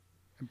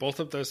And both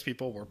of those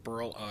people were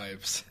Burl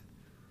Ives.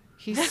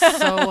 He's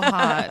so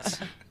hot.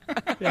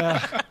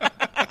 Yeah.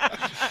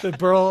 The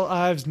Burl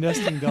Ives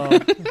nesting doll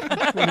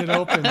when it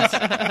opens.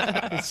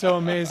 It's so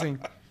amazing.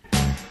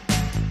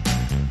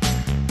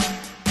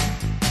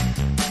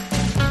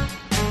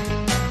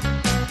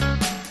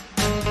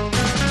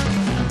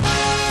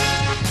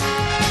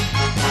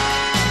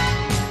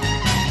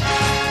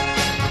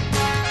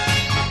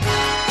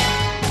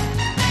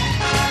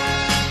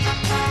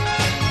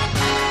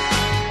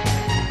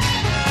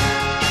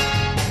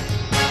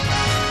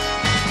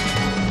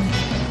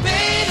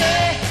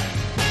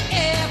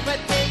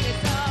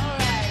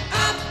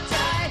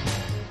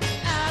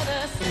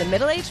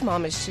 Middle-Aged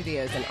Mama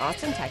Studios in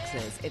Austin,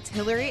 Texas. It's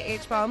Hillary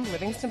H. Baum,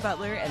 Livingston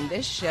Butler, and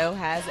this show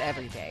has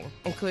everything,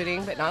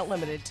 including but not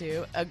limited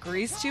to a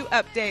Grease 2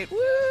 update.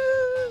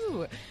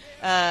 Woo!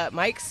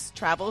 Mike's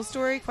travel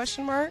story? ?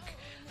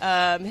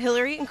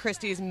 Hillary and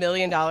Christy's $1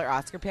 million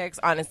Oscar picks.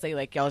 Honestly,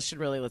 like, y'all should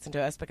really listen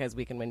to us because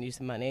we can win you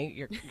some money.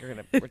 You're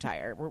gonna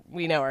retire.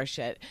 We know our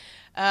shit.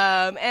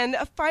 And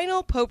a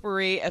final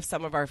potpourri of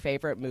some of our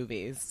favorite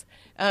movies.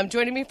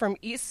 Joining me from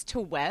east to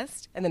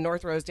west in the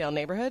North Rosedale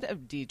neighborhood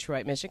of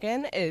Detroit,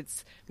 Michigan,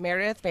 it's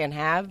Meredith Van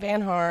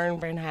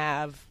Harvard.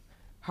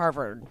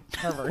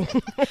 Oh,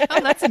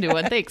 that's a new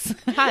one. Thanks.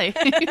 Hi.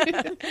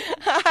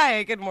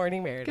 Hi. Good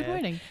morning, Meredith. Good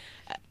morning.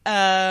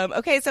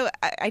 Okay, so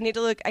I need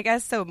to look, I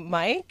guess. So,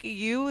 Mike,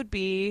 you would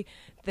be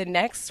the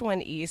next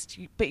one east,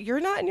 but you're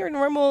not in your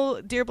normal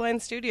Deer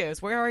Blind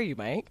Studios. Where are you,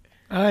 Mike?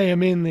 I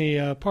am in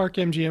the Park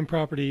MGM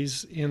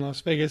properties in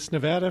Las Vegas,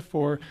 Nevada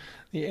for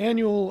the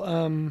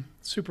annual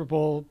Super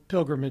Bowl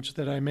pilgrimage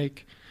that I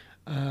make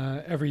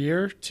every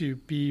year to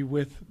be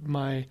with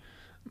my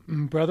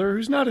brother,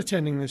 who's not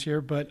attending this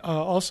year, but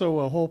also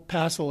a whole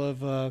passel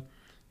of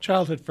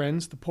childhood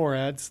friends, the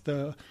Porads,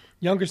 the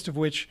youngest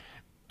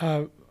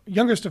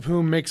of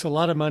whom makes a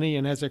lot of money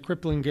and has a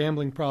crippling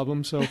gambling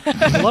problem. So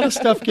a lot of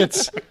stuff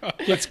gets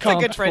comped it's a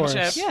good friendship. For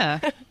us. Yeah.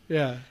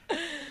 Yeah.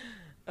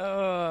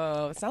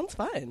 Oh, sounds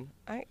fun.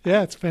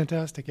 Yeah, it's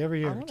fantastic every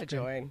year. I want to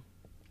join.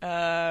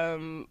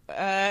 And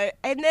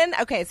then,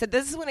 okay, so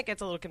this is when it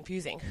gets a little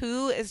confusing.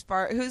 Who's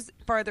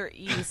farther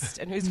east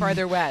and who's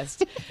farther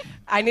west?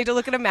 I need to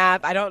look at a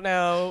map. I don't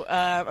know.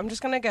 I'm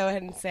just going to go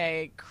ahead and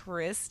say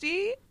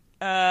Christy.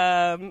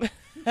 I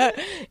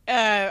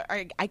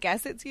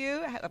guess it's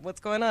you. What's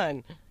going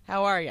on?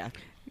 How are you?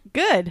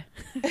 Good.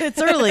 It's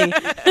early.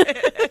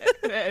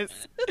 It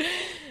is.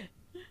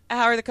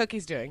 How are the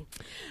cookies doing?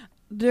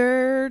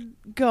 They're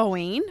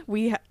going.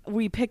 We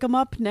pick them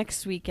up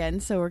next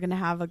weekend, so we're going to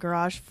have a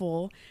garage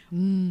full.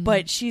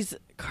 But she's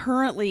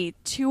currently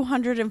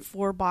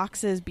 204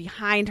 boxes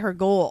behind her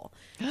goal.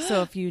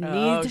 So if you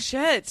need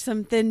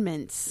some Thin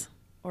Mints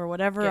or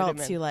whatever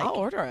else you like. I'll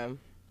order them.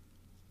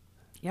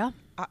 Yeah.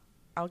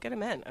 I'll get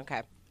them in.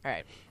 Okay. All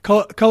right.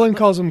 Cullen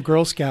calls them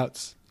Girl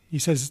Scouts. He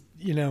says,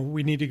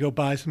 we need to go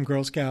buy some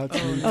Girl Scouts.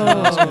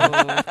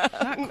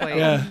 Not quite.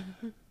 Yeah.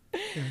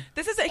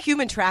 This isn't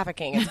human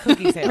trafficking. It's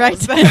cookie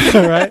sales.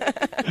 Right.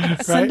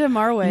 Send them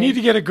our way. You need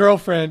to get a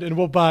girlfriend, and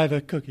we'll buy the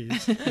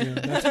cookies.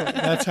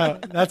 That's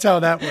how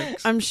that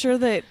works. I'm sure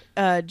that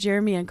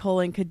Jeremy and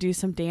Colin could do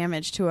some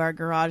damage to our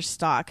garage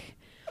stock.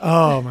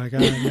 Oh my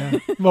God! Yeah.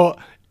 Well,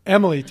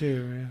 Emily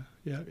too.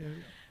 Yeah.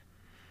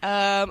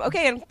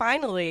 Okay, and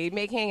finally,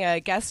 making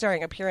a guest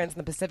starring appearance in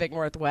the Pacific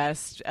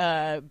Northwest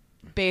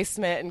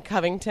basement in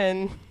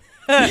Covington,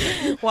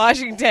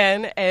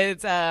 Washington,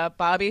 it's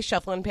Bobby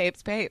Shufflin'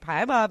 Papes Pape.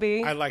 Hi,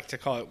 Bobby. I like to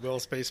call it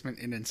Will's Basement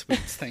Inn and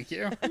Suites. Thank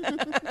you.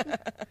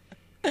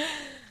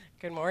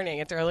 Good morning.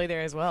 It's early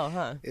there as well,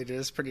 huh? It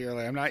is pretty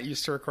early. I'm not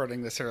used to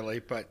recording this early,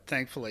 but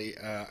thankfully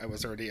I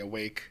was already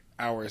awake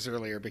hours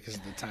earlier because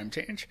of the time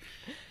change.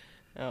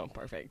 Oh,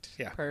 perfect.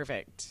 Yeah.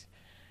 Perfect.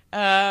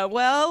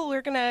 Well,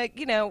 we're gonna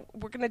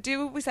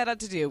do what we set out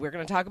to do. We're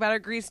gonna talk about our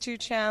Grease 2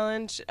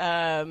 challenge.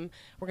 We're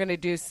gonna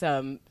do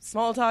some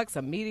small talk,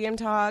 some medium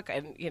talk,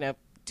 and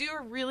do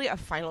a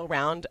final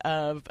round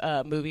of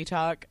movie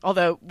talk.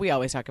 Although we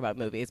always talk about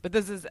movies, but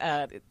this is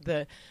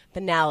the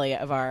finale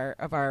of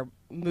our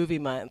movie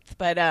month.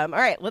 But all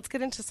right, let's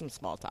get into some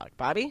small talk,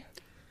 Bobby.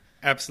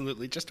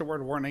 Absolutely. Just a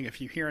word of warning: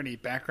 if you hear any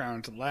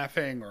background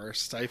laughing or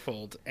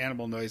stifled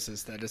animal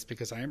noises, that is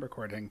because I am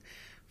recording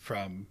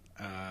from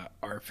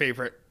our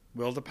favorite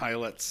Will the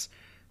Pilot's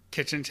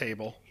kitchen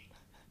table.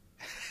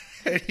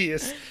 He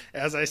is,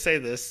 as I say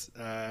this,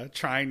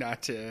 trying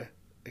not to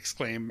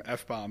exclaim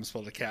F-bombs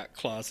while the cat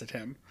claws at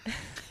him.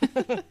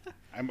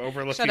 I'm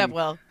overlooking. Shut up,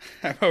 Will.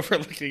 I'm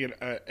overlooking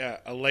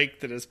a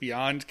lake that is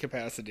beyond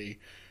capacity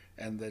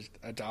and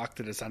a dock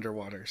that is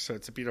underwater. So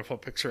it's a beautiful,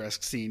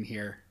 picturesque scene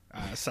here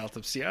south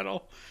of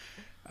Seattle.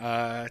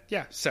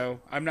 So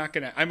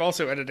I'm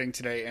also editing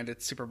today, and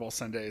it's Super Bowl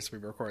Sunday as we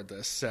record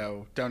this,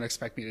 so don't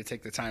expect me to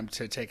take the time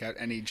to take out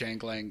any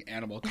jangling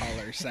animal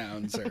collar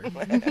sounds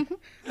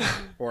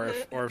or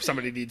if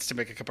somebody needs to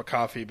make a cup of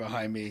coffee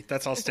behind me,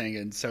 that's all staying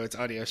in, so it's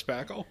audio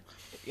spackle.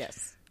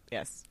 Yes.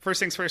 First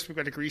things first, we've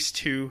got a Grease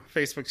 2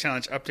 Facebook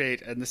challenge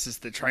update, and this is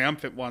the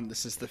triumphant one.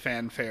 This is the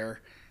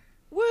fanfare.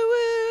 Woo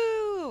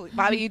woo!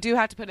 Bobby, you do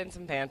have to put in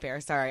some fanfare.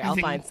 Sorry, I'll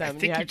find some. I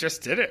think Yeah. you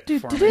just did it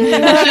for me.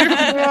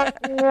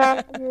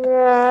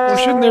 Well,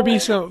 shouldn't there be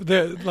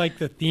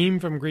the theme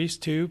from Grease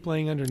 2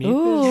 playing underneath it?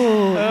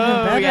 Ooh,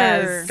 better.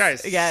 yes.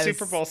 Guys, Yes.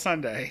 Super Bowl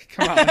Sunday.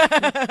 Come on.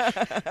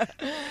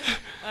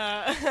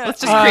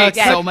 Let's just create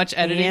yeah. so much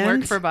editing work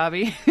And- for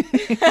Bobby.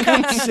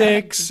 Cut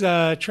 6,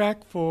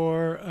 track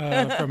 4,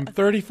 from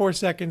 34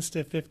 seconds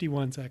to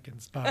 51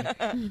 seconds. Bobby.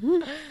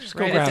 Just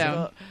go Write it grab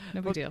down.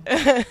 No big deal.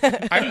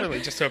 I'm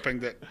really just hoping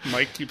that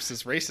Mike keeps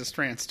his racist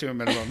rants to a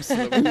minimum so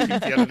that we can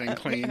keep the editing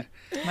clean.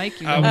 Mike,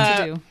 you know what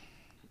to do.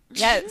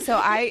 Yeah, so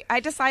I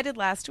decided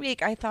last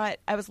week, I thought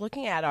I was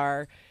looking at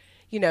our,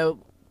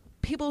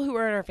 people who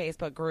are in our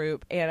Facebook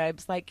group, and I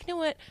was like, you know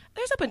what?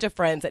 There's a bunch of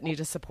friends that need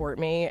to support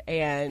me,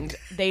 and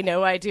they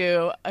know I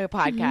do a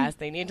podcast.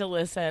 They need to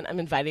listen. I'm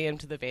inviting them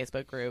to the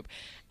Facebook group.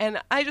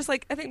 And I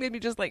think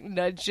maybe just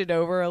nudged it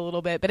over a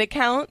little bit, but it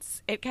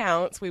counts. It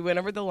counts. We went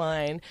over the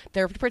line.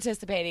 They're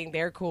participating.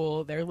 They're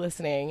cool. They're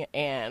listening,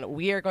 and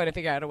we are going to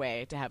figure out a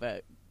way to have a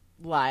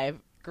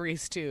live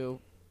Grease 2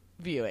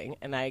 viewing,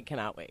 and I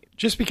cannot wait.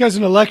 Just because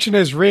an election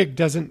is rigged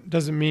doesn't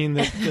mean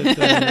that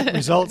the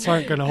results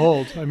aren't going to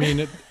hold. I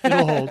mean,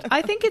 it'll hold.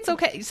 I think it's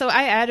okay. So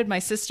I added my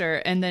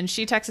sister, and then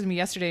she texted me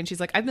yesterday, and she's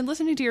like, I've been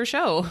listening to your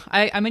show.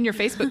 I'm in your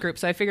Facebook group,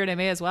 so I figured I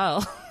may as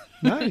well.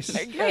 Nice.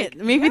 Great.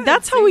 Maybe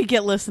that's how we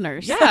get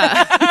listeners.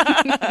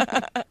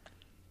 Yeah.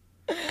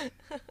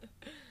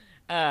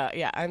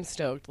 Yeah, I'm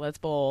stoked. Let's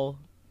bowl.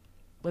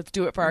 Let's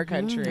do it for our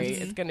country.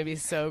 It's going to be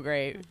so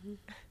great.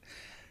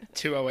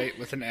 208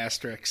 with an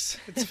asterisk.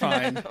 It's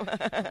fine.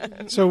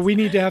 So we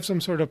need to have some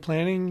sort of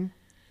planning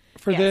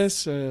for Yes.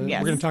 this.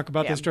 Yes. We're going to talk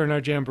about Yeah. this during our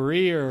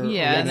jamboree, or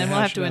Yeah, and then we'll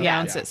have to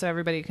announce Yeah. it so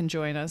everybody can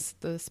join us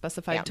the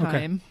specified Yeah. Okay.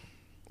 time.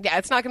 Yeah,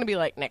 it's not going to be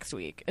like next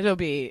week. It'll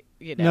be,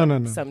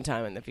 No.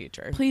 sometime in the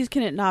future. Please,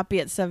 can it not be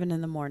at 7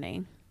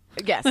 a.m?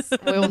 Yes,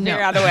 we'll figure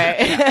out a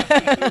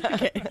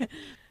way.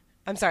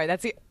 I'm sorry,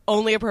 that's the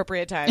only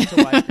appropriate time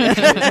to watch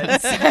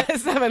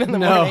this. 7 in the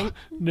morning.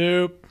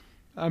 Nope.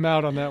 I'm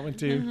out on that one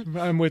too.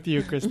 I'm with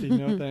you, Christy.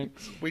 No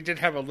thanks. We did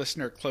have a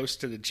listener close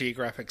to the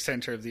geographic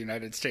center of the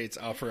United States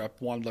offer up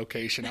one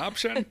location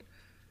option.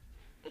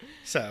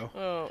 So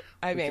Oh,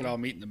 we can all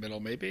meet in the middle,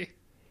 maybe.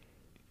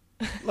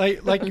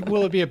 Like,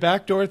 will it be a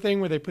backdoor thing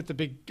where they put the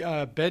big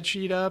bed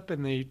sheet up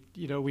and we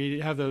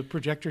have the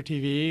projector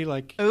TV?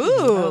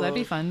 Oh, that'd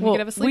be fun. Well, we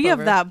could have a sleepover. we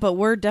have that, but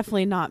we're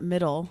definitely not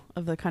middle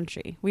of the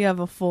country. We have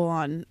a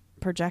full-on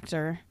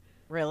projector.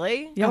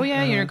 Really? Oh,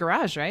 yeah, you're in your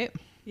garage, right?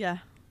 Yeah.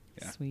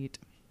 Yeah. Sweet.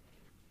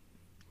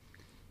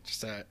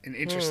 Just an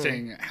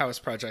interesting house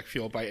project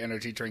fueled by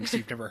energy drinks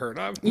you've never heard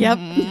of. Yep.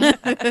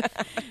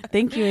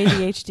 Thank you,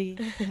 ADHD.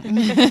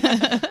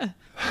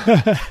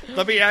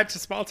 Let me add to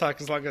small talk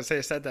as long as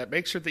I said that.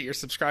 Make sure that you're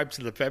subscribed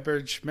to the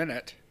Beverage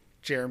Minute,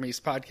 Jeremy's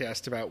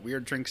podcast about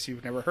weird drinks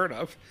you've never heard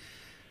of.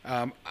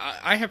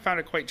 I have found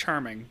it quite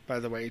charming, by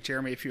the way.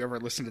 Jeremy, if you ever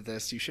listen to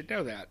this, you should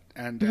know that.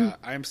 And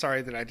I am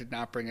sorry that I did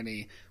not bring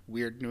any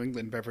weird New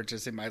England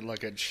beverages in my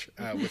luggage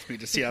with me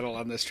to Seattle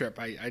on this trip.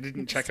 I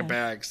didn't check a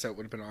bag, so it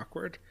would have been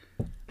awkward.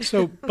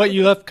 But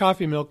you left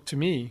coffee milk to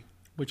me,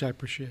 which I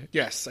appreciate.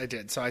 Yes, I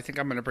did. So I think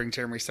I'm going to bring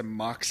Jeremy some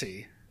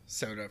Moxie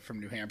soda from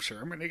New Hampshire.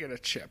 I'm going to get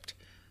it chipped.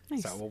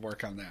 Nice. So we'll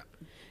work on that.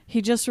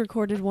 He just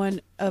recorded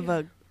one of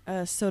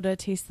a soda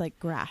tastes like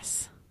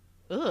grass.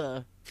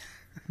 Ugh.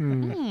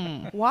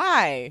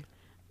 Why?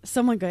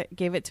 Someone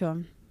gave it to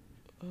him.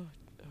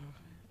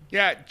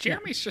 Yeah,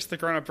 Jeremy's just the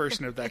grown-up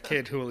version of that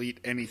kid who will eat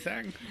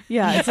anything.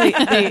 Yeah, it's like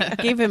they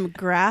gave him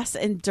grass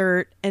and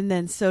dirt and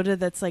then soda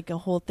that's like a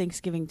whole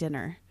Thanksgiving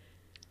dinner.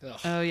 Ugh.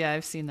 Oh, yeah,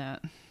 I've seen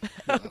that.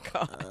 Oh,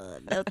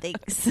 God. No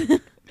thanks.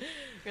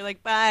 You're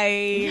like,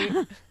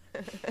 bye.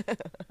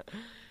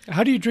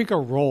 How do you drink a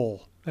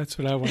roll? That's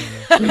what I want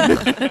to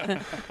know.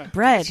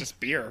 Bread. It's just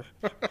beer.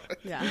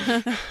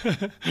 Yeah.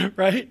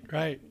 Right.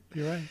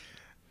 You're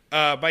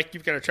right. Mike,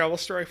 you've got a travel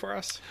story for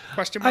us?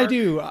 Question mark? I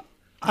do.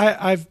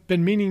 I've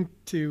been meaning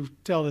to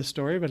tell this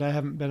story, but I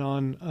haven't been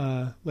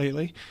on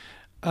lately.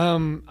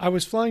 I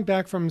was flying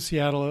back from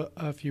Seattle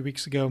a few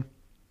weeks ago,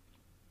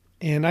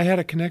 and I had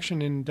a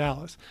connection in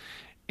Dallas.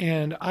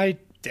 And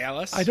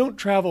Dallas? I don't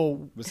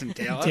travel. Was in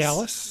Dallas?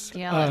 Dallas.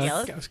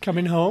 Dallas. I was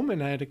coming home,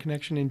 and I had a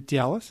connection in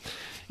Dallas.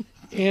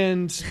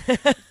 And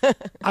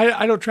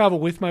I don't travel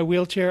with my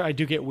wheelchair. I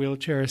do get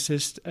wheelchair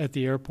assist at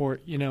the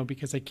airport,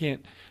 because I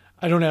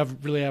don't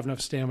really have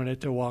enough stamina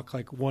to walk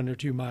like 1 or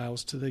 2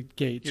 miles to the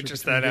gates. You're or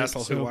just between that gates,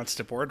 asshole so- who wants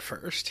to board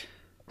first.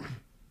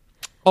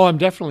 Oh, I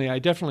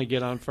definitely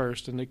get on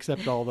first and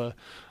accept all the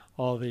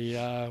what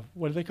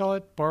do they call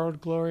it? Borrowed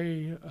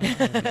glory?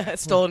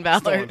 Stolen valor.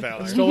 Stolen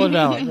valor. Stolen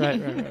valor.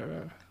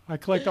 Right. I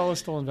collect all the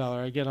stolen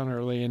valor. I get on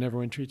early, and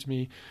everyone treats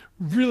me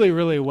really,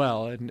 really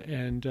well.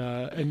 And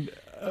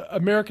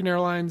American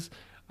Airlines,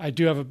 I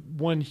do have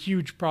one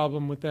huge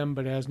problem with them,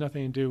 but it has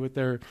nothing to do with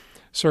their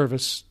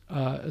service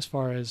as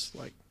far as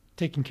like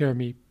taking care of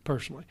me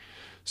personally.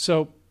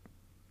 So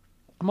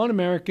I'm on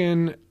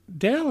American.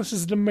 Dallas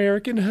is an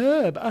American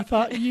hub. I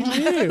thought you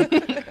knew.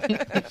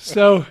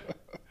 So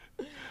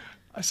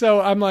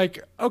I'm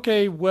like,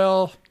 okay,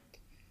 well,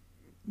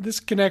 this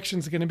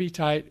connection's going to be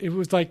tight. It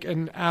was like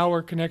an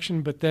hour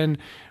connection, but then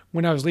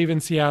when I was leaving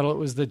Seattle, it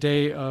was the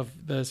day of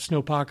the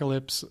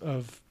snowpocalypse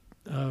of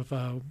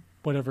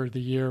whatever the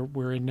year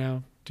we're in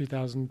now,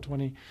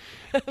 2020,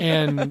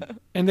 and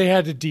they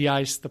had to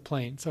de-ice the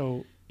plane.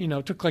 So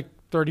it took like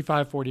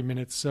 35, 40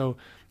 minutes. So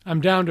I'm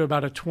down to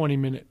about a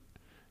 20-minute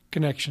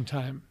connection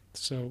time.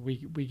 So we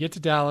get to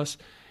Dallas,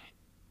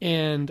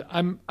 and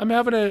I'm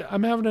having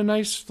a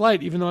nice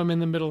flight, even though I'm in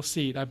the middle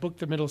seat. I booked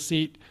the middle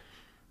seat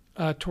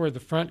toward the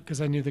front because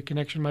I knew the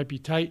connection might be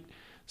tight.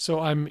 So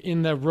I'm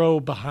in the row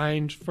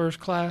behind first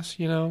class,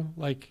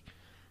 like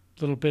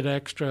a little bit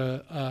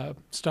extra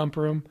stump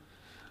room.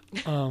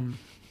 And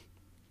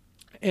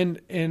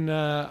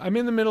I'm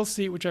in the middle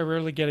seat, which I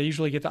rarely get. I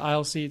usually get the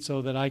aisle seat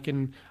so that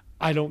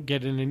I don't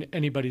get in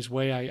anybody's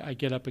way. I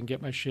get up and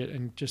get my shit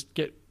and just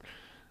get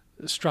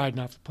striding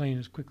off the plane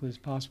as quickly as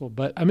possible.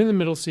 But I'm in the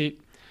middle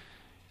seat,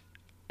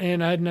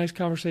 and I had a nice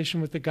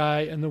conversation with the guy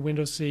in the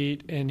window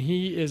seat, and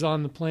he is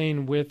on the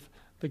plane with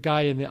the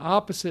guy in the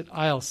opposite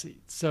aisle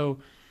seat. So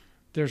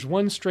there's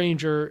one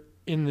stranger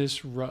in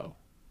this row,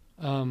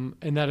 and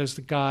that is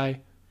the guy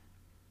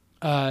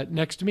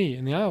next to me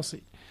in the aisle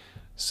seat.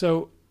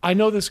 So I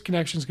know this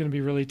connection is going to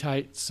be really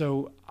tight.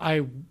 So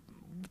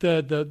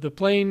the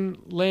plane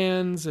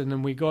lands, and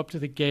then we go up to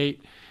the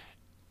gate,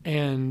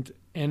 and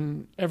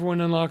everyone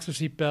unlocks their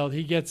seatbelt.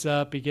 He gets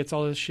up, he gets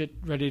all his shit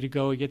ready to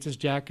go, he gets his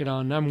jacket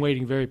on, and I'm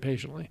waiting very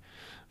patiently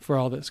for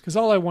all this because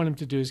all I want him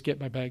to do is get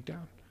my bag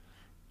down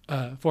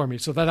for me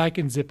so that I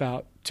can zip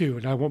out too,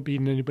 and I won't be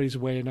in anybody's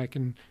way, and I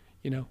can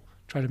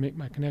try to make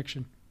my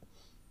connection.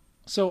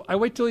 So I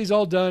wait till he's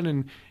all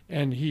done,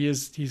 and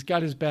he's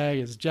got his bag,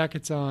 his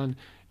jacket's on,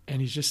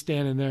 and he's just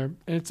standing there.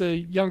 And it's a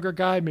younger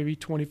guy, maybe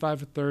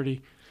 25 or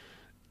 30.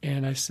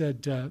 And I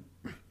said,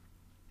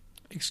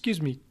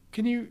 "Excuse me,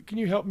 can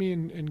you help me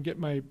and get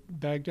my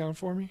bag down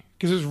for me?"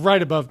 Because it was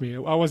right above me.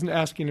 I wasn't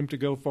asking him to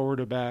go forward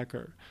or back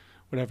or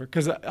whatever,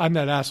 because I'm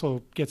that asshole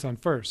who gets on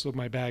first, so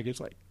my bag is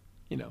like,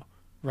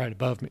 right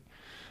above me.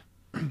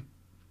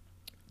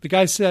 The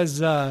guy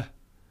says, "I'm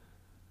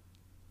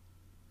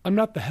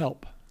not the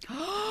help."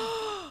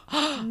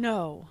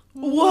 No.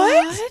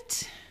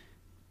 What?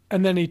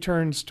 And then he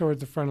turns toward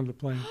the front of the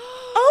plane.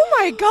 Oh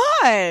my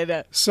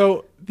God.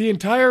 So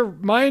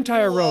my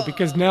entire row,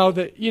 because now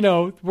that,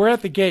 we're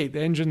at the gate,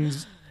 the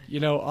engine's,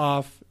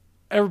 off,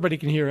 everybody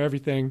can hear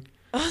everything.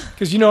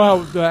 Because you know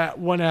how that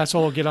one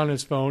asshole will get on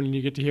his phone and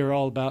you get to hear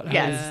all about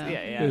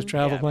his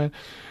travel plan.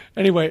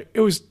 Anyway,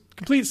 it was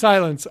complete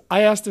silence.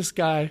 I asked this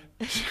guy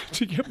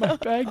to get my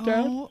bag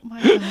down. Oh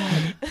my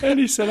God. And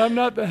he said, "I'm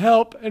not the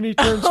help." And he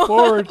turns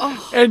forward,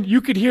 and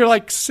you could hear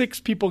like 6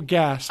 people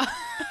gasp.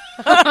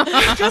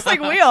 Just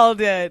like we all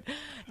did.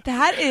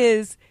 That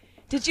is.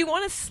 Did you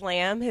want to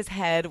slam his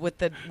head with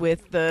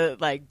the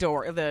like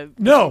door, the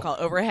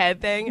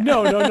overhead thing?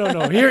 No.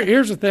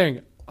 Here's the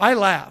thing. I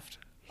laughed.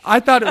 I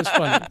thought it was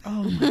funny.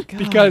 Oh my God.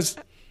 Because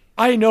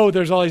I know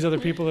there's all these other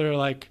people that are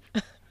like,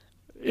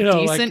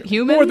 decent like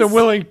humans? more than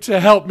willing to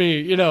help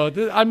me.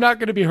 I'm not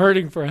going to be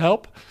hurting for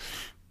help.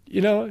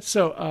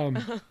 So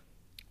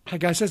the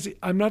guy says,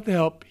 "I'm not the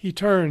help." He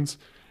turns,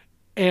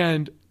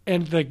 and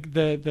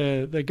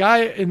the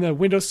guy in the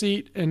window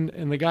seat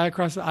and the guy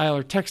across the aisle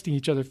are texting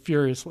each other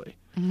furiously,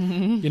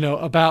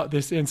 about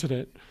this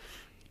incident.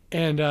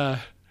 And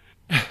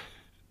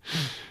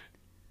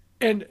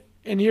and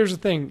here's the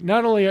thing: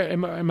 not only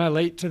am I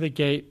late to the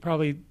gate,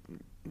 probably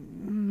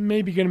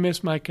maybe going to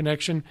miss my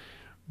connection,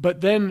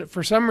 but then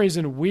for some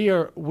reason we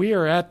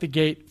are at the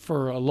gate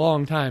for a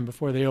long time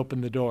before they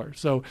open the door.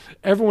 So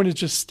everyone is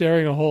just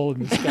staring a hole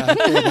in the sky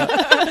for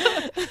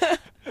about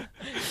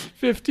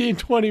 15,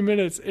 20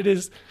 minutes. It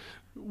is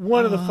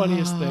one of the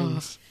funniest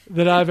things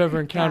that I've ever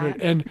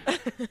encountered. And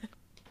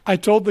I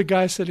told the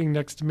guy sitting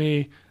next to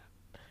me,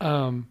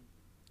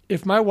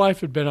 if my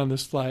wife had been on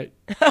this flight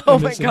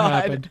and this had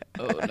happened,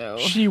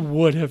 she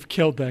would have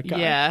killed that guy.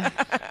 Yeah.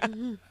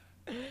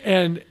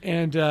 And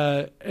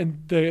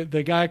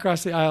the guy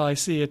across the aisle, I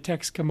see a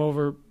text come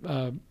over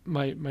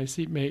my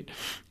seatmate,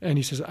 and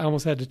he says, "I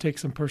almost had to take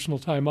some personal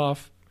time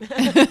off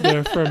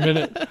there for a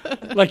minute,"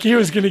 like he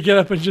was going to get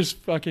up and just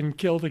fucking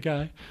kill the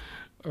guy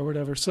or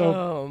whatever. So,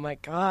 oh my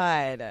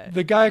God,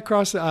 the guy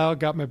across the aisle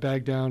got my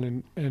bag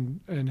down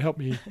and helped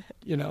me,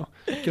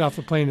 get off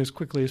the plane as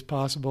quickly as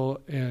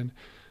possible. And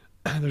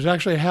there's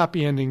actually a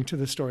happy ending to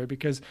the story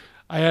because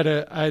I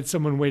had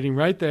someone waiting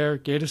right there,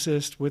 gate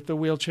assist with the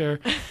wheelchair,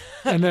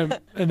 and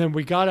then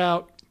we got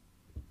out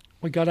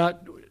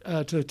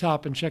to the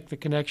top and checked the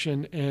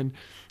connection, and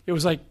it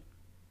was like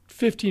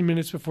 15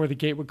 minutes before the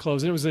gate would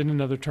close. And it was in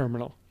another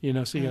terminal, so you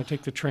got to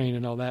take the train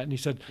and all that. And he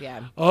said,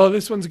 "Oh,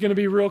 this one's going to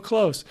be real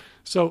close."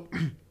 So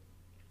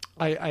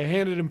I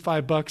handed him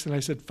 $5, and I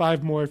said,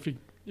 "5 more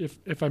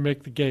if I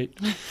make the gate."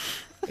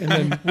 And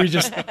then we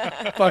just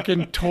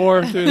fucking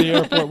tore through the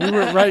airport. We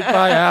went right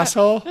by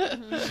asshole.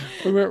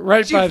 We went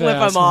right by the asshole. Did you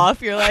flip him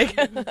off? You're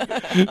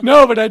like,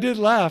 no, but I did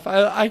laugh.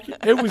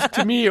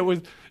 To me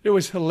it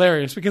was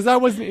hilarious because I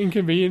wasn't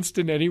inconvenienced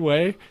in any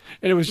way,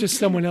 and it was just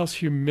someone else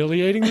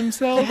humiliating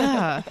themselves.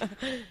 Yeah.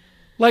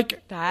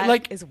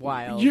 That is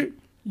wild.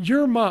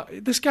 Your mom.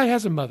 This guy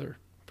has a mother,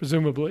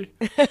 presumably.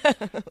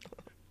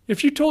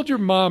 If you told your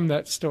mom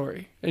that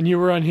story and you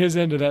were on his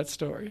end of that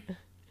story,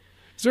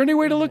 is there any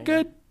way to look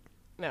good?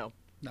 No.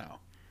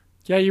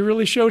 Yeah, you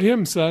really showed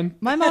him, son.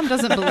 My mom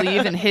doesn't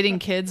believe in hitting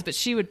kids, but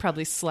she would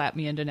probably slap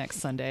me into next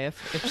Sunday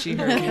if she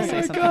heard me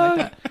say something like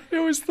that. It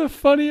was the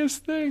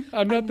funniest thing.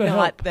 I'm not the help.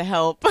 Not the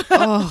help.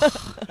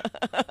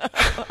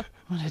 Oh,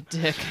 what a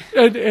dick.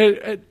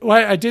 And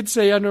well, I did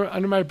say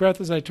under my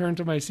breath as I turned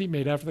to my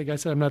seatmate after the guy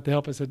said, I'm not the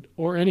help, I said,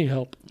 or any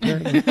help.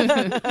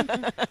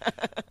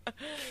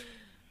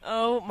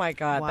 Oh my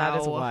God, that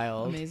is Wow.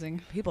 wild.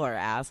 Amazing. People are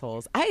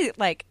assholes.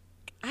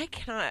 I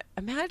cannot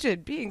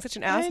imagine being such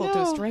an asshole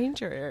to a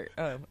stranger.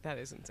 Oh, that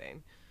is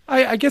insane.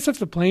 I guess if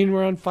the plane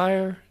were on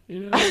fire,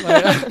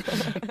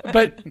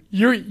 but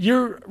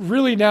you're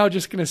really now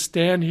just going to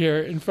stand here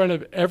in front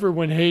of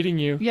everyone hating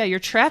you. Yeah, you're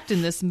trapped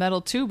in this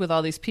metal tube with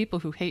all these people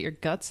who hate your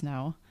guts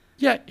now.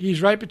 Yeah,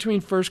 he's right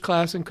between first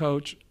class and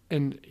coach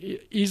and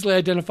easily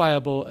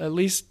identifiable. At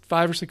least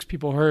 5 or 6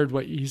 people heard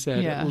what he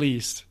said, Yeah. at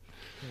least.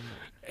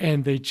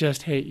 And they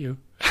just hate you.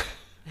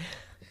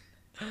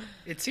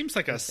 It seems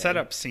like a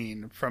setup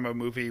scene from a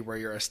movie where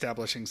you're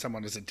establishing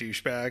someone as a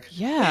douchebag.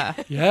 Yeah.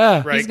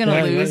 Yeah. Right. He's going to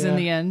Yeah, lose yeah, in yeah.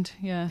 the end.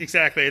 Yeah.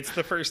 Exactly. It's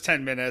the first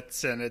 10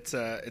 minutes, and it's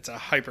a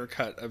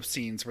hypercut of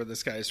scenes where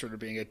this guy is sort of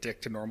being a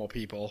dick to normal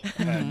people,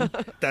 and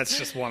that's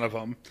just one of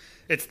them.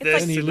 It's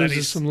this, And he then loses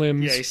he's- some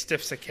limbs. Yeah, he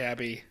stiffs a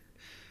cabbie.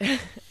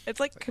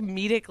 It's like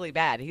comedically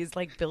bad. He's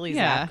like Billy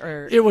Yeah. Zach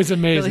or It was Billy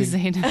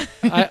amazing. Zane.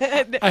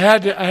 I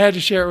had to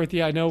share it with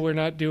you. I know we're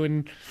not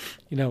doing,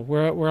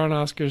 we're on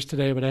Oscars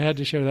today, but I had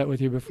to share that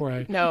with you before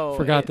I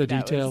forgot the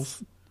that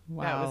details.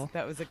 Wow.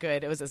 That was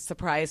it was a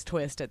surprise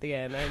twist at the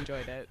end. I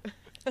enjoyed it.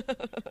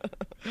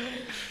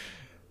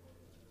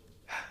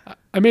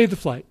 I made the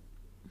flight.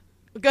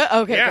 Good.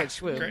 Okay, Yeah, good.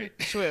 Shwoo. great.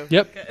 Shwoo.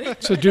 Yep.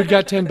 So dude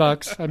got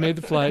 $10. I made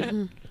the flight.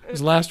 It was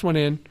the last one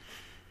in.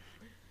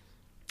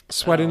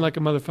 Sweating like a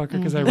motherfucker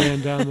because I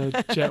ran down the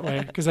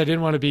jetway because I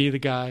didn't want to be the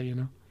guy,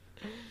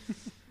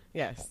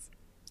 Yes.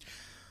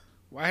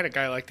 Well, I had a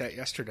guy like that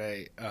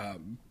yesterday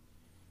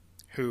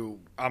who,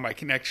 on my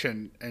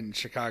connection in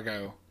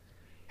Chicago,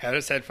 had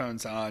his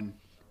headphones on,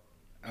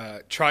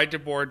 tried to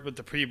board with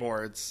the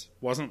pre-boards,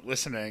 wasn't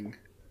listening,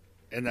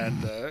 and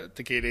then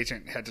the gate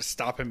agent had to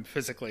stop him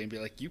physically and be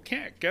like, "You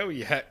can't go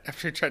yet,"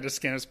 after he tried to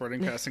scan his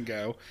boarding pass and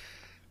go.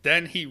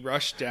 Then he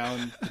rushed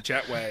down the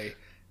jetway,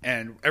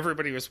 and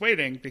everybody was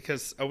waiting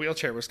because a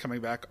wheelchair was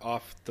coming back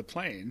off the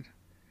plane.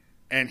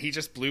 And he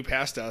just blew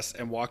past us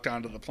and walked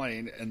onto the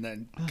plane and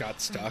then got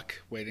stuck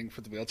waiting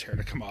for the wheelchair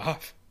to come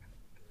off.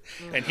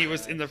 And he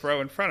was in the row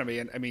in front of me.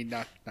 And I mean,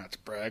 not to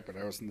brag, but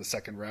I was in the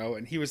second row.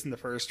 And he was in the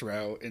first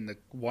row in the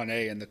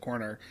 1A in the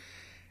corner.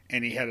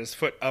 And he had his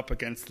foot up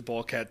against the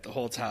bulkhead the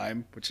whole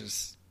time, which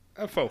is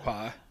a faux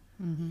pas.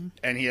 Mm-hmm.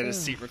 And he had his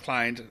seat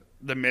reclined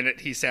the minute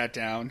he sat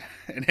down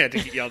and had to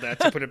get yelled at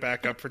to put it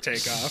back up for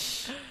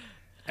takeoff.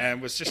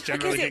 And was just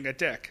generally being a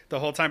dick the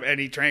whole time. And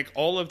he drank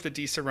all of the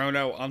Di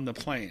Serono on the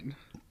plane.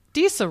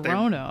 Di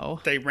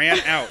Serono. They ran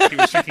out. He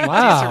was drinking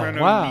Wow, Di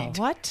Serono wow. neat.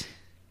 What?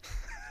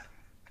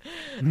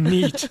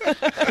 Neat.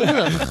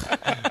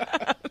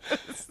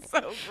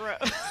 So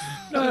gross.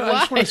 No, I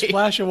just want to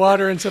splash of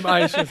water and some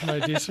ice with my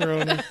Di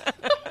Serono.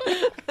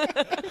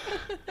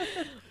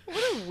 What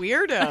a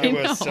weirdo. It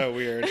was so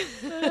weird.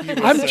 He was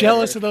I'm so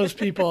jealous weird. of those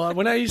people.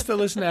 When I used to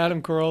listen to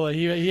Adam Carolla,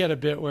 he had a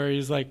bit where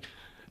he's like,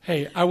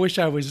 "Hey, I wish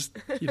I was,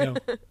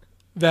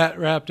 that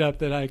wrapped up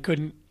that I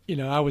couldn't,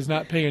 I was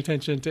not paying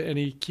attention to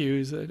any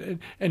cues and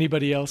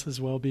anybody else's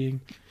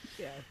well-being."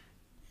 Yeah.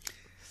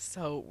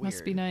 So weird.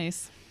 Must be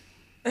nice.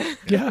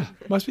 Yeah,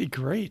 must be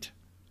great.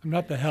 I'm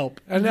not the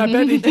help, and I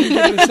bet he didn't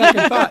give it a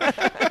second thought.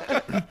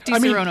 Di I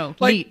mean, Serono.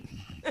 like- Neat.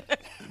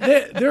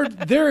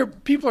 There,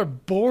 people are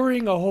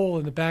boring a hole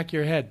in the back of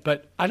your head,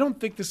 but I don't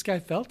think this guy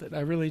felt it. I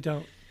really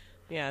don't.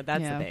 Yeah,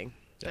 that's Yeah. the thing.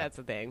 That's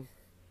the thing.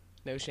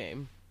 No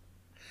shame.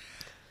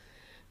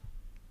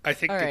 I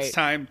think All it's right.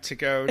 time to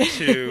go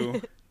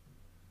to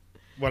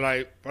what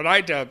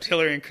I dubbed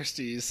Hillary and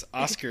Christie's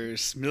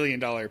Oscars $1 million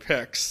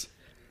picks.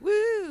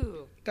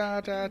 Woo!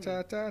 Da, da,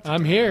 da, da, da,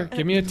 I'm here.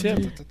 Give me a tip.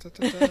 da, da,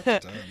 da, da,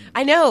 da.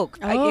 I know.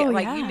 Oh, you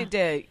yeah. need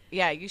to.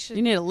 Yeah, you should.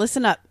 You need to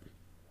listen up.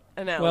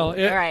 I know. Well,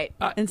 All right.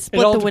 And it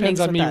split all the depends winnings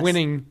on with me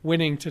us.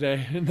 winning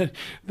today, and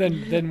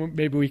then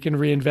maybe we can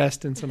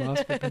reinvest in some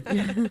Oscar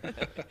picks.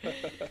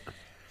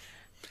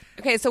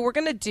 Okay, so we're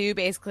gonna do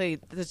basically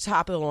the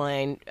top of the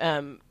line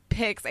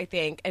picks, I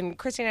think. And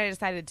Christy and I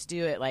decided to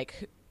do it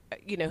like,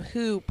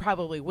 who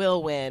probably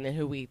will win and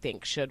who we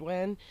think should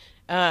win.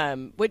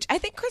 Which I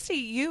think,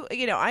 Christy,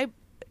 I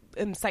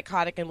am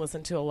psychotic and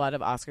listen to a lot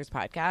of Oscars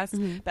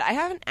podcasts, but I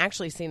haven't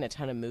actually seen a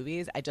ton of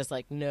movies. I just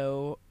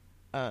know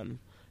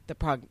the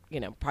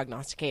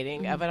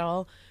prognosticating of it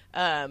all.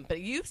 But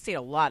you've seen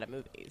a lot of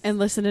movies. And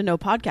listen to no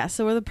podcast,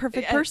 so we're the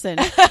perfect person.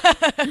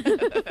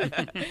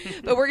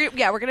 But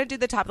we're gonna do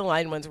the top of the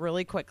line ones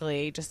really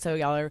quickly, just so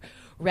y'all are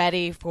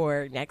ready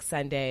for next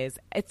Sundays.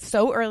 It's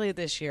so early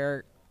this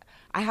year.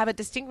 I have a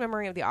distinct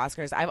memory of the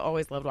Oscars. I've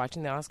always loved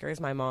watching the Oscars.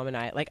 My mom and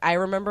I, like, I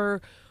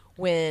remember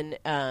when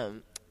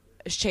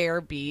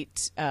Cher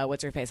beat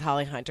what's her face,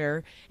 Holly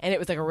Hunter, and it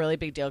was like a really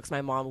big deal because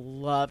my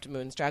mom loved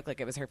Moonstruck,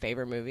 like it was her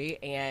favorite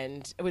movie,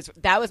 and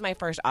that was my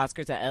first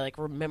Oscars that I like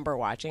remember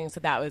watching. So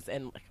that was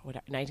in like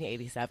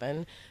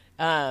 1987.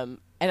 And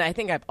I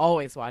think I've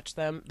always watched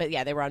them. But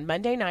yeah, they were on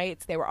Monday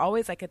nights. They were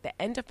always like at the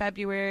end of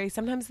February,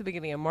 sometimes the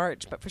beginning of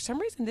March. But for some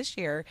reason this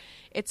year,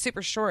 it's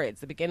super short.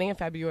 It's the beginning of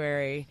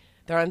February.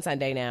 They're on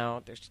Sunday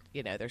now.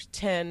 There's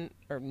 10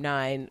 or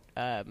 9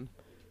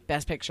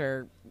 Best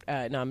Picture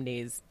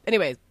nominees.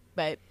 Anyways,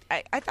 but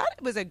I thought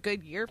it was a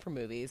good year for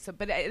movies.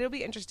 But it'll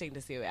be interesting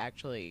to see who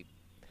actually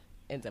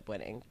ends up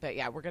winning. But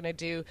yeah, we're going to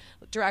do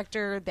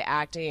director, the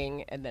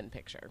acting, and then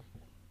picture.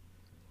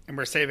 And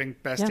we're saving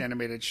Best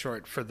Animated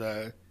Short for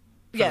the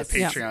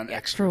Patreon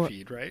extra Sure.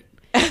 feed, right?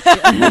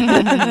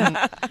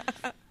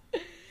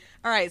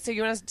 All right, so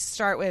you want us to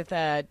start with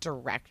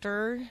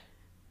director?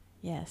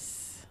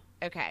 Yes.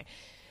 Okay.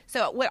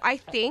 So what I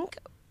think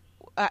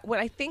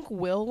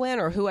will win,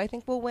 or who I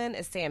think will win,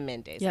 is Sam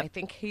Mendes. Yep. I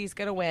think he's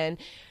going to win.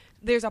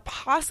 There's a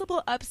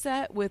possible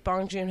upset with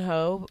Bong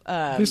Joon-ho.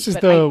 This is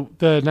but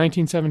the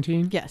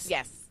 1917? Yes.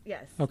 Yes.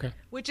 Okay.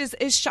 Which is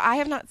I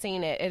have not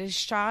seen it. It is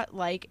shot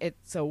like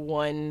it's a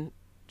one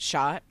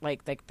shot,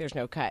 like there's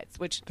no cuts.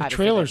 Which The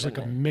obviously trailers doesn't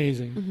look matter.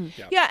 amazing. Mm-hmm.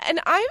 Yeah,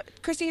 and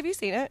Christy, have you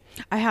seen it?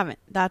 I haven't.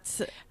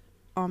 That's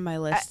on my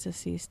list to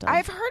see stuff.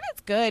 I've heard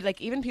it's good.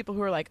 Like even people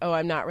who are like, "Oh,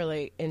 I'm not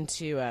really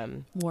into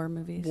war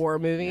movies. war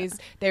movies,"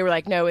 they were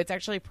like, "No, it's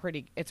actually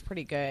pretty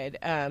good."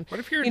 What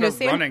if you're into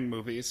running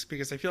movies?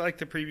 Because I feel like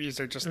the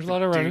previews are just There's the a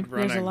lot of dude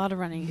running. There's a lot of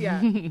running.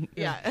 Yeah,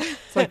 yeah.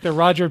 It's like the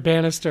Roger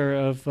Bannister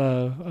of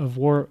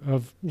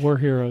war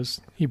heroes.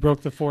 He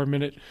broke the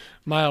 4-minute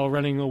mile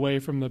running away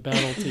from the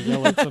battle to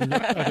yell at some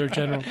other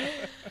general.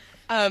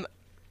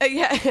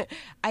 Yeah,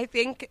 I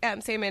think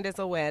Sam Mendes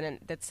will win, and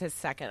that's his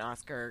second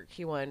Oscar.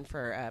 He won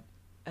for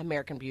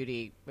American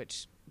Beauty,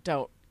 which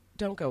don't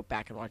go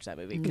back and watch that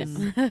movie.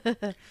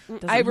 'Cause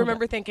I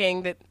remember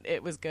thinking that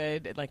it was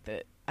good, and like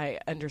that I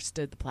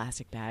understood the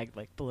plastic bag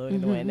like blowing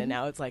in the wind, and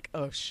now it's like,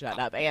 oh, shut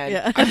up.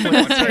 And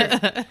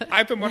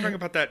I've been wondering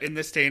about that in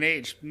this day and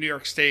age. New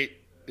York State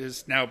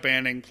is now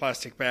banning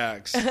plastic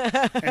bags,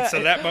 and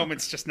so that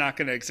moment's just not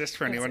going to exist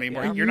for anyone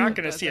anymore. You're not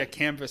going to see a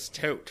canvas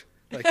tote.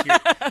 Like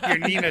your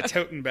Nina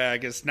Toten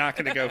bag is not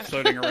going to go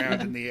floating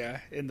around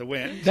in the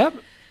wind.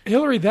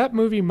 Hillary, that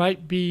movie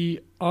might be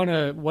on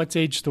a what's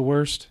aged the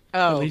worst,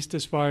 at least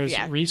as far as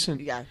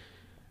recent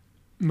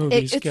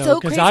movies it's go. so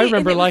Because crazy, I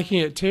remember and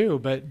liking it too,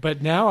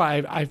 but now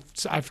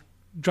I've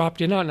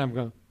dropped in on it and I'm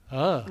going,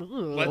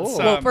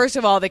 well, first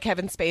of all, the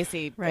Kevin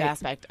Spacey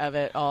aspect of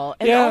it all,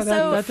 and yeah,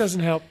 also that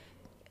doesn't help.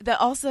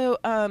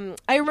 I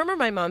remember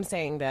my mom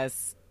saying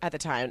this at the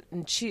time,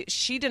 and she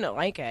didn't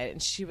like it,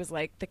 and she was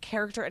like, the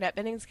character, Annette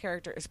Bening's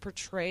character, is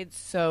portrayed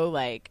so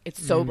like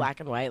it's so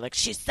black and white, like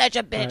she's such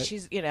a bitch, Right.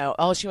 she's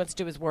all she wants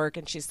to do is work,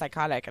 and she's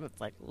psychotic, and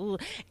it's like, ooh.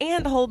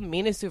 And the whole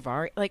Mina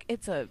Suvari, like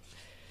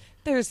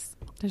there's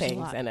things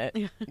lot. in it.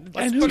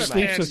 And who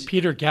sleeps with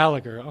Peter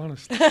Gallagher,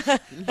 honestly?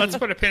 Let's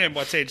put a pin in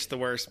what's aged the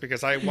worst,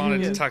 because I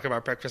wanted to talk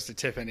about Breakfast at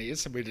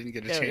Tiffany's, and we didn't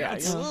get a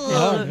chance.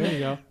 Oh, there you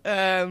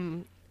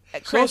go.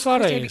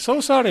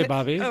 So sorry,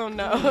 Bobby. Oh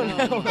no!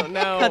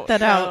 Cut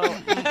that out.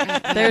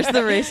 There's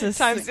the racist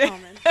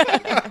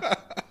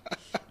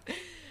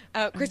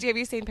comment. Christy, have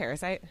you seen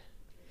Parasite?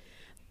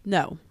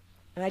 No.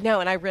 I know,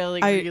 and I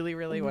really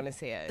want to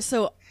see it.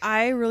 So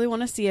I really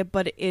want to see it,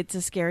 but it's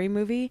a scary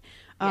movie,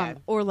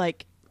 or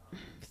like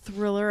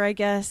thriller, I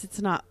guess.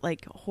 It's not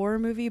like a horror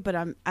movie, but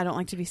I don't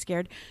like to be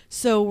scared.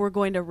 So we're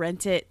going to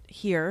rent it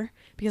here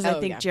because I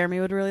think Jeremy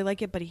would really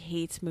like it, but he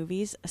hates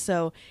movies.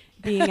 So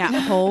being at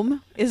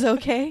home is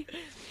okay.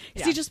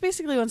 Because he just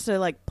basically wants to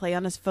like play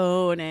on his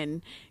phone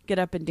and get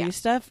up and do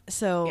stuff.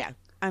 So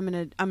I'm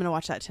gonna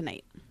watch that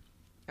tonight.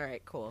 All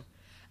right, cool.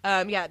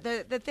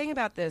 The thing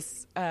about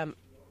this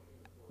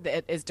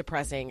that is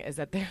depressing is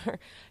that there are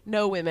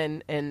no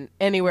women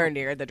anywhere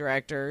near the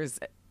directors,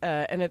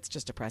 and it's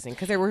just depressing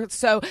because there were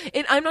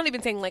and I'm not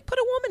even saying like put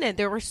a woman in.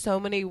 There were so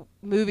many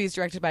movies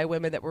directed by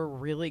women that were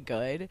really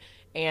good,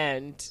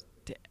 and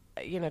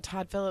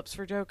Todd Phillips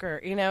for Joker.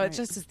 It's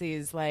just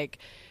these like.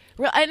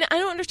 And I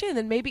don't understand.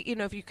 Then maybe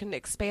if you can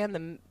expand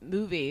the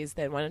movies,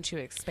 then why don't you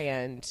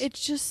expand?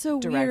 It's just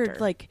so director.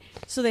 weird. Like,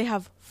 so they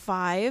have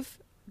 5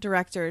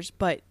 directors,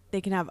 but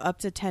they can have up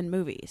to 10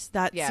 movies.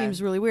 That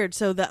seems really weird.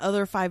 So the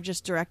other 5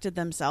 just directed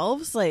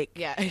themselves. Like,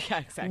 yeah,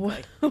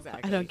 exactly.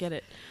 I don't get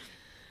it.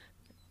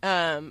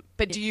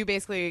 But do you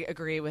basically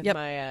agree with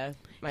my?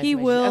 He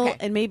will,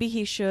 and maybe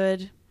he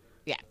should.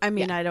 Yeah. I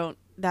mean, I don't.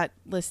 That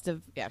list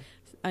of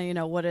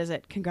what is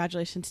it?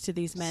 Congratulations to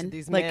these men.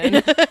 These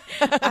men.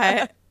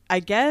 I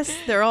guess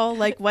they're all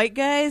like white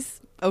guys.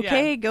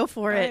 Okay, go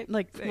for it.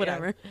 Like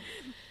whatever.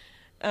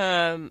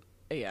 No,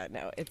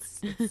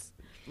 it's a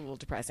little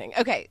depressing.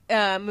 Okay,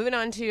 moving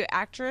on to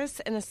actress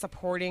in a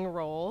supporting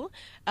role.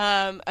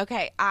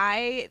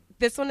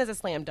 This one is a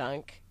slam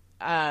dunk.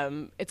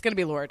 It's going to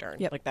be Laura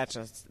Dern. Yep. Like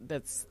that's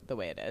the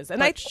way it is.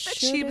 And I thought that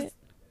she was.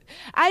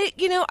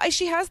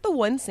 She has the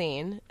one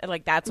scene,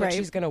 like that's what Right.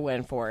 she's going to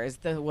win for, is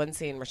the one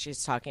scene where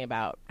she's talking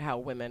about how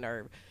women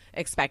are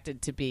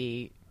expected to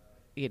be,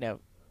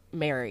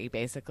 marry,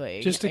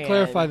 basically. Just to And-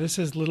 clarify, this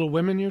is Little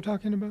Women you're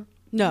talking about?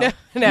 No,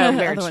 No, Other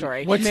Marriage one.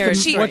 Story. What's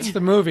Marriage the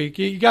movie?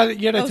 You got to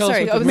tell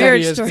sorry. us what the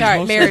Marriage movie is. Story. 'cause Sorry,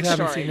 most of us Marriage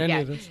haven't Story. seen any Yeah.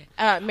 of this.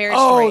 Marriage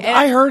Oh, Story. And-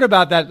 I heard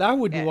about that. I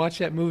wouldn't Yeah. watch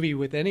that movie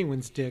with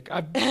anyone's dick.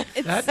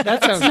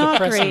 That sounds not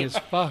depressing great. as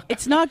fuck.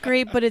 It's not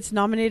great, but it's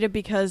nominated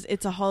because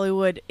it's a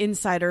Hollywood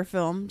insider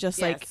film, just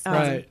Yes. like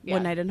Right. Yeah.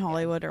 One Night in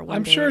Hollywood or One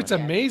I'm Day sure or it's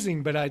whatever.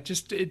 amazing, but I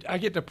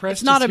get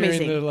depressed. It's not just hearing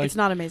amazing. The, like, It's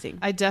not amazing.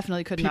 I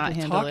definitely could people not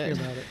handle talking it.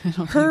 about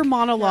it. Her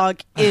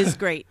monologue is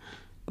great,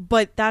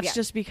 but that's Yeah.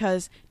 just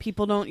because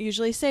people don't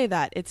usually say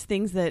that. It's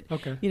things that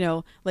Okay.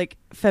 like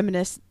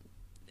feminist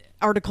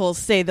articles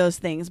say those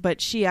things, but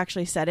she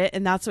actually said it,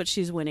 and that's what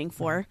she's winning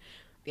for.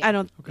 Yeah. I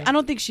don't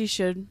Okay. think she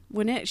should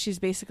win it. She's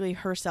basically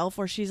herself,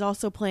 or she's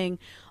also playing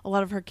a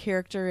lot of her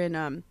character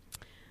in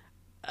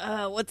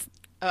what's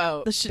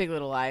Oh, The sh- Big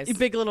Little Lies.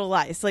 Big Little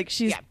Lies. Like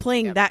she's Yeah.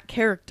 playing Yeah. that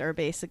character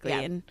basically,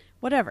 Yeah. and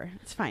whatever,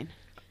 it's fine.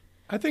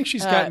 I think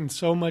she's gotten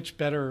so much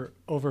better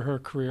over her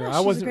career. Yeah, I she's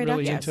a wasn't great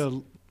really actress.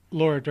 into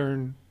Laura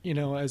Dern,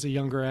 as a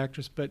younger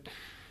actress, but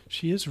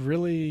she is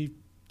really,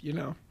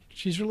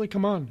 she's really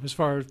come on as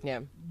far as Yeah.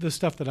 the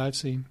stuff that I've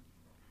seen.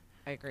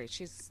 I agree.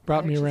 She's Brought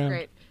I think me she's around.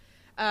 Great.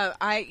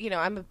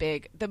 I'm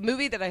the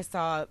movie that I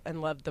saw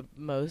and loved the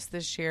most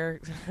this year,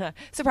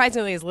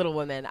 surprisingly, is Little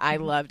Women. I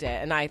loved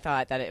it, and I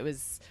thought that it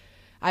was.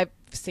 I've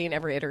seen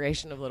every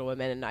iteration of Little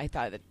Women, and I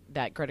thought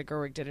that Greta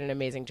Gerwig did an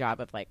amazing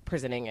job of like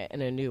presenting it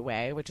in a new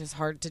way, which is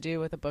hard to do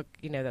with a book,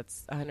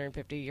 that's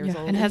 150 years Yeah.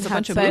 old And has a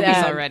bunch of But, movies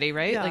um, already,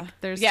 right? yeah.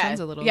 Like there's tons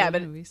of little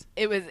but movies.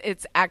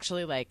 it's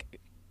actually like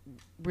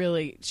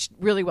really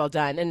really well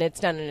done, and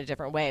it's done in a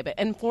different way.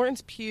 And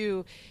Florence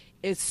Pugh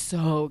is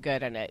so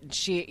good in it.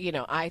 She,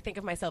 I think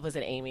of myself as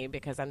an Amy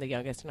because I'm the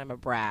youngest and I'm a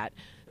brat.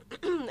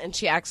 And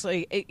she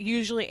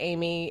usually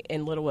Amy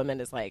in Little Women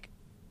is like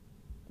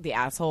the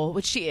asshole,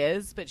 which she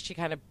is, but she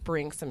kind of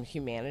brings some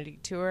humanity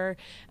to her,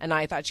 and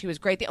I thought she was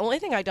great. The only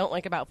thing I don't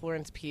like about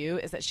Florence Pugh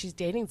is that she's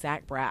dating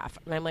Zach Braff,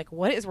 and I'm like,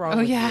 what is wrong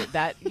with yeah.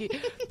 you?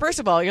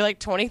 First of all, you're like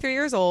 23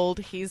 years old,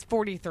 he's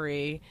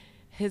 43,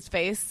 his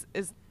face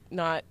is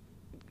not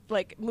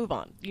like, move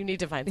on. You need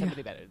to find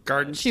somebody better.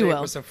 Garden She State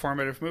will. was a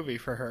formative movie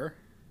for her.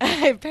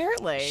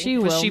 Apparently, She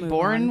Was will she move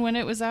born on. when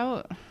it was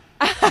out?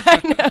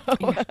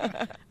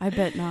 I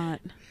bet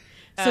not.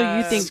 So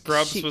you think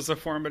Scrubs she- was a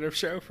formative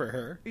show for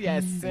her.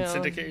 yes,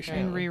 Syndication.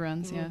 And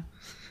reruns, yeah.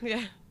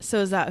 Yeah, So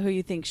is that who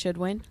you think should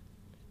win?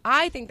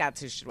 I think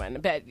that's who should win.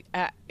 But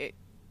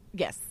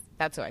yes,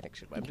 that's who I think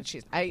should win. But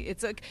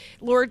it's like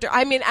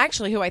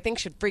actually, who I think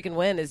should freaking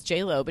win is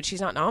J-Lo, but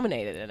she's not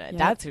nominated in it. Yeah.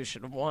 That's who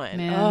should have won.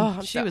 Man,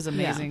 Oh, she was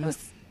amazing.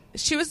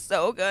 She was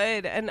so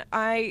good, and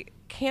I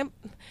can't.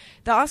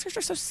 The Oscars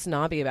are so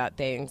snobby about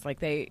things. Like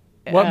they.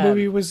 What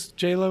movie was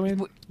J-Lo in?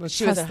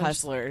 She was in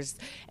Hustlers. Hustlers,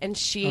 and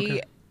she.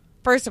 Okay.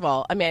 First of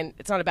all, I mean,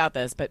 it's not about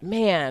this, but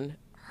man,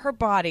 her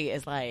body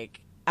is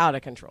like out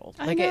of control.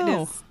 I Like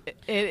know. it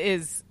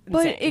is.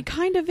 But insane. it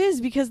kind of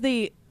is because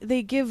they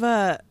give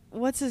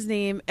what's his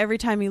name every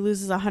time he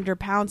loses 100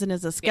 pounds and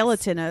is a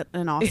skeleton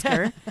an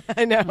Oscar.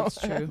 I know. That's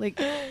true.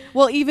 Like,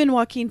 well, even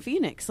Joaquin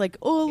Phoenix, like,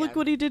 oh, look Yeah.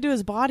 what he did to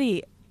his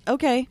body.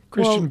 Okay,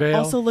 Christian well, Bale.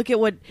 Also, look at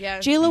what Yeah.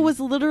 J-Lo was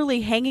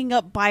literally hanging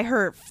up by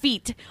her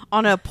feet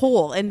on a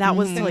pole, and that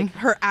was like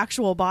her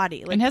actual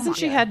body. Like, And hasn't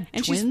come on. she had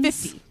And twins?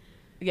 she's 50.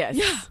 Yes.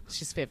 Yeah.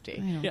 She's 50. I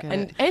don't get and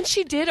it. and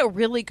she did a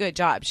really good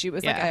job. She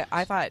was Yeah. like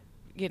I thought,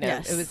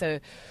 Yes. it was a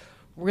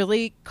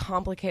really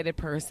complicated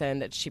person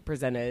that she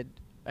presented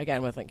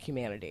again with like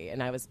humanity,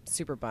 and I was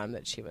super bummed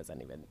that she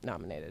wasn't even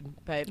nominated.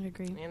 But I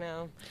agree.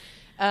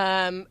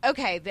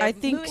 Okay, then I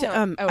think moving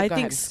on. I Go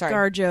think ahead. Sorry.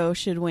 ScarJo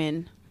should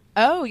win.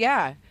 Oh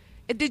yeah.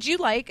 Did you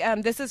like?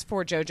 This is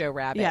for Jojo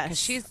Rabbit.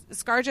 Yes. 'Cause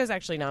ScarJo's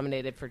actually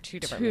nominated for two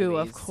different True,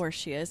 movies. of course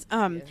she is.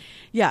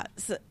 Yeah,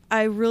 so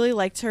I really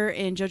liked her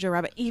in Jojo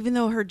Rabbit, even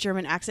though her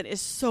German accent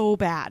is so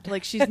bad.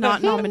 Like she's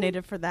not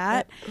nominated for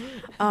that.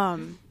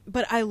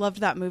 But I loved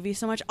that movie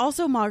so much.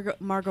 Also,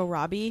 Margot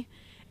Robbie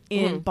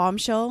in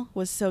Bombshell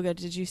was so good.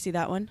 Did you see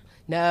that one?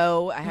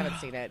 No, I haven't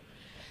seen it.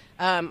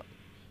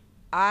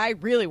 I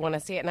really want to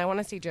see it, and I want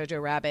to see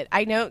Jojo Rabbit.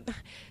 I know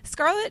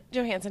Scarlett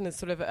Johansson is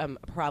sort of a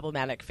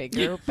problematic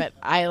figure, but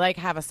I like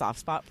have a soft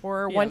spot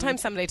for her. Yeah, One me time,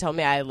 somebody told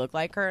me I look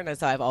like her, and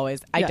so I've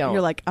always I Yeah, don't.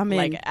 you're like, I'm in.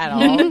 like at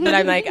all, but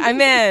I'm like I'm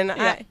in.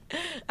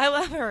 I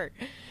love her.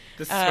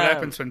 This is what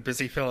happens when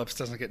Busy Phillips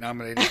doesn't get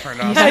nominated for an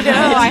Oscar. I know.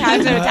 I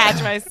have to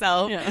attach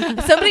myself. Yeah.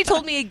 Somebody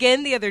told me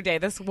again the other day.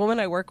 This woman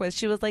I work with,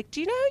 she was like, "Do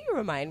you know who you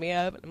remind me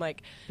of?" And I'm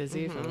like,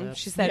 Busy Phillips.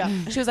 She said,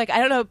 she was like, "I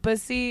don't know,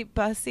 Bussy.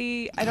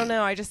 I don't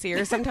know. I just see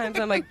her sometimes.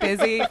 I'm like,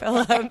 Busy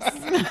Phillips."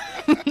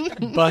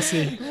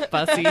 Bussy.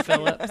 Bussy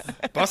Phillips.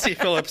 Bussy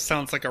Phillips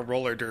sounds like a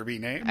roller derby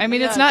name. I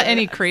mean, it's not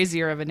any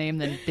crazier of a name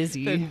than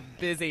Busy.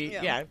 Busy.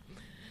 Yeah.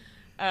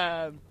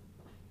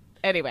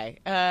 Anyway,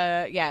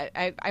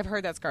 I've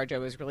heard that ScarJo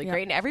was really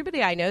great, and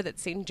everybody I know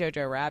that's seen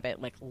Jojo Rabbit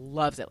like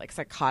loves it, like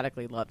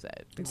psychotically loves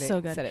it. They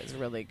so good. said it was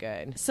really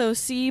good. So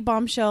see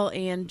Bombshell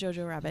and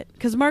Jojo Rabbit,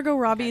 because Margot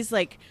Robbie's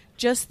like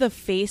just the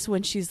face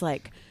when she's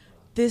like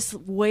this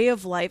way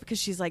of life, because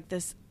she's like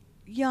this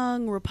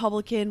young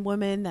Republican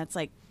woman that's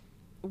like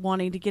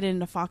wanting to get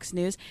into Fox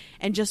News,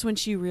 and just when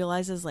she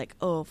realizes like,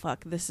 oh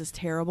fuck, this is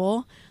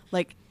terrible,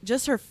 like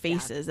just her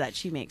faces that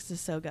she makes is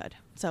so good.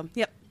 So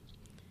yep.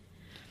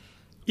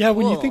 Yeah,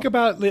 when you think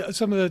about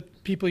some of the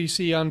people you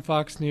see on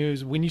Fox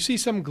News, when you see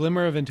some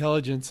glimmer of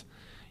intelligence,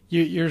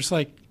 you're just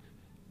like,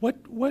 what?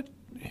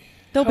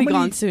 They'll How be many-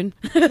 gone soon.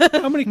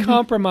 How many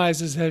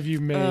compromises have you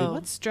made? Oh.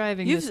 What's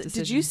driving this decision?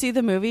 Did you see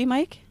the movie,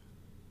 Mike?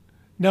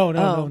 No.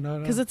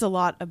 Because it's a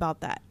lot about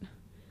that.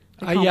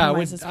 The Yeah,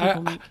 compromises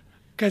people make.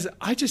 because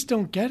I just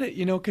don't get it,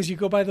 because you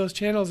go by those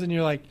channels and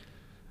you're like,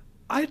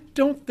 I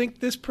don't think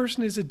this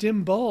person is a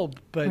dim bulb,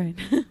 but Right.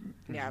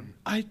 Yeah.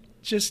 I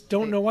just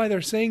don't know why they're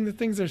saying the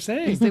things they're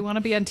saying. Because they want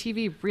to be on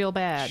TV real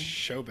bad.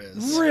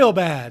 Showbiz. Real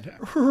bad.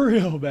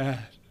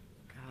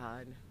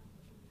 God.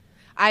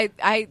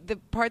 The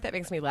part that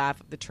makes me laugh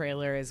of the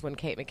trailer is when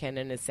Kate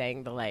McKinnon is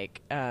saying the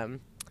like,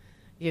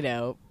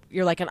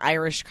 you're like an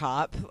Irish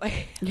cop.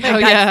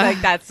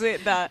 That's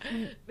it.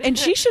 And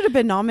she should have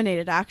been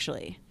nominated.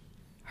 Actually,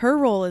 her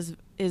role is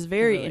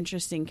very Really?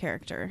 interesting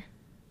character.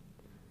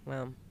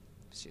 Well,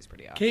 she's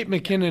pretty awesome. Kate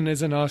McKinnon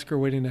is an Oscar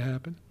waiting to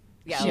happen.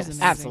 Yeah, She's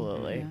amazing.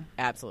 absolutely. Yeah.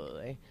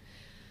 Absolutely.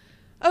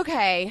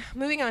 Okay,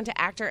 moving on to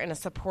actor in a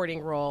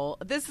supporting role.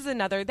 This is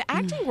another. The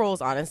acting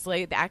roles,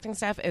 honestly, the acting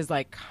stuff is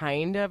like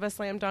kind of a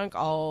slam dunk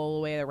all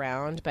the way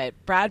around. But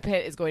Brad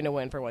Pitt is going to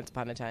win for Once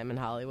Upon a Time in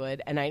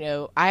Hollywood, and I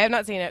know I have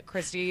not seen it.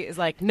 Christy is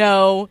like,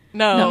 no,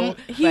 but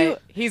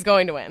he's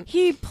going to win.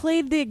 He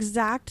played the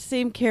exact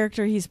same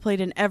character he's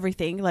played in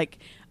everything, like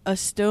a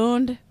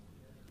stoned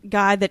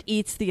guy that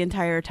eats the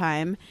entire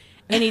time.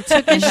 And he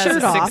took his Has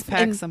shirt a off.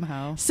 six-pack And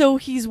somehow. so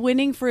he's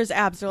winning for his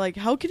abs. They're like,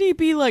 how can he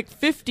be like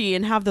 50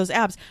 and have those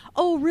abs?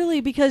 Oh, really?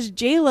 Because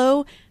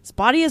J-Lo's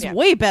body is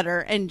way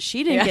better, and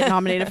she didn't get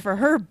nominated for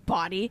her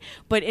body.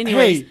 But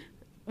anyways, Hey.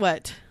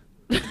 what?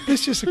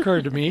 This just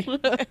occurred to me.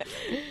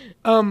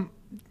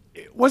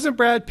 Wasn't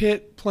Brad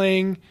Pitt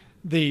playing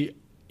the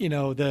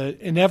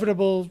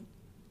inevitable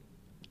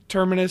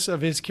terminus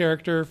of his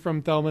character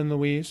from Thelma and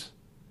Louise?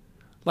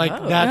 Like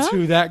that's Yeah.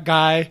 who that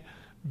guy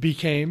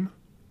became.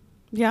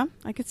 Yeah,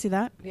 I could see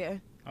that. Yeah,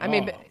 I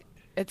mean, Oh.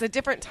 it's a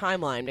different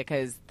timeline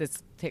because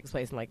this takes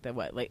place in like the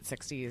late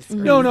 60s.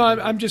 No,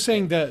 I'm just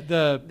saying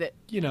the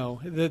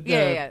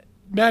Yeah.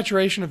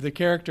 maturation of the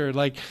character.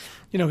 Like,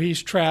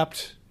 he's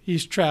trapped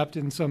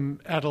in some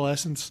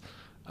adolescence,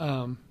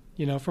 from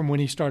when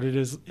he started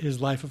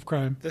his life of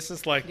crime. This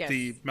is like Yes.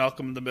 the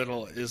Malcolm in the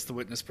Middle is the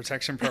witness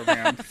protection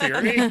program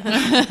theory.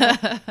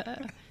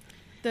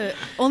 The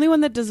only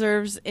one that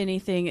deserves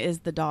anything is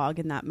the dog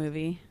in that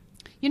movie.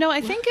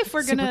 I think if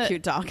we're Super gonna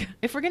cute dog.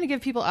 if we're gonna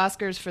give people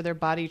Oscars for their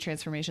body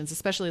transformations,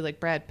 especially like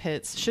Brad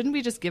Pitt's, shouldn't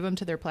we just give them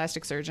to their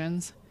plastic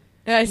surgeons?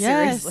 Yes.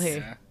 Seriously.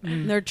 Yeah.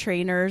 They're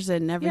trainers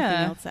and everything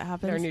Yeah. else that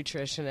happens. They're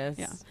nutritionists.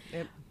 Yeah.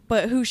 Yep.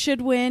 But who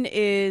should win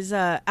is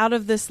out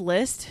of this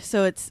list.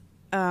 So it's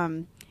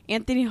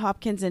Anthony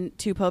Hopkins and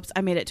Two Popes. I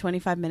made it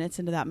 25 minutes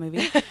into that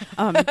movie.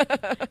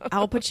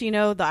 Al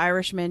Pacino, The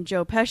Irishman.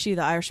 Joe Pesci,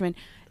 The Irishman.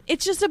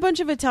 It's just a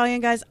bunch of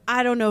Italian guys.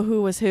 I don't know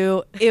who was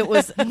who. It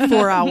was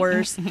 4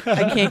 hours.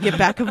 I can't get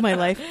back of my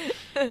life.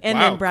 And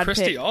wow, then Brad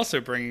Christy Pitt. also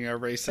bringing a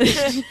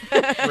racist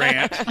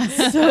rant.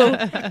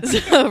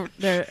 So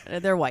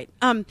they're white.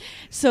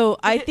 So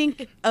I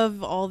think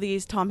of all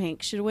these, Tom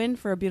Hanks should win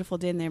for A Beautiful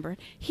Day in the Neighborhood.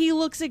 He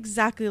looks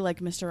exactly like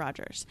Mr.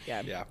 Rogers.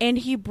 Yeah. Yeah. And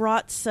he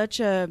brought such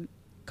a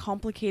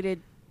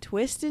complicated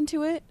twist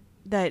into it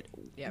that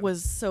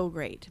was so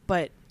great.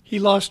 But He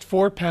lost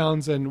 4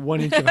 pounds and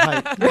 1 inch of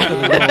height. for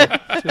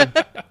the role,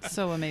 too.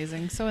 So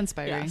amazing, so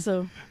inspiring.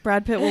 so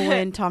Brad Pitt will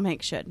win. Tom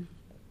Hanks should.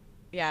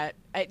 Yeah.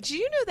 Do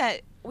you know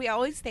that we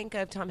always think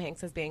of Tom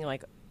Hanks as being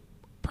like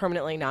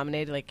permanently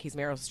nominated, like he's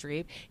Meryl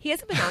Streep? He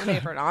hasn't been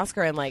nominated for an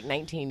Oscar in like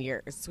 19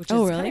 years, which is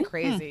Oh, kind really? of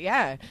crazy.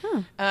 Yeah.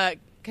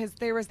 Because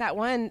there was that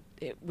one,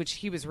 which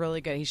he was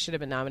really good. He should have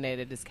been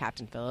nominated as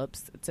Captain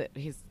Phillips.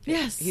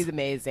 He's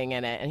amazing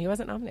in it, and he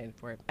wasn't nominated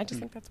for it. I just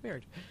think that's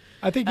weird.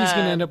 I think he's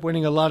going to end up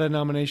winning a lot of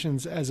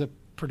nominations as a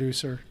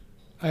producer.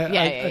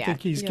 I think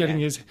he's getting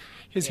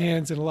his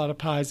hands in a lot of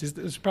pies.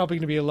 There's probably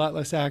going to be a lot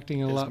less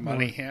acting and a His lot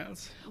money more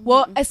has.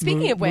 Well,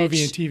 speaking of which,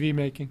 movie and TV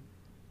making.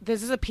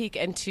 this is a peek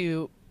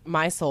into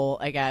my soul,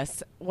 I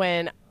guess.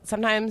 When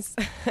sometimes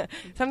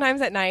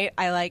at night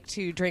I like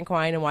to drink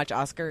wine and watch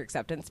Oscar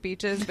acceptance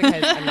speeches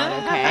because I'm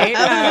not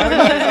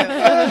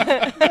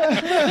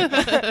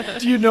okay.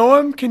 Do you know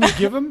him? Can you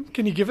give him?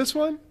 Can you give us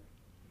one?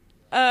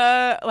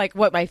 Like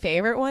what my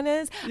favorite one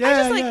is.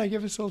 Yeah,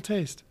 give us a little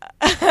taste.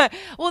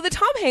 Well, the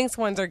Tom Hanks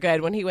ones are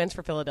good. When he wins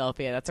for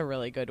Philadelphia, that's a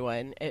really good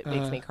one. It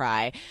makes me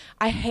cry.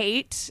 I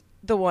hate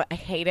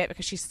it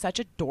because she's such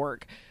a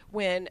dork.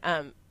 When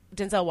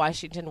Denzel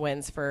Washington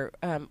wins for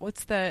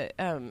what's the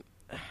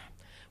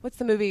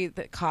movie,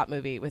 the cop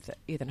movie with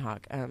Ethan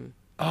Hawke?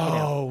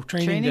 Oh,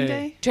 Training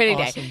Day. Training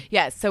Awesome. Day.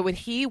 Yes. So when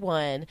he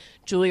won,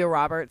 Julia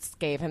Roberts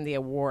gave him the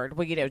award.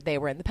 Well, they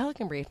were in The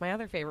Pelican Brief, my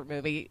other favorite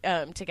movie,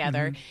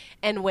 together. Mm-hmm.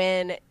 And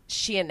when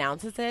she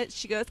announces it,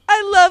 she goes,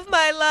 "I love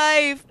my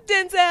life,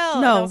 Denzel."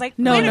 And I was like,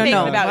 no, "Wait a minute,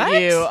 no. about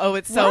What? you." Oh,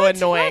 it's so What?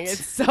 annoying. What?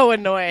 It's so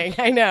annoying.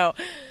 I know.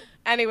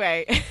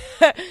 Anyway,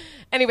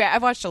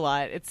 I've watched a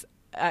lot. It's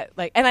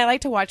and I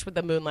like to watch with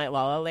the Moonlight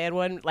La La Land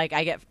one. Like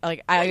I have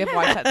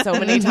watched that so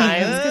many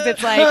times because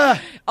it's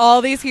like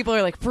all these people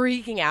are like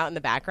freaking out in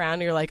the background.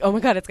 And you're like, oh my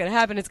god, it's gonna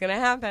happen! It's gonna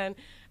happen.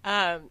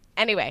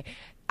 Anyway,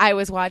 I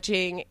was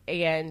watching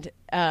and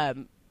I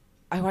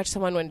watched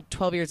someone when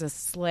 12 Years a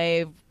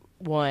Slave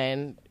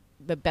won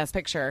the Best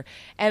Picture,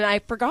 and I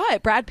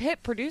forgot Brad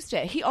Pitt produced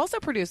it. He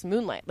also produced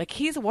Moonlight. Like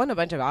he's won a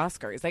bunch of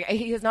Oscars. Like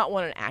he has not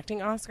won an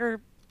acting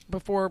Oscar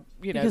before.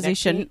 Because he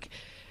shouldn't.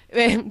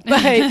 But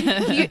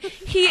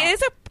he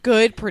is a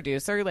good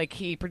producer. Like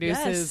he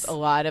produces Yes. a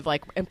lot of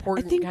like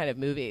important think- kind of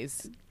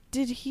movies.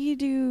 Did he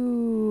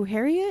do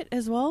Harriet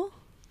as well?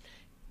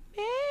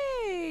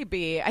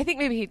 Maybe. I think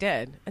maybe he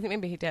did.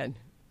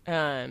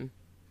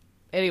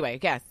 Anyway,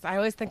 yes. I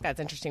always think that's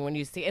interesting when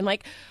you see and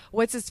like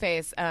what's his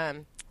face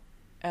from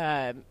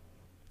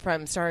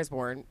Star is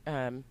Born.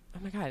 Oh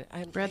my god,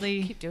 I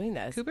keep doing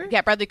this. Cooper?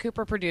 Yeah, Bradley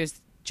Cooper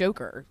produced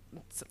Joker.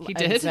 He And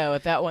did? so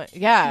if that one,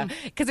 yeah,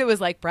 because it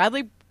was like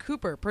Bradley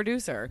Cooper,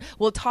 producer.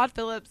 Well, Todd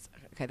Phillips.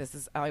 Okay, this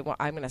is I'm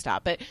going to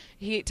stop. But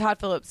Todd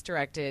Phillips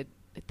directed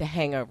the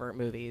Hangover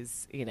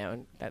movies. You know,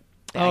 and that.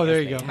 I Oh, guess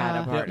there you they go.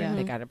 Had a Yeah.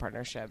 They got a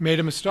partnership. Made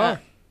him a star.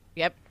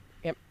 Yep,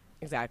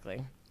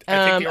 exactly.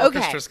 I think the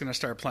okay. orchestra's going to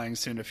start playing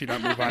soon if you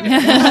don't move on.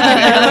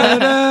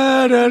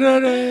 I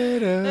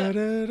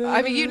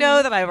mean, you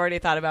know that I've already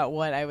thought about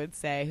what I would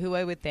say, who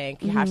I would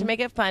think. You have to make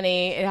it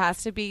funny. It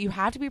has to be. You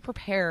have to be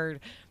prepared,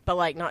 but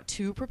like not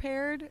too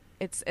prepared.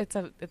 It's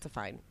a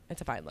fine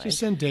line. Just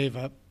send Dave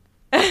up.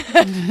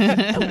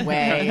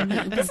 Way.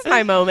 This is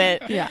my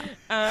moment. Yeah.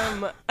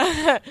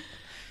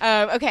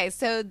 Okay,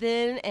 so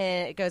then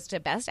it goes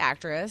to Best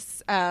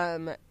Actress.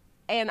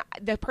 And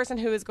the person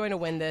who is going to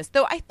win this,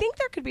 though I think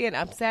there could be an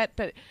upset,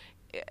 but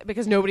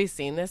because nobody's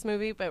seen this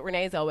movie, but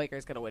Renee Zellweger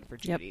is going to win for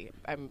Judy. Yep.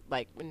 I'm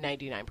like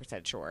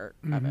 99% sure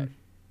of it.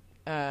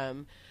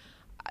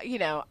 You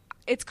know,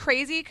 it's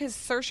crazy because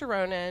Saoirse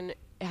Ronan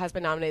has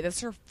been nominated. This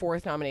is her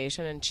 4th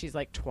nomination, and she's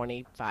like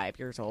 25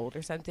 years old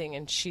or something,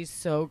 and she's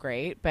so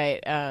great.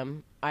 But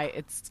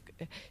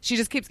she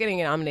just keeps getting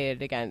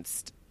nominated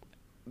against,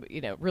 you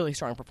know, really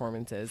strong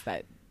performances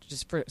that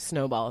just for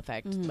snowball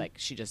effect, like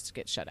she just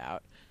gets shut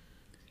out.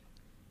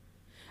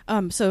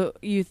 So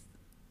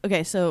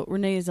so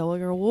Renee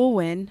Zellweger will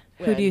win.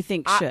 Who do you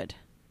think should?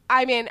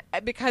 I mean,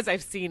 because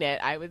I've seen it,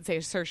 I would say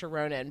Saoirse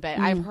Ronan, but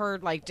I've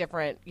heard like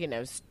different, you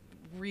know,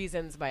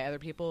 reasons by other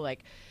people.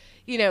 Like,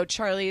 you know,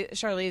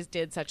 Charlize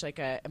did such like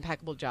a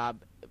impeccable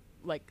job,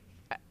 like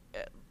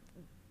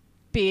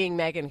being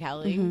Megyn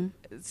Kelly.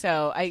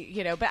 So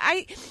but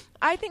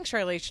I think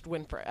Charlize should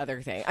win for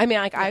other things. I mean,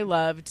 like I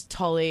loved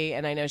Tully,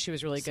 and I know she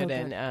was really good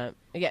in.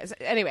 Yes.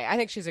 Anyway, I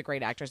think she's a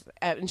great actress,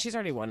 and she's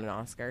already won an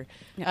Oscar.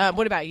 Yeah.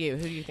 What about you?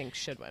 Who do you think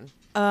should win?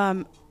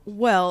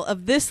 Well,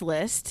 of this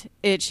list,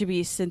 it should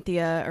be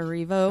Cynthia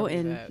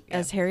Erivo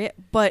as Harriet.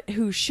 But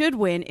who should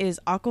win is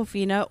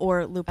Awkwafina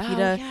or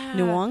Lupita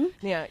Nyong'o.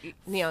 Yeah,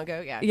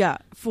 Nyong'o. Yeah. Yeah,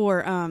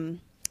 for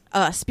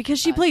Us, because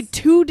she played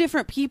 2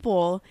 different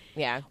people.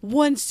 Yeah.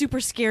 One super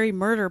scary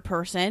murder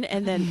person,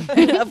 and then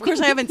of course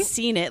I haven't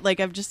seen it.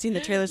 Like I've just seen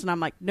the trailers, and I'm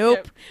like,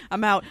 nope,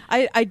 I'm out.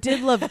 I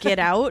did love Get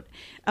Out,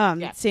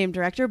 same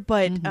director,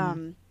 but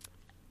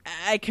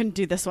I couldn't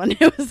do this one.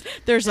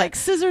 There's like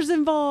scissors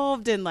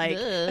involved and like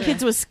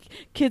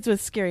kids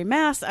with scary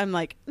masks. I'm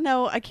like,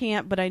 no, I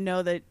can't. But I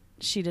know that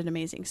she did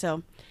amazing.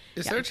 So,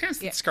 is there a chance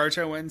that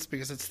ScarJo wins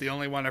because it's the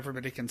only one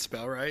everybody can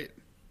spell right?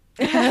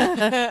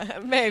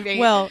 Maybe.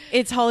 Well,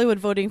 it's Hollywood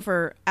voting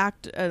for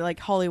like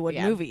Hollywood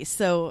movies,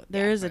 so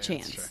there is a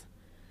chance.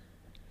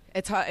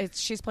 It's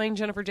she's playing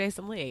Jennifer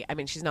Jason Leigh. I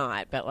mean, she's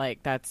not, but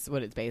like that's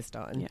what it's based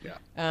on.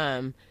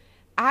 Yeah.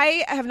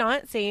 I have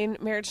not seen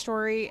Marriage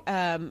Story,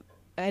 and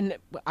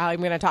I'm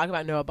going to talk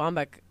about Noah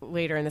Baumbach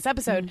later in this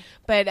episode.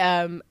 But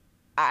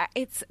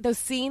it's the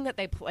scene that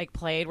they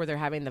played where they're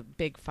having the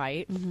big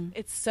fight.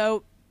 It's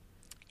so.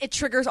 It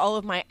triggers all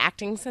of my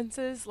acting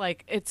senses.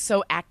 Like it's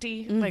so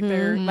acty. Like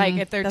they're like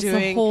if they're That's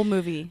doing the whole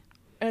movie.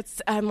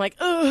 I'm like,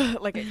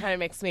 ugh. Like it kind of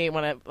makes me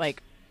want to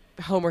like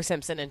Homer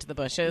Simpson into the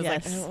bushes.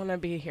 Yes. Like I don't want to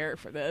be here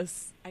for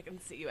this. I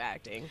can see you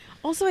acting.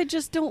 Also, I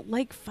just don't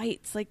like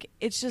fights. Like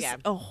it's just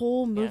a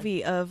whole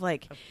movie of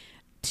like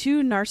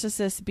 2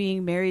 narcissists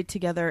being married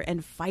together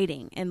and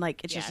fighting, and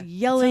like it's just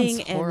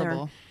yelling and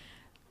horrible.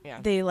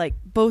 They like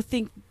both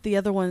think the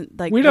other one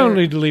like we don't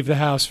need to leave the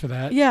house for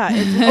that. Yeah,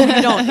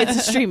 you don't.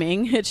 It's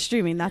streaming. It's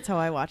streaming. That's how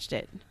I watched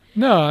it.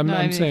 No,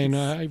 I'm saying. We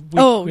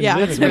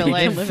live it's it real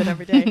life. Live it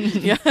every day.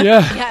 Yeah.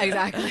 Yeah,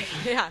 exactly.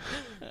 Yeah.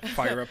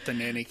 Fire up the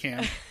nanny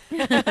cam.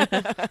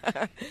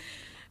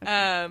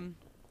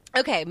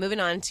 Okay,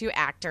 moving on to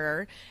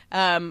actor.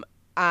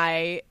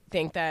 I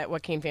think that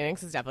Joaquin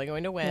Phoenix is definitely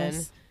going to win.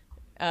 Yes.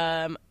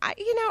 I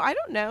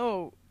don't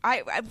know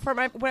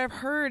what I've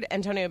heard,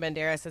 Antonio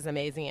Banderas is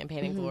amazing in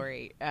Pain and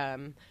Glory.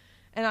 And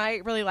I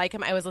really like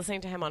him. I was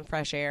listening to him on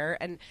Fresh Air,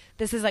 and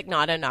this is like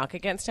not a knock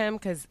against him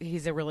because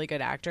he's a really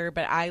good actor.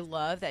 But I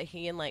love that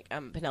he and like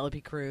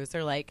Penelope Cruz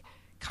are like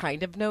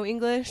kind of know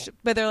English,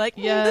 but they're like,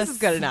 this is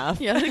good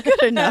enough. Yeah,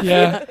 good enough.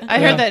 Yeah, I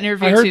heard that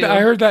interview too. I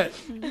heard that.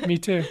 Me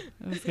too.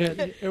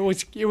 It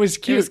was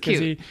cute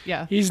because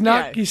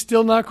he's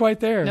still not quite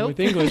there with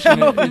English.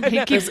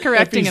 He keeps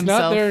correcting if he's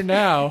himself. not there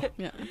now.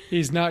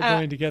 He's not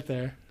going to get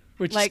there,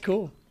 which is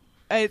cool.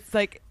 It's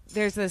like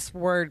there's this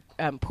word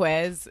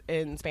pues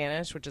in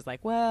Spanish, which is like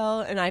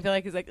and I feel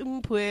like he's like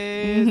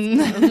pues.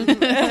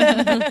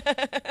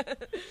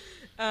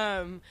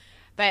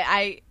 But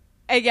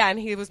again,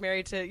 he was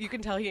married to. You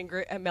can tell he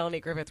and Melanie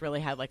Griffith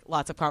really had like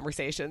lots of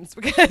conversations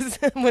because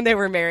when they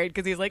were married,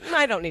 because he's like,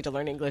 I don't need to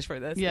learn English for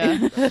this. Yeah,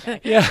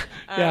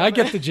 I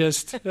get the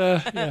gist.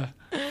 Yeah.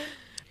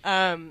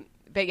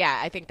 But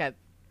yeah, I think that's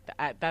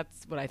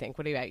what I think.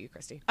 What about you,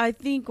 Christy? I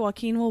think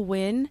Joaquin will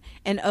win.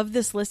 And of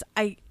this list,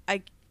 I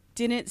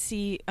didn't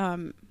see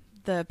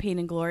the Pain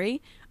and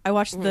Glory. I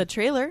watched the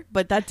trailer,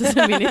 but that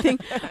doesn't mean anything.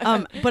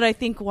 But I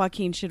think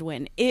Joaquin should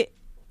win.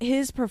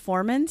 His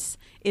performance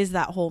is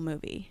that whole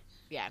movie.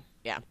 Yeah.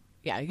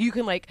 You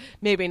can like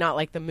maybe not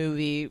like the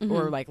movie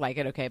or like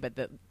it, okay, but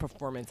the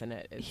performance in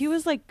it. He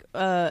was like,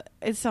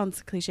 it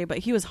sounds cliche, but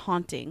he was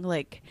haunting.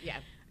 Like, yeah.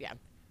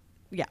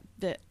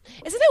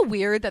 Isn't it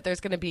weird that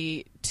there's going to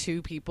be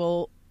two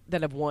people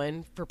that have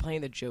won for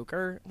playing the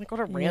Joker? Like,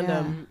 what a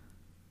random.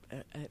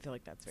 I feel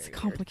like that's very a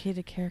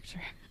complicated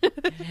character.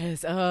 It is.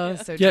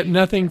 So yet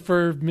nothing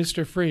for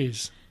Mr.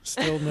 Freeze.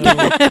 Still no.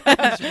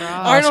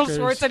 Arnold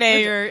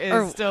Schwarzenegger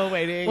is still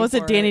waiting. Was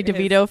it Danny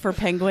DeVito for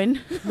Penguin?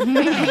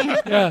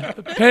 Yeah,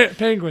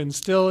 Penguin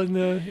still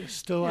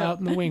out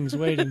in the wings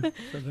waiting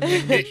for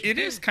the it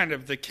is kind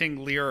of the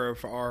King Lear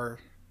of our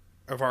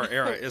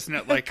era, isn't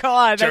it? Like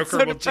God,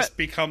 Joker will just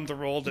become the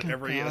role that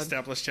every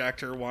established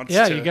actor wants.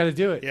 Yeah, to... you got to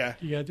do it. Yeah,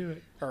 you got to do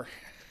it.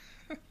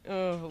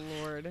 Oh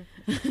Lord.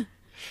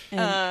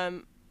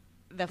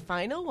 The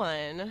final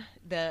one,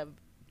 the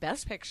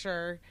Best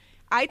Picture.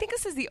 I think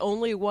this is the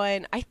only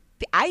one. I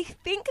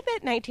think that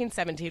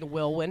 1917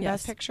 will win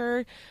Best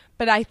Picture,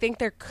 but I think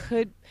there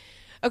could.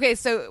 Okay,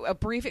 so a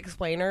brief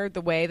explainer: the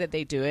way that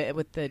they do it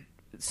with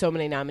so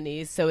many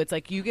nominees. So it's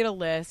like you get a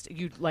list,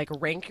 you like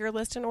rank your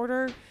list in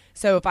order.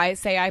 So if I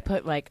say I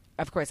put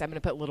of course I'm going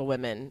to put Little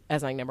Women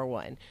as my number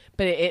one,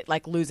 but it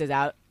like loses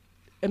out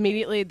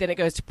immediately. Then it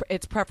goes to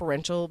it's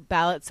preferential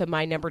ballot. So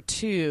my number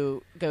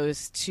two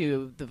goes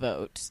to the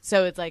vote.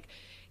 So it's like.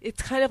 It's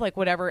kind of like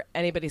whatever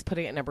anybody's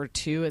putting at number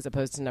two as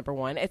opposed to number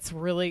one. It's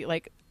really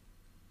like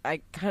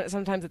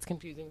sometimes it's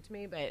confusing to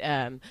me,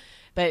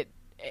 but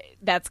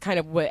that's kind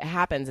of what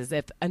happens is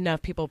if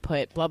enough people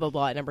put blah blah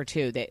blah at number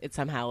two, that it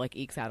somehow like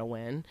ekes out a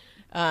win.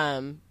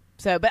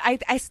 But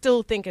I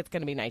still think it's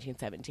going to be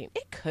 1917.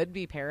 It could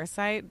be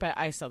Parasite, but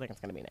I still think it's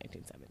going to be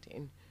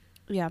 1917.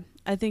 Yeah,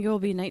 I think it will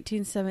be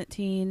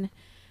 1917,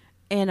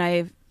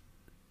 and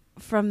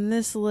from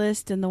this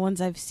list and the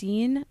ones I've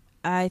seen.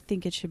 I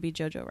think it should be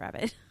Jojo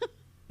Rabbit.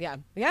 Yeah.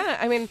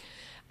 I mean,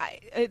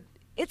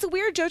 it's a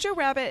weird Jojo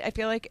Rabbit. I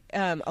feel like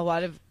a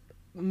lot of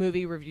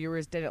movie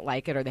reviewers didn't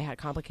like it or they had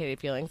complicated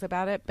feelings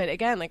about it. But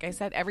again, like I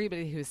said,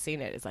 everybody who's seen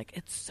it is like,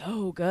 it's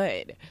so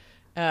good.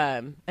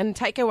 And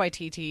Taika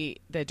Waititi,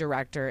 the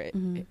director,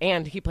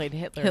 and he played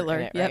Hitler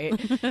in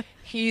it, right?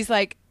 He's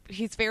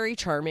very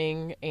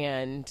charming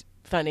and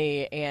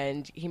funny,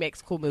 and he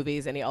makes cool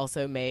movies, and he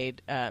also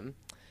made... a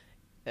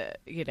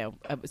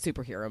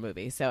superhero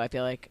movie. So I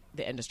feel like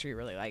the industry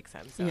really likes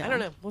him. So I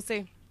don't know.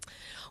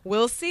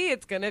 We'll see.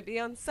 It's going to be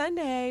on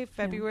Sunday,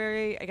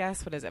 February, I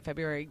guess, what is it?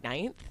 February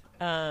 9th.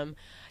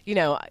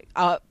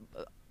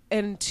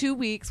 In 2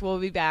 weeks, we'll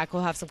be back.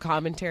 We'll have some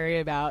commentary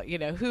about,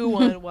 who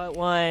won, what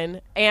won.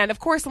 And of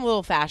course, some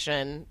little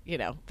fashion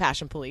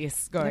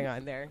police going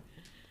on there.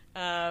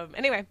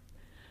 Anyway.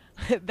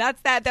 That's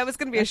that. That was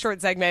going to be a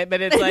short segment,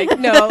 but it's like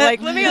no.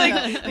 Like let me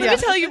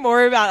tell you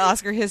more about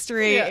Oscar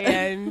history,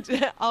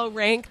 and I'll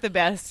rank the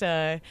best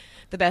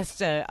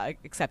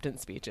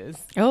acceptance speeches.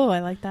 Oh,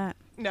 I like that.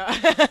 No,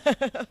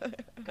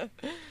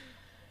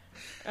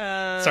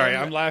 sorry,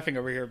 I'm laughing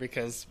over here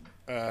because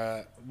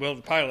Will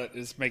the pilot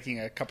is making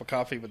a cup of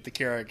coffee with the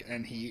Keurig,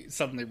 and he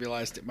suddenly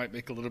realized it might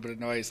make a little bit of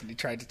noise, and he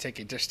tried to take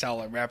a dish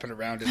towel and wrap it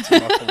around it to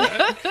muffle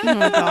it. Oh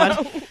my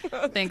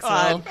God! Thanks,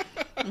 Will.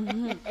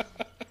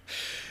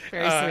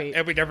 Very sweet.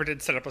 And we never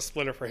did set up a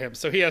splitter for him,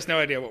 so he has no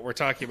idea what we're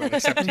talking about,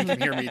 except he can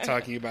hear me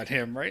talking about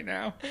him right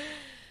now.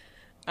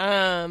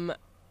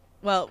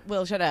 Well,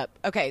 Will, shut up.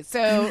 Okay,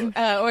 so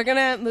we're going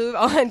to move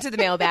on to the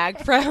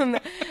mailbag from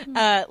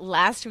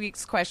last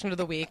week's question of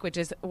the week, which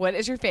is, what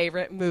is your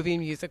favorite movie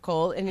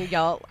musical? And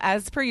y'all,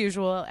 as per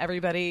usual,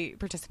 everybody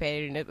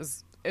participated, and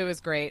it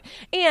was great.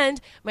 And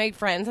my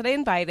friends that I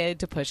invited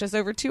to push us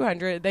over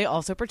 200, they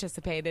also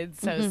participated.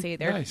 So see,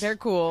 they're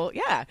cool.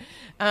 Yeah.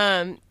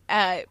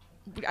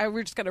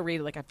 We're just going to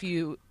read like a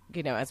few,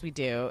 as we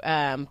do.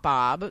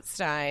 Bob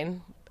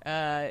Stein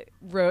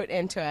wrote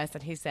into us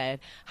and he said,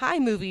 "Hi,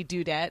 movie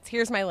dudettes.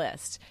 Here's my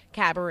list: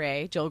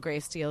 Cabaret, Joel Grey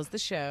steals the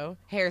show;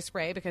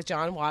 Hairspray, because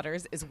John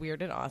Waters is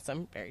weird and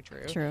awesome, very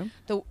true. True.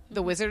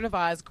 The Wizard of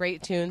Oz,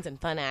 great tunes and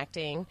fun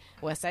acting;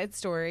 West Side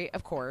Story,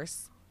 of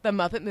course; The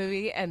Muppet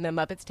Movie and The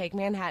Muppets Take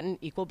Manhattan,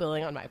 equal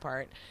billing on my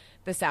part;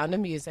 The Sound of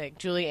Music,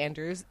 Julie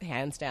Andrews,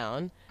 hands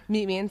down;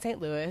 Meet Me in St.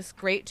 Louis,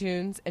 great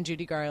tunes, and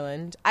Judy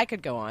Garland." I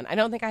could go on. I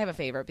don't think I have a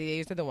favorite, but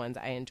these are the ones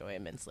I enjoy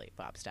immensely.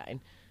 Bob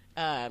Stein.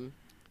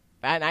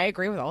 And I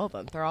agree with all of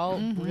them. They're all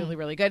really,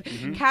 really good.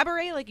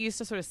 Cabaret used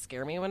to sort of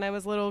scare me when I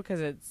was little because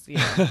it's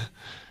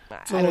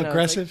It's a little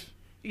aggressive.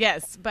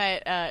 Yes,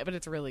 but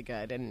it's really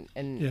good, and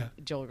Yeah.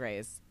 Joel Grey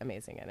is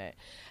amazing in it.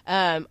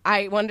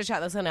 I wanted to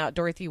shout this one out.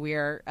 Dorothy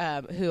Weir,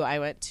 who I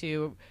went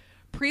to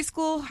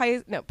preschool,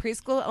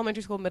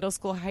 elementary school, middle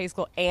school, high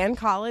school, and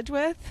college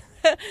with.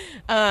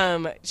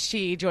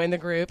 She joined the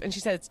group, and she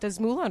said, "Does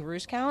Moulin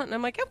Rouge count?" And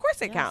I'm like, "Of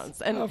course it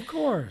counts." And Of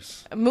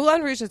course.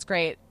 Moulin Rouge is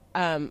great.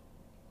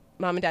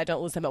 Mom and Dad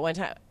don't listen, but one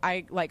time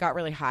I got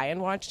really high and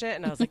watched it,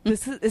 and I was like,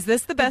 "Is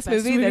this the best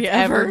movie movie that's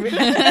ever?"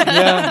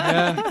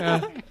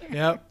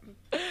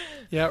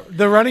 Yeah.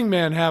 The Running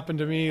Man happened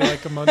to me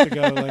like a month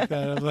ago like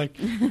that. I was like,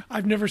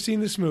 I've never seen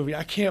this movie.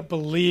 I can't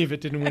believe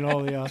it didn't win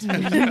all the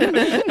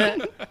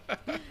Oscars.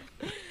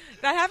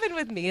 That happened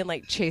with me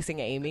in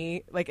Chasing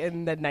Amy,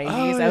 in the 90s.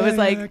 Oh, I was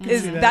yeah, I can see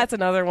that. that's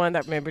another one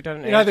that maybe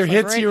doesn't. It either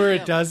hits right? you or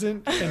it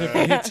doesn't. And if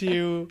it hits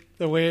you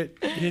the way it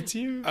hits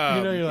you,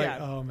 you're like, Yeah.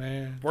 oh,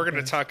 man. We're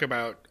going to talk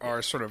about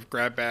our sort of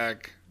grab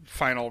bag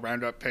final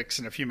roundup picks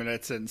in a few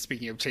minutes. And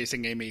speaking of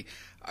Chasing Amy,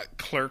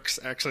 Clerks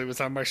actually was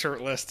on my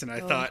short list, and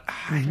I thought,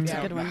 I don't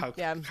good know one. how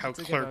that's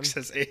a good Clerks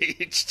one. has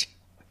aged.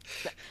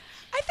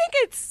 I think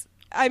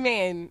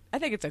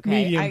it's okay.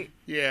 Medium.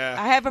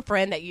 I have a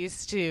friend that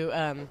used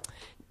to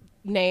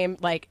name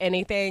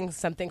anything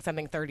something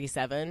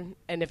 37,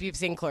 and if you've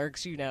seen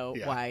Clerks, you know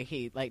why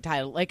he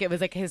titled it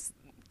was his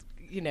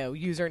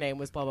username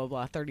was blah blah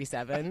blah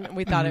 37. And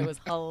we thought it was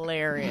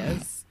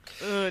hilarious.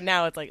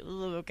 Now it's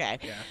okay.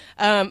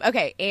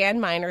 Okay, Ann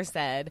Miner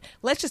said,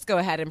 "Let's just go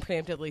ahead and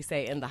preemptively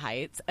say In the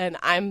Heights," and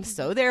I'm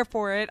so there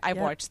for it. I've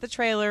watched the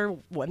trailer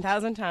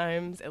 1,000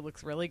 times. It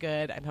looks really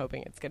good. I'm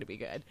hoping it's going to be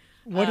good.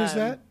 What is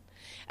that?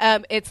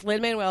 It's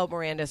Lin-Manuel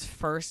Miranda's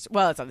first.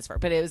 Well, it's not his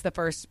first, but it was the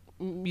first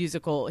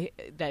musical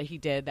that he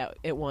did that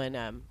it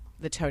won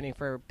the Tony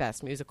for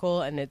Best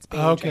Musical, and it's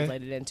being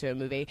translated into a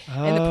movie.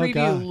 And the preview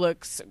God.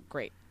 looks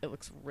great. It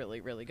looks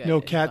really, really good. No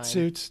and cat fun.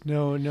 suits?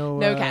 No. No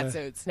cat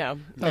suits. No.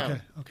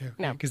 Okay.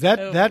 No. Because that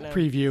No.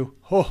 preview.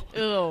 Oh,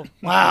 Ew.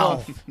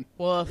 wow.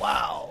 Woof.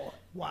 Wow.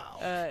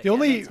 Yeah, The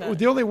only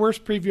that's not-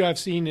 worst preview I've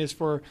seen is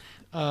for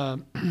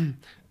the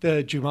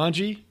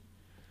Jumanji.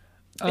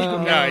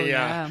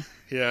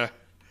 Yeah.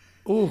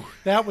 Ooh,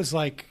 that was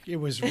it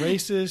was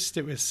racist,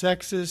 it was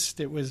sexist,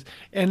 it was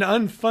and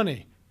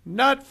unfunny,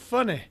 not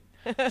funny.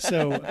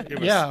 So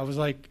I was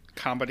like,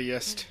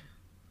 Comedyist.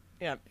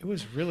 Yeah. it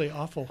was really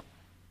awful.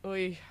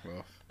 Oy.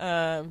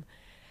 Well,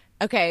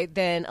 Okay,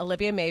 then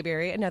Olivia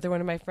Mayberry, another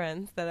one of my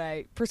friends that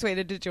I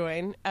persuaded to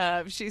join.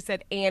 She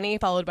said Annie,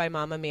 followed by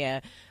Mamma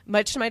Mia.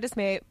 Much to my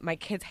dismay, my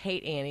kids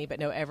hate Annie, but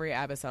know every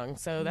ABBA song,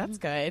 so that's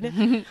good.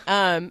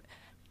 Mamma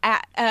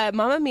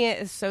Mia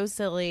is so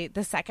silly.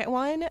 The second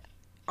one,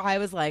 I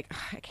was like,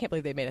 I can't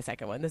believe they made a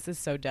second one. This is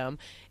so dumb.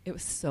 It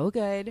was so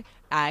good.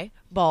 I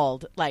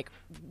bawled. Like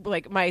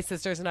my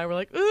sisters and I were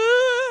like,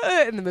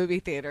 "Ooh," in the movie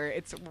theater.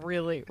 It's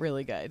really,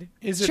 really good.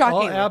 Is it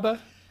all Shockingly. ABBA?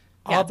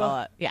 Yeah, it's ABBA?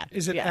 all- yeah.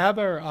 Is it Yeah.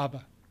 ABBA or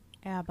ABBA?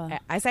 ABBA.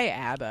 I say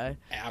ABBA.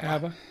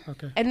 ABBA.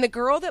 Okay. And the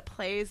girl that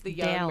plays the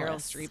young Meryl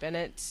Dallas. Streep in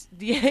it,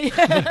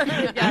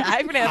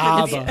 I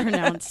pronounced it. ABBA.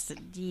 Pronounced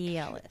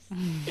Dallas.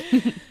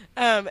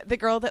 The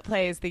girl that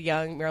plays the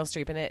young Meryl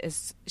Streep in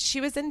it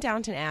she was in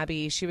Downton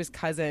Abbey. She was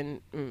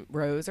cousin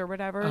Rose or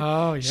whatever.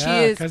 Oh, She yeah,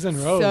 is Cousin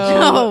Rose. So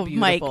Oh,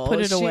 Mike, beautiful. put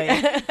it She-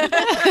 away.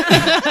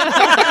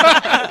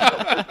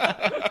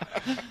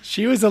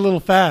 She was a little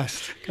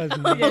fast.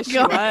 Cousin Rose. Yeah, she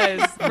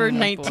was For Oh, boy.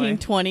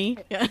 1920.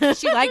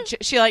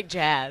 She liked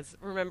jazz.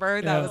 Remember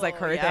that Yeah. was like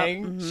her yeah.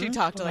 thing. She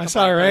talked to like I a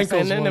saw her black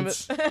ankles person, and it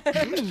once.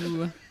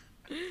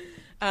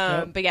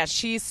 was- But yeah,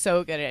 she's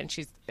so good at it, and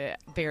she's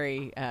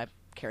very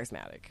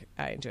charismatic.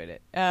 I enjoyed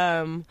it.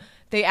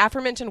 The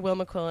aforementioned Will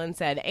McQuillan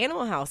said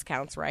Animal House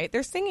counts, right?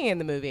 They're singing in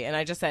the movie, and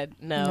I just said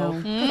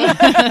no.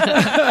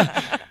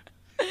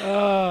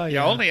 Oh,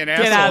 yeah, only an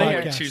outta asshole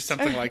here. would choose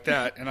something like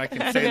that, and I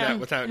can say that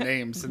without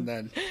names, and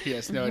then he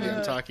has no idea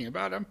I'm talking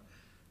about him.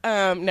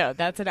 No,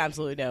 that's an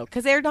absolute no,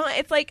 because they're not.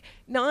 It's like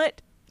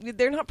not.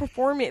 They're not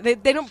performing. They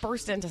don't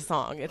burst into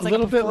song. It's a like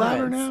little a bit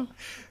louder performance.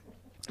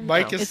 now.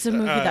 Mike is It's a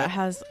movie that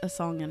has a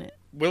song in it.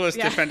 Will is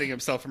Yeah. defending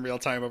himself in real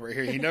time over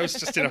here. He knows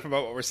just enough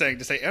about what we're saying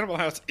to say Animal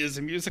House is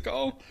a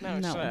musical. No,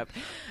 No. shut up.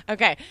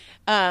 Okay.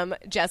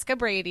 Jessica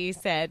Brady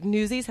said,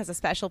 Newsies has a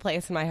special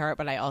place in my heart,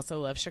 but I also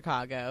love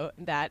Chicago.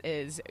 That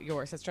is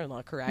your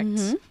sister-in-law, correct,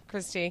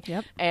 Christy?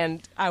 Yep.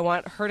 And I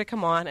want her to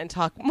come on and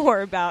talk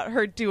more about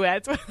her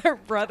duets with her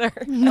brother.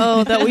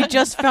 Oh, that we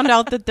just found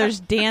out that there's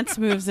dance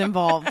moves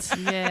involved.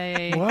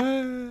 Yay.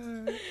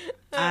 What?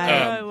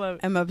 I love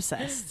am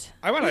obsessed.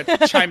 I want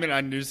to chime in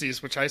on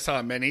Newsies, which I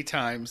saw many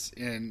times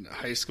in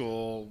high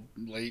school,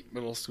 late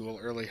middle school,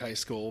 early high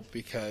school,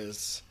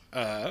 because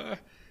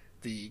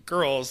the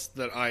girls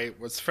that I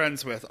was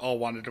friends with all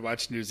wanted to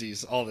watch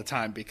Newsies all the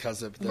time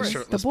because of the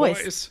shirtless The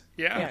boys. boys.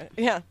 Yeah.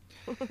 Yeah.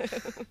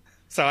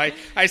 So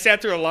I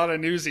sat through a lot of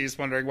Newsies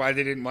wondering why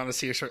they didn't want to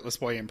see a shirtless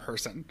boy in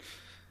person.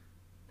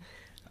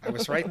 I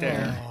was right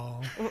there.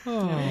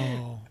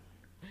 Oh.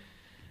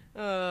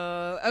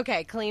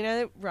 Okay,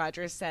 Kalina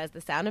Rogers says The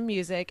Sound of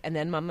Music and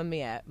then Mamma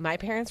Mia. My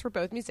parents were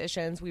both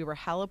musicians. We were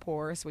hella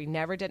poor, so we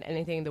never did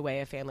anything in the way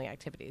of family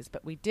activities.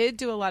 But we did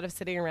do a lot of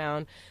sitting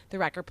around the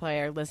record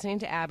player, listening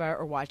to ABBA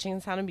or watching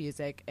The Sound of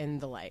Music and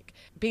the like.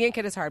 Being a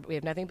kid is hard, but we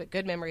have nothing but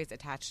good memories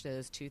attached to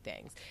those two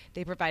things.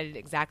 They provided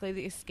exactly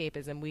the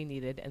escapism we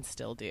needed and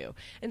still do.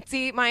 And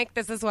see, Mike,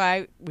 this is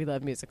why we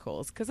love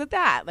musicals, because of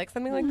that. Like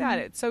something like that.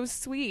 It's so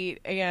sweet.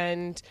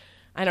 And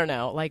I don't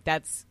know, like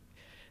that's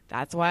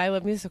why I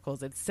love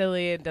musicals. It's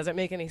silly. It doesn't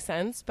make any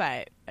sense,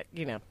 but,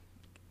 you know,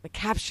 they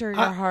capture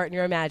your heart and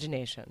your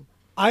imagination.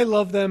 I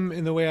love them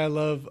in the way I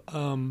love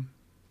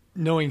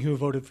knowing who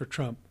voted for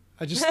Trump.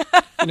 I just,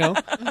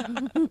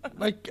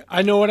 like,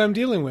 I know what I'm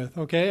dealing with,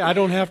 okay? I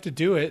don't have to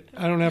do it.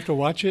 I don't have to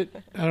watch it.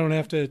 I don't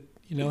have to,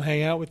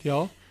 hang out with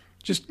y'all.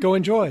 Just go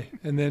enjoy,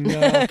 and then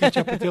I'll catch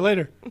up with you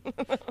later.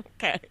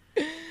 Okay.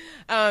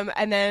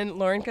 And then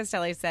Lauren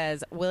Costelli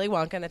says Willy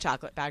Wonka and the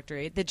Chocolate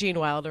Factory, the Gene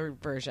Wilder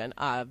version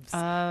of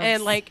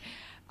and like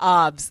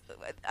OBS.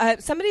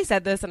 Somebody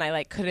said this and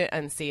I couldn't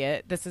unsee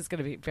it. This is going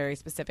to be very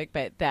specific,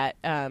 but that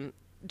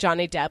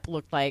Johnny Depp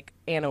looked like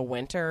Anna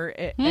Winter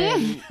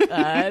and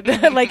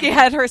like he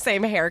had her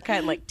same haircut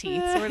and like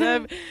teeth sort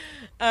of.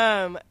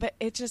 But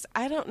it just,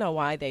 I don't know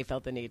why they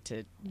felt the need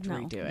to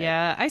redo it.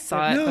 Yeah, I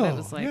saw it, but it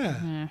was like,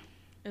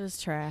 It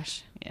was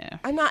trash. yeah.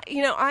 I'm not,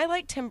 I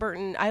like Tim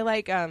Burton. I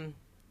like,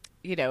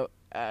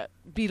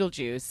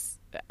 Beetlejuice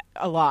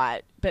a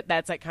lot, but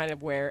that's like kind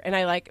of where, and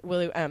I like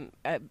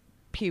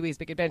Pee-wee's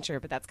Big Adventure,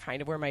 but that's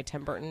kind of where my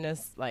Tim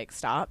Burton-ness like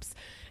stops.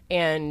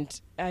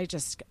 And I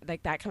just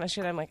like that kind of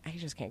shit. I'm like, I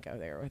just can't go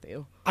there with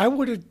you. I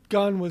would have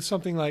gone with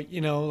something like,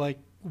 like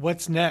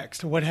what's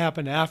next? What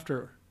happened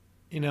after?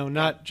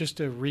 Not just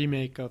a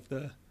remake of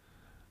the,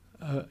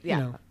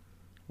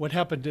 what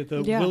happened to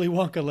the Willy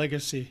Wonka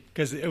legacy?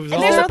 Because it was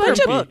and all there's a bunch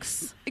of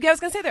books. Yeah, I was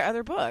gonna say there are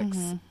other books,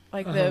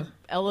 like the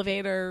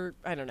Elevator.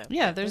 I don't know.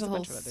 Yeah, there's a whole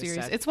bunch of other series.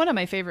 stuff. It's one of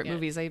my favorite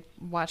movies. I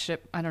watched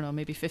it, I don't know,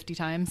 maybe 50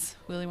 times,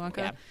 Willy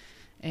Wonka.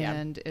 Yeah.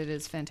 And it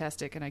is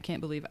fantastic, and I can't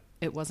believe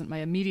it wasn't my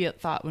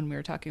immediate thought when we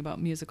were talking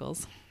about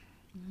musicals.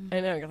 I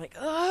know, you're like,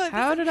 oh,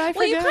 How did I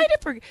well,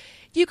 forget?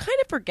 you kind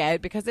of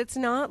forget because it's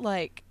not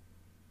like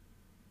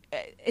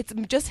it's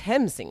just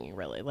him singing,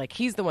 really. Like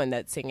he's the one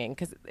that's singing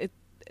because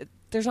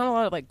there's not a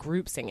lot of like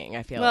group singing.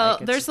 I feel Well,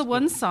 like there's the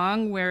one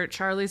song where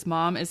Charlie's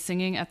mom is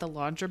singing at the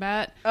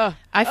laundromat. Ugh.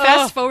 I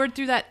fast forward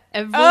through that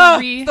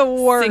every the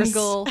worst.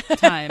 single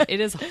time. It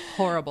is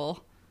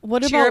horrible.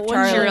 What Cheer about up, when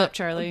Charlie. Cheer up,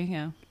 Charlie.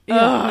 Yeah.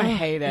 I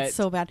hate it. It's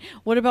so bad.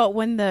 What about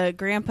when the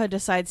grandpa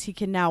decides he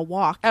can now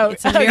walk? Oh,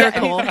 It's a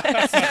miracle.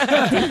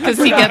 Because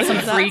he gets some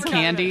free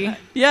candy.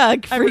 Yeah,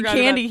 free forgot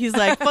candy. He's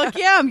like, fuck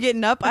yeah, I'm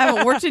getting up. I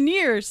haven't worked in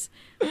years.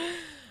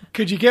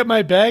 Could you get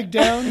my bag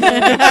down?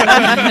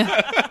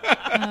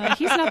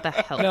 He's not the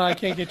help. No, I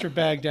can't get your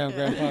bag down,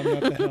 Grandpa. I'm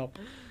not the help.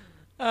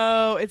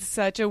 Oh, it's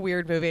such a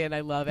weird movie, and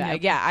I love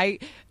it.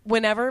 Yep.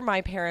 Whenever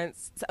my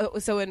parents,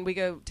 so when we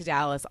go to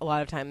Dallas, a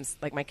lot of times,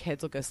 like my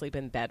kids will go sleep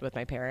in bed with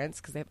my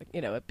parents because they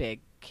have, a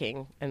big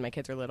king, and my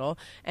kids are little,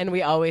 and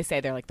we always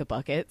say they're like the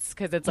buckets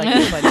because it's like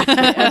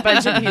a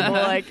bunch of people,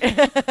 like,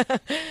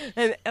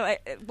 and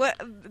what?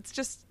 It's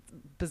just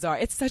bizarre.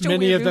 It's such a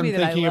Many weird of them movie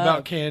that I thinking love.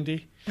 about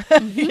candy.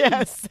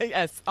 yes,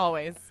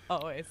 always.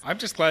 I'm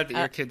just glad that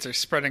your kids are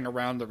spreading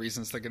around the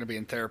reasons they're going to be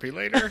in therapy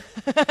later.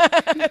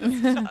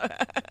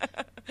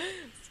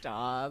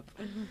 Stop.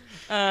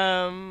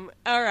 All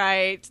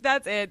right.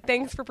 That's it.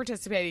 Thanks for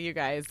participating, you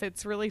guys.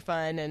 It's really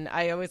fun, and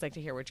I always like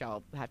to hear what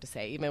y'all have to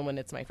say, even when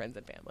it's my friends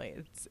and family.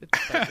 It's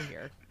fun to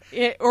hear.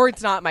 Or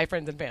it's not my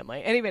friends and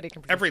family. Anybody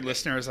can participate. Every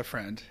listener is a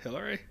friend,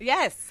 Hillary.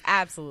 Yes,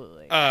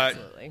 absolutely.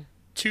 Absolutely.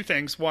 Two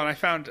things. One, I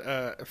found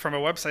from a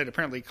website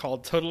apparently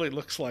called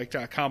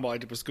TotallyLooksLike.com. All I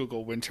did was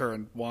Google Winter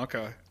and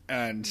Wonka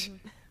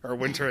or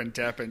Winter and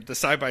Depp, and the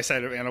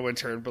side-by-side of Anna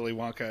Winter and Billy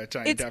Wonka.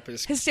 Johnny It's Depp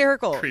is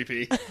hysterical.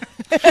 creepy.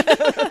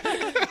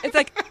 It's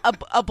like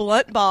a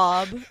blunt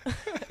bob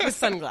with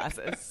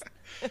sunglasses.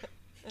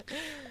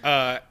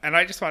 And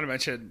I just want to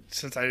mention,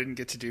 since I didn't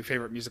get to do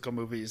favorite musical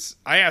movies,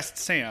 I asked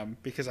Sam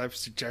because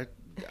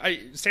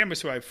Sam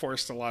is who I've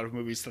forced a lot of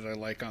movies that I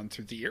like on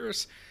through the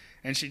years,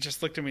 and she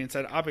just looked at me and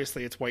said,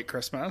 "Obviously, it's White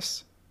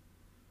Christmas."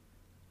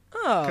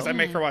 Oh, Because I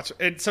make her watch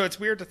it. So it's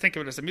weird to think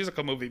of it as a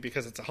musical movie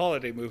because it's a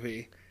holiday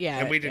movie. Yeah,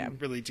 and we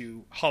didn't really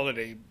do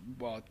holiday.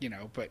 Well,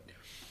 but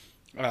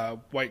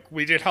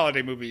we did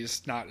holiday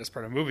movies not as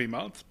part of movie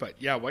month.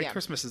 But yeah, White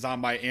Christmas is on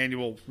my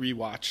annual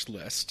rewatch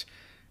list,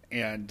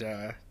 and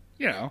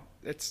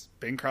it's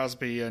Bing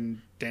Crosby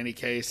and Danny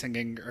Kaye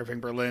singing Irving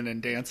Berlin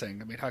and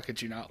dancing. I mean, how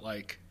could you not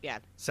like? Yeah.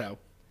 So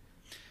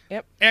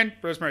Yep. And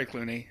Rosemary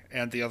Clooney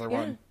and the other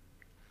one,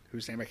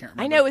 whose name I can't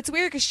remember. I know, it's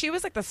weird because she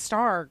was like the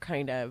star,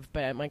 kind of,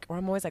 but I'm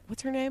always like,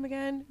 what's her name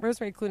again?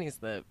 Rosemary Clooney's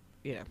the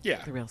the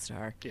real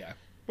star. Yeah.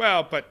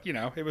 Well, but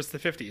it was the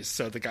 50s,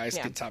 so the guys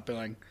could stop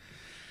billing.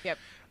 Yep.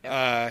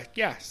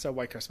 So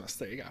White Christmas.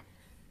 There you go.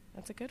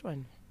 That's a good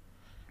one.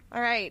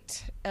 All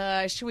right.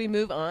 Should we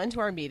move on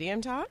to our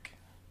medium talk?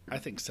 I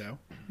think so.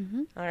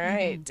 Mm-hmm. All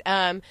right.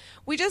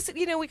 We just,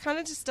 we kind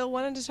of just still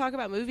wanted to talk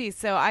about movies.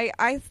 So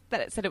I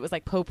said it was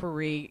like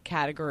potpourri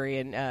category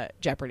in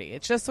Jeopardy.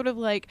 It's just sort of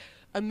like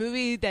a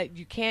movie that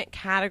you can't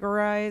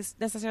categorize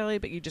necessarily,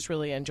 but you just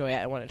really enjoy it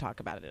and want to talk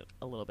about it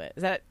a little bit.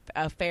 Is that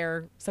a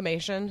fair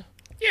summation?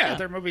 Yeah,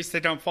 they're movies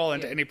that don't fall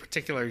into any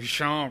particular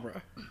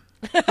genre.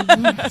 Sorry,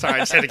 I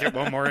just had to get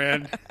one more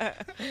in.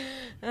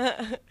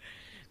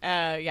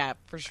 Yeah,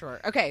 for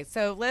sure. Okay,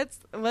 so let's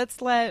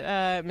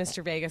let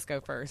Mr. Vegas go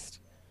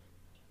first.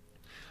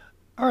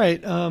 All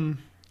right. The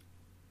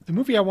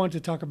movie I wanted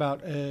to talk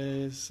about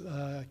is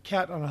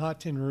Cat on a Hot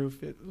Tin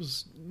Roof. It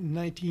was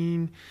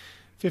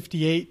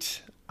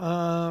 1958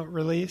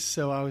 release,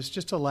 so I was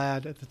just a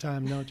lad at the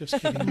time. No, just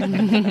kidding.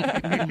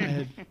 I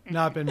had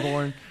not been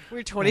born.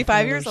 We're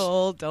 25 years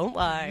old. Don't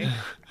lie.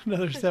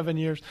 Another 7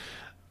 years.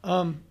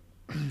 The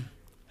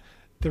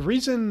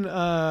reason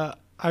I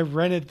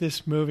rented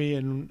this movie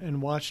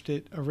and watched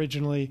it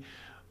originally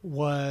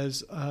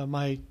was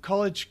my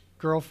college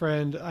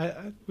girlfriend.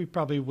 We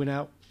probably went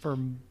out for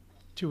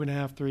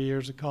 2.5, 3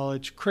 years of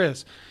college.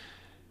 Chris,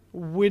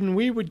 when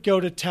we would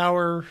go to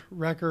Tower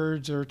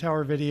Records or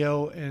Tower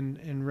Video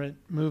and rent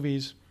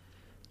movies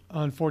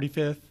on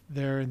 45th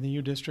there in the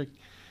U District,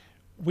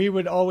 we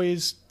would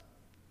always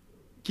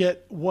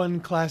get one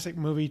classic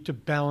movie to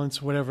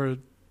balance whatever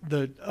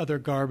the other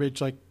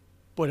garbage, like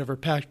whatever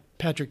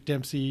Patrick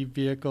Dempsey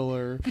vehicle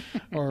or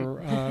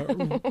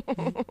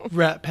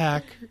Rat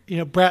Pack,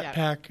 Brat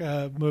Pack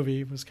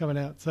movie was coming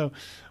out. So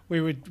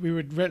we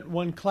would rent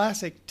one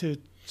classic to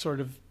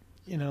sort of,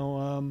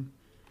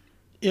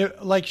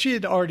 like she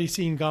had already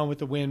seen Gone with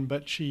the Wind,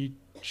 but she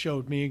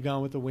showed me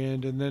Gone with the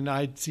Wind, and then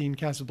I'd seen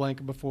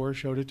Casablanca before,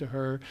 showed it to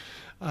her.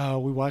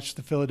 We watched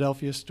The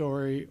Philadelphia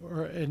Story,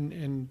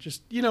 and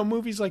just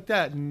movies like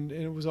that, and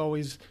it was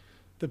always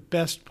the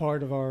best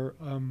part of our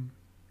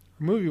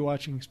movie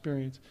watching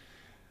experience.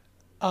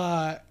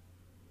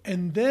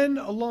 And then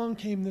along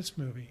came this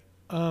movie.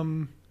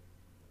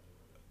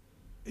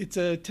 It's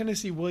a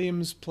Tennessee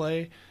Williams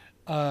play,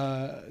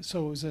 so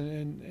it was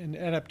an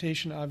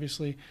adaptation,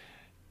 obviously.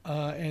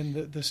 And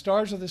the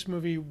stars of this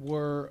movie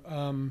were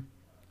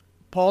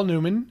Paul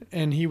Newman,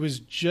 and he was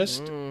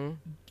just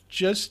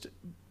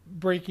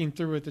breaking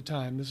through at the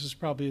time. This was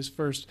probably his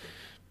first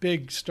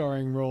big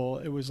starring role.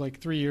 It was like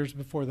 3 years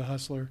before The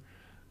Hustler.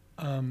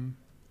 And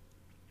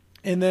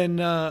then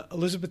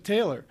Elizabeth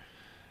Taylor,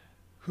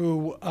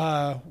 who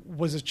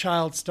was a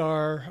child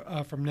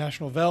star from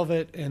National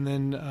Velvet, and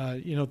then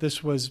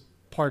this was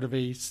part of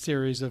a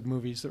series of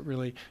movies that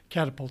really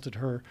catapulted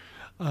her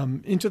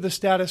into the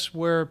status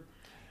where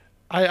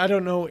I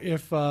don't know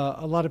if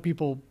a lot of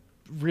people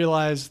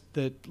realize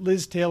that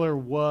Liz Taylor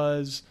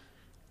was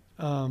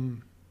she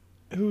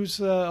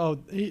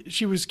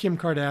was Kim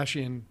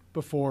Kardashian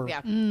before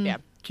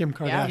Kim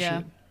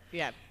Kardashian.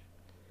 Yeah.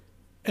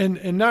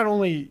 And not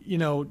only,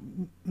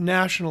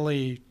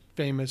 nationally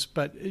famous,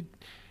 but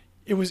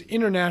it was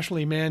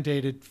internationally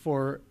mandated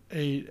for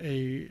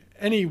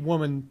any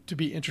woman to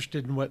be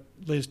interested in what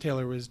Liz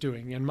Taylor was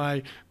doing. And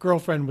my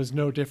girlfriend was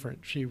no different.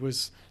 She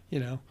was,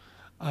 I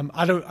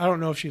don't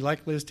know if she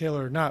liked Liz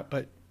Taylor or not,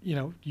 but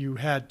you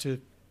had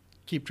to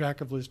keep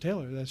track of Liz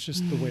Taylor. That's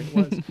just the way it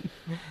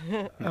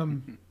was.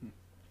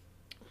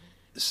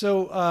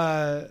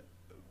 So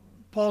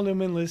Paul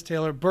Newman, Liz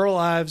Taylor, Burl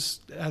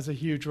Ives has a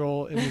huge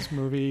role in this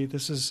movie.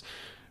 This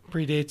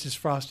predates his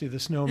Frosty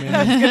the Snowman. I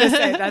was going to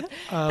say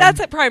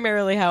that's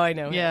primarily how I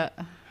know him. Yeah.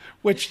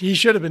 Which he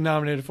should have been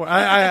nominated for.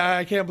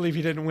 I can't believe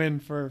he didn't win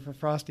for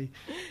Frosty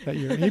that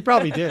year. He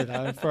probably did,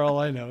 for all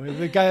I know.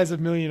 The guy has a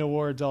million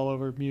awards all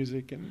over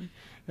music and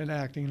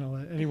acting and all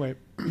that. Anyway,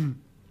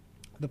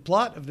 the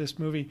plot of this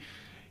movie,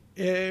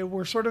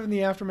 we're sort of in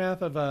the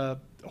aftermath of a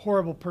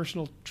horrible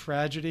personal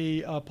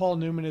tragedy. Paul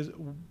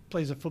Newman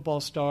plays a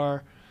football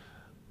star,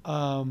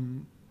 a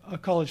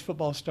college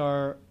football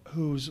star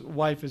whose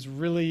wife is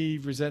really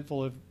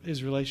resentful of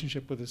his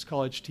relationship with his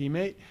college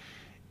teammate.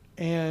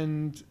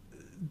 And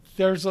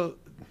there's a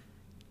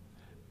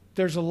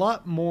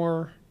lot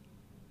more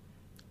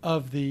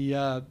of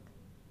the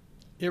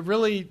it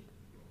really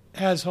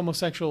has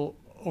homosexual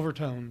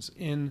overtones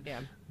in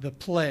the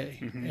play.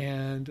 Mm-hmm.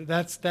 And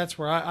that's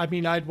where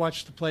I'd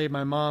watched the play.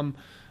 My mom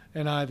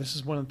and I, this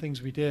is one of the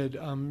things we did.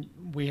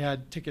 We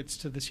had tickets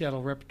to the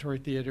Seattle Repertory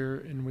Theater,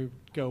 and we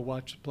would go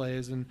watch the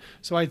plays. And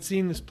so I'd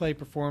seen this play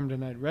performed,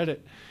 and I'd read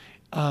it.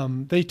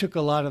 They took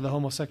a lot of the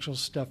homosexual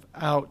stuff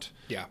out.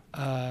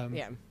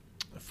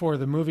 For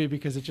the movie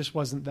because it just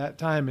wasn't that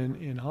time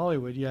in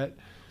Hollywood yet.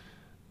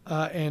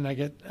 And I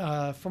get,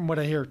 from what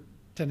I hear,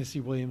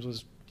 Tennessee Williams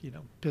was,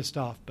 pissed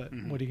off, but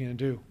what are you going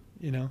to do?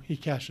 He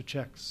cashed a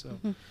check. So,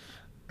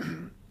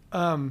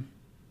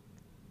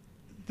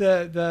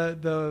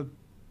 the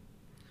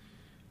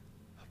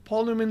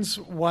Paul Newman's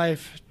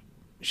wife,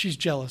 she's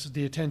jealous of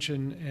the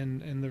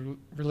attention and the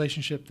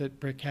relationship that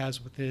Brick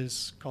has with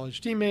his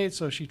college teammates,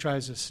 so she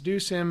tries to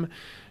seduce him.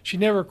 She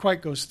never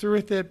quite goes through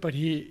with it, but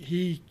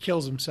he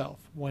kills himself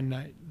one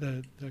night,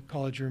 the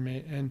college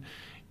roommate, and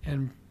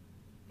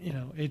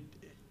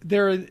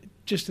they're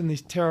just in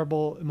these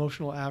terrible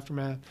emotional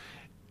aftermath,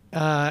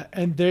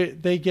 and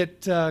they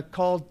get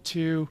called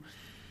to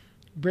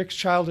Brick's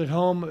childhood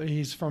home.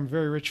 He's from a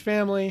very rich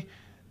family.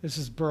 This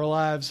is Burl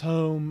Ives'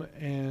 home,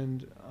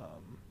 and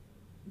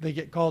they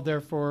get called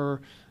there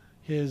for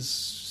his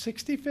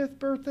 65th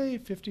birthday,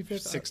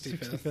 55th,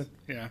 65th.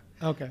 Yeah.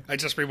 Okay. I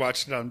just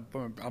rewatched it on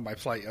my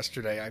flight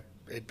yesterday.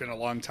 It'd been a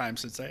long time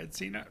since I had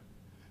seen it.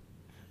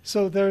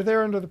 So they're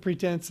there under the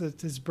pretense that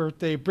it's his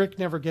birthday. Brick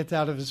never gets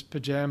out of his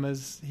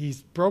pajamas.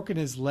 He's broken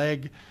his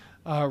leg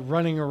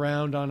running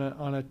around on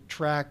a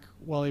track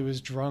while he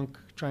was drunk,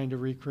 trying to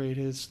recreate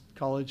his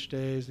college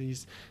days.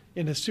 He's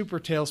in a super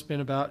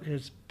tailspin about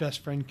his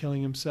best friend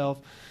killing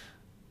himself.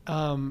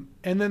 And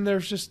then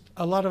there's just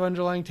a lot of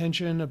underlying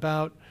tension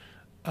about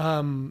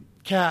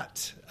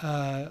Kat,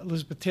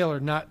 Elizabeth Taylor,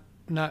 not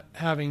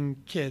having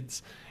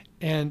kids.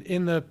 And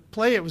in the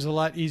play, it was a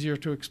lot easier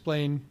to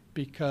explain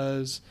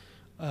because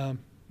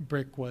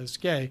Brick was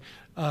gay.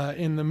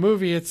 In the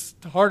movie, it's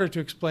harder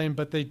to explain,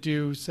 but they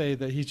do say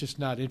that he's just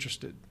not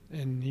interested.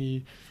 And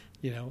he,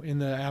 in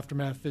the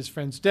aftermath of his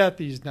friend's death,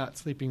 he's not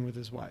sleeping with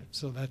his wife.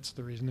 So that's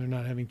the reason they're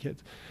not having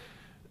kids.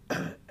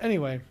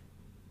 Anyway.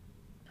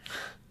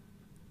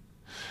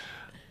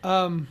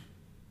 It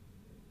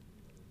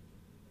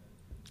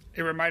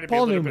reminded me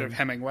a little bit of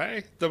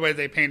Hemingway, the way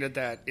they painted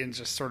that in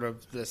just sort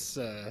of this,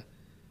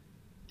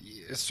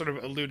 sort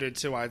of alluded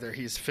to either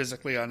he's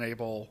physically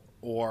unable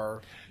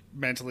or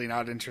mentally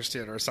not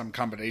interested or some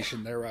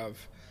combination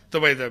thereof. The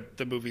way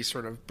the movie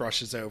sort of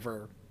brushes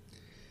over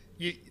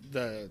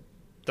the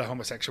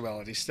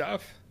homosexuality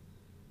stuff.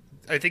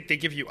 I think they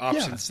give you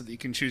options so that you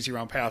can choose your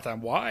own path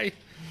on why.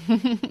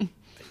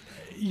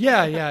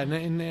 Yeah,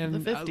 and the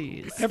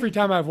 50s. Every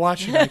time I've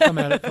watched it, I come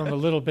at it from a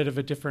little bit of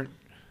a different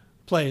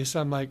place.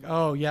 I'm like,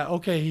 oh yeah,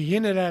 okay, he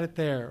hinted at it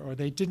there, or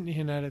they didn't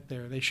hint at it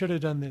there. They should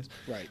have done this,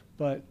 right?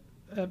 But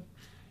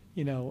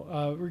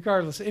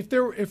regardless, if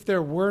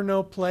there were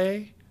no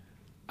play,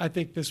 I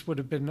think this would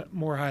have been a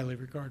more highly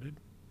regarded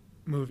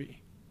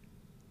movie.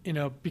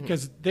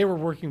 Because they were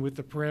working with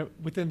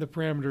within the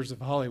parameters of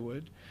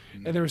Hollywood,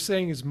 and they were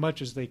saying as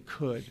much as they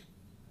could.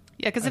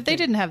 Yeah, because if they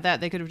didn't have that,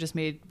 they could have just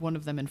made one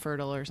of them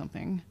infertile or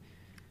something.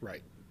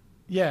 Right.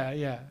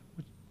 Yeah.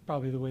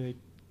 Probably the way they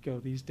go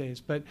these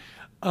days. But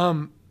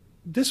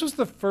this was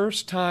the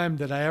first time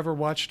that I ever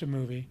watched a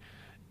movie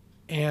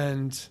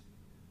and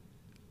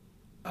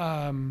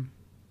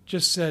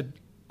just said,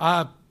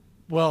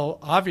 well,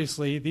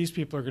 obviously, these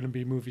people are going to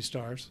be movie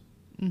stars.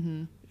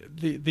 Mm-hmm.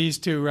 These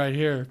two right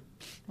here.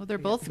 Well, they're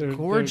both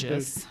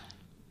gorgeous.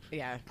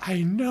 Yeah.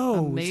 I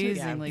know.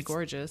 Amazingly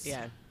gorgeous.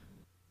 Yeah.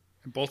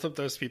 And both of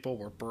those people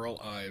were Burl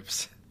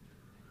Ives.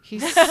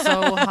 He's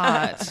so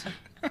hot.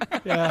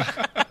 Yeah.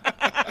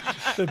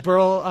 The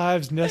Burl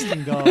Ives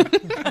nesting doll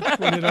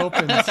when it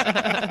opens.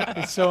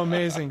 It's so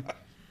amazing.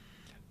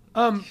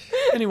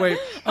 Anyway.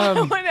 I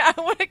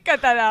want to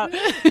cut that out.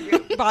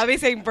 Bobby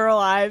saying Burl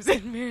Ives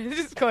and Meredith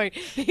just going,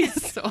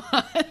 he's so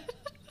hot.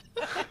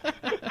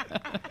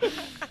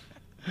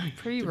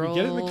 Pre-roll.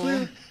 Did we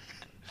get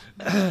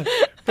it in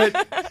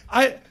the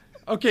clear?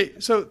 Okay,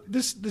 so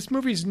this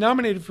movie's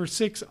nominated for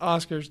 6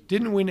 Oscars,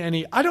 didn't win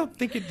any. I don't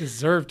think it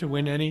deserved to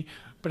win any,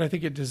 but I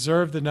think it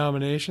deserved the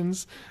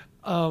nominations.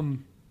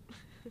 And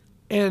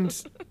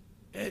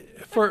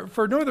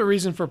for no other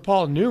reason for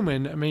Paul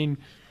Newman, I mean,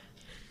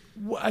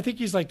 I think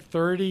he's like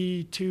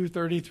 32,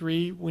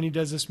 33 when he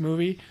does this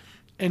movie,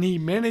 and he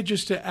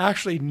manages to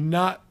actually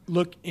not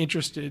look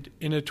interested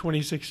in a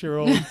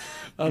 26-year-old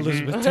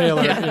Elizabeth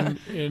Taylor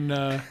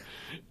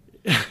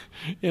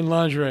in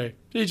lingerie.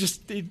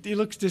 He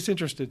looks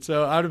disinterested.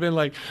 So I would have been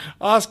like,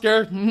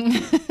 Oscar,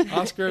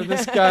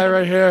 this guy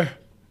right here.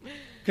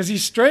 Because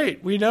he's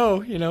straight. We know,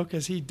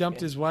 because he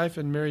dumped his wife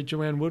and married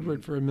Joanne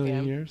Woodward for a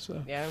million years.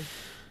 So. Yeah.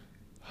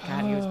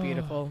 God, he was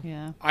beautiful.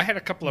 Yeah. I had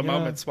a couple of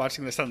moments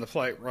watching this on the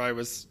flight where I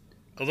was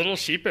a little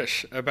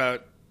sheepish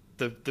about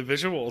the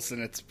visuals,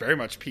 and it's very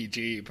much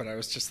PG, but I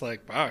was just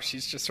like, wow,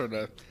 she's just sort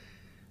of...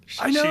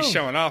 She's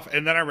showing off.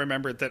 And then I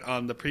remembered that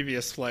on the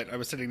previous flight, I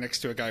was sitting next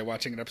to a guy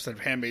watching an episode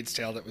of Handmaid's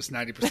Tale that was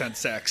 90%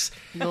 sex.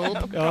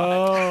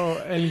 Oh,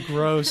 and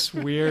gross,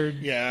 weird.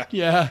 Yeah.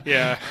 Yeah.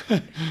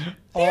 There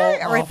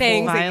are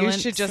things that you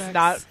violent should just sex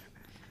not...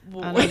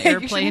 on an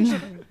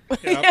airplane.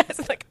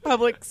 Yes, like a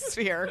public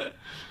sphere.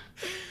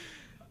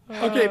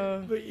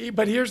 Okay,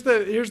 but here's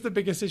the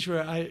biggest issue.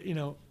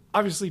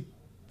 Obviously,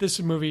 this is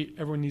a movie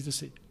everyone needs to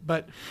see.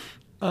 But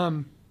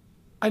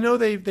I know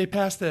they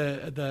passed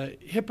the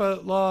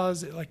HIPAA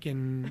laws like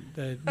in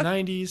the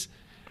 90s.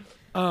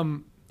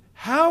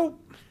 How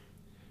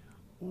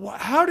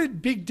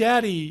did Big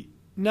Daddy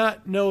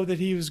not know that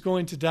he was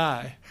going to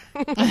die?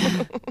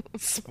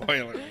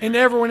 Spoiler. And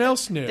everyone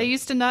else knew. They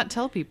used to not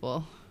tell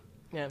people.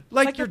 Yeah. It's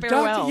Like your a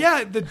farewell. doctor,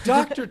 yeah, the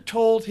doctor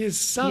told his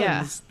sons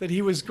Yeah. that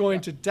he was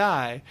going to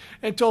die,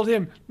 and told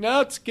him,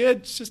 "No, it's good.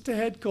 It's just a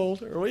head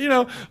cold," or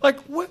like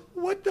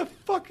what the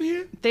fuck are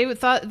you? They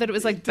thought that it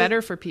was like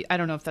better for people. I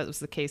don't know if that was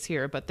the case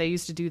here, but they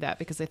used to do that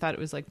because they thought it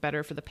was like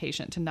better for the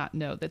patient to not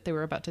know that they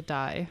were about to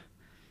die.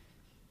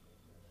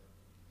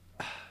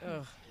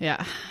 Ugh.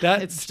 Yeah,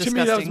 That it's to me, that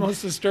was disgusting. the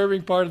most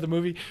disturbing part of the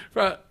movie.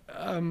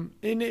 And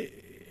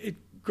it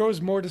grows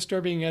more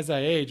disturbing as I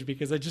age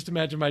because I just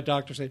imagine my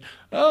doctor saying,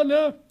 "Oh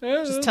no,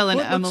 Just telling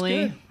foot looks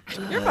Emily,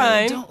 good. You're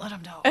fine. don't let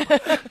him know.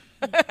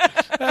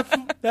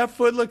 that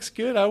foot looks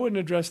good. I wouldn't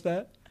address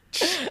that."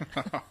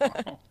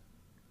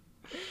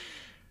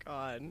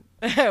 God.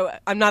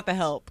 I'm not the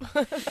help.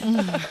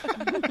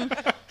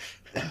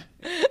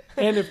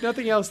 And if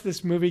nothing else,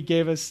 this movie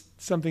gave us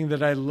something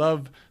that I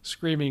love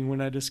screaming when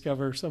I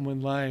discover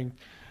someone lying,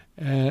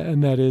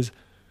 and that is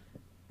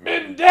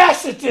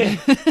mendacity.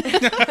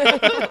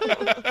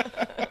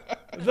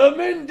 The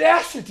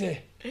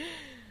mendacity.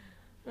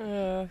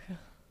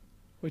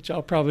 Which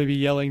I'll probably be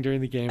yelling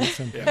during the game at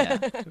some point.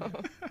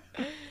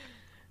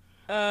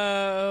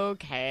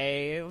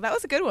 Okay. Well, that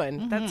was a good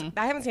one.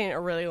 I haven't seen it in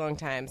a really long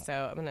time, so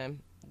I'm going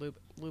to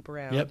loop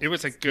around. Yep. It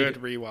was a good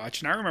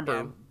rewatch, and I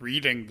remember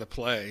reading the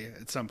play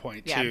at some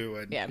point too.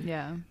 And Yeah.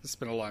 Yeah, it's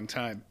been a long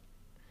time.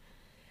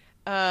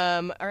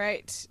 All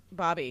right,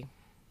 Bobby.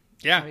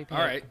 Yeah. Bobby All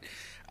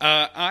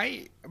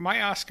right.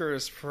 My Oscar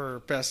is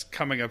for best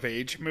coming of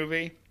age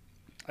movie,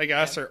 I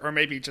guess, or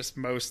maybe just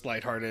most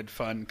lighthearted,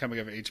 fun coming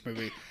of age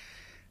movie.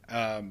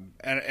 And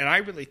I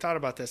really thought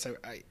about this.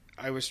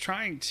 I was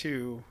trying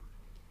to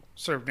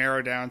sort of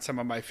narrow down some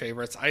of my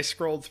favorites. I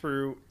scrolled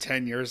through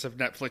 10 years of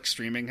Netflix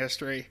streaming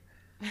history.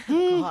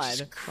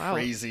 God.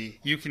 Crazy.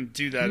 You can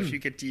do that if you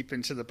get deep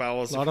into the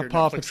bowels Lot of your of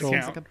Paw Netflix Patrol.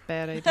 account. like a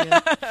bad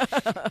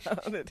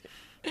idea.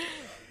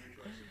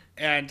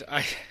 And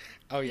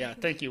oh yeah,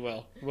 thank you,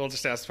 Will. Will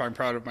just asked if I'm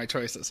proud of my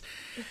choices.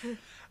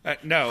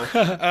 No.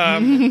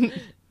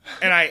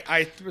 And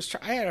I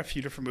had a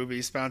few different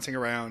movies bouncing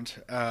around,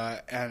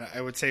 and I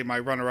would say my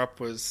runner-up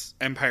was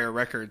Empire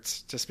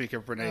Records, to speak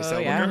of Renee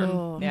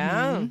Zellweger.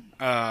 Yeah.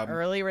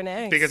 Early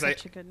Renee. Because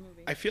Such a good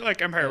movie. I feel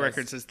like Empire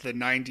Records is the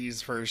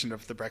 90s version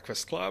of The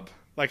Breakfast Club.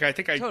 Like, I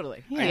think I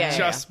Totally. I Yeah.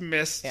 just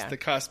missed Yeah. the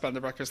cusp on The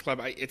Breakfast Club.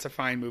 It's a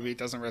fine movie. It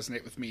doesn't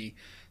resonate with me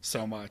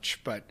so much,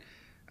 but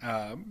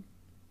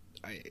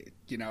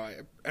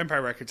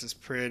Empire Records is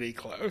pretty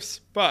close.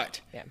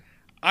 But Yeah.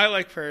 I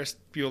like Ferris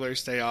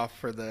Bueller's Day Off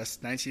for this,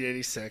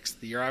 1986,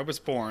 the year I was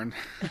born.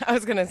 I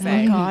was going to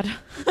say. Oh God,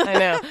 I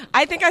know.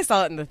 I think I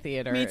saw it in the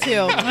theater. me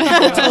too.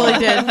 I totally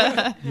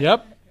did.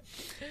 Yep.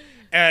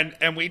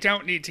 And we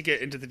don't need to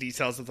get into the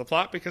details of the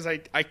plot because I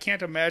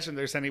can't imagine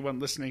there's anyone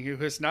listening who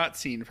has not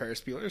seen Ferris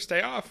Bueller's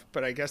Day Off.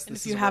 But I guess this If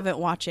is you what- haven't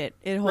watched it,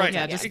 it holds. right.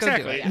 Yeah, up. just go do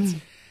exactly.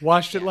 it.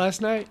 Watched it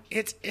last night.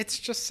 It's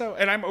just so,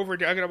 and I'm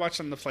overdue. I'm gonna watch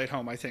it on the flight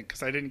home, I think,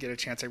 because I didn't get a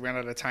chance. I ran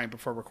out of time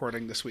before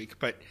recording this week.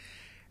 But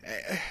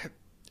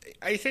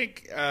I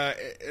think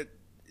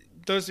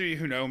those of you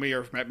who know me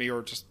or have met me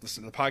or just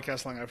listen to the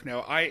podcast long enough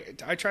know I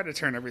try to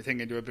turn everything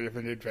into a bit of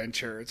an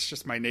adventure. It's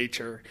just my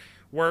nature.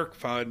 Work,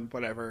 fun,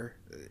 whatever.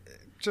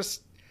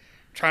 Just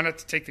try not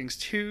to take things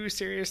too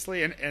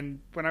seriously. And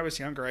when I was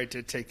younger, I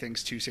did take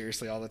things too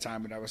seriously all the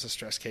time, and I was a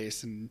stress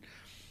case. And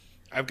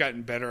I've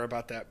gotten better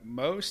about that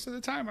most of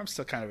the time. I'm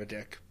still kind of a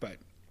dick, but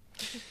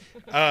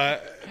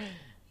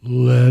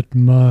Let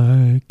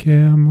my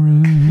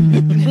camera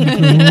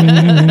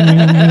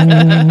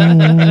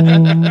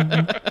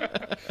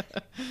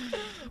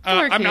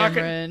Poor I'm not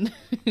gonna.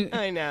 Cameron.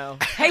 I know.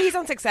 Hey, he's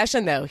on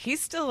Succession, though. He's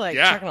still, like,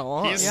 Yeah, chugging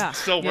along. he's Yeah.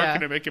 still working Yeah.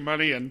 and making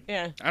money, and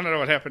Yeah. I don't know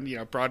what happened.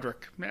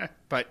 Broderick,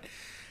 but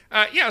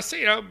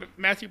so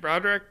Matthew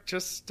Broderick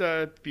just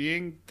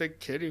being the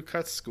kid who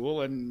cuts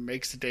school and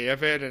makes a day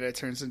of it, and it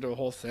turns into a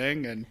whole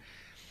thing, and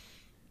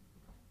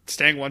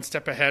staying one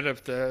step ahead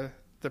of the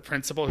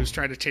principal who's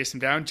trying to chase him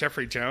down.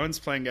 Jeffrey Jones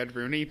playing Ed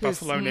Rooney,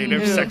 Buffalo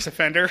native sex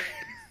offender.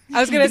 I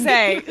was going to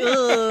say. Ugh.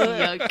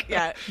 Yuck.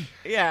 Yeah.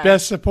 Yeah.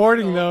 best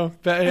supporting though.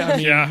 I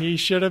mean, Yeah. he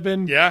should have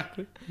been. Yeah.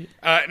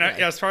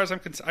 As far as I'm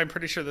concerned, I'm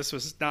pretty sure this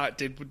was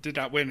did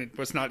not win. It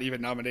was not even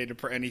nominated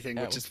for anything,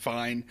 which is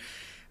fine.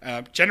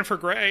 Jennifer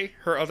Grey,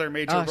 her other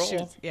major Oh, role, she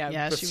was, Yeah, she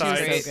was she was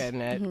so great. good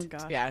in it. Oh,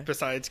 gosh. Yeah.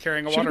 besides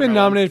carrying a Should have watermelon. been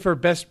nominated for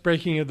best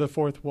breaking of the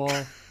fourth wall.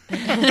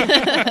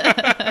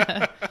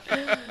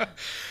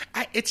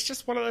 It's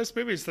just one of those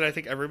movies that I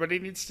think everybody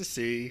needs to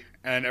see,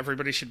 and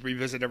everybody should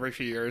revisit every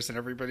few years, and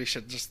everybody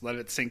should just let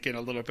it sink in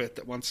a little bit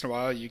that once in a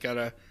while you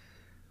gotta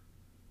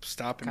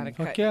stop and Gotta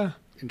Fuck yeah.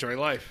 enjoy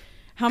life.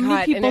 How God, many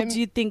and people I'm- do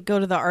you think go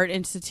to the Art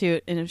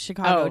Institute in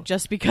Chicago Oh.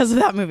 just because of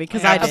that movie?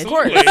 Because I did. Of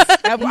course.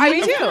 I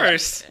mean, Of too.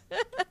 course.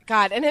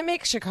 God, and it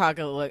makes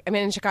Chicago look. I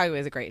mean, Chicago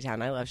is a great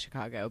town. I love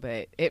Chicago,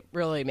 but it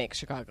really makes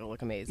Chicago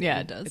look amazing. Yeah,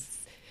 it does.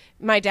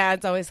 My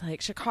dad's always like,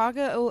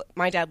 Chicago.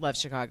 My dad loves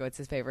Chicago. It's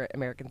his favorite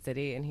American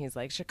city, and he's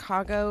like,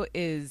 Chicago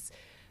is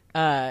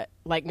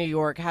like New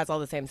York has all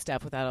the same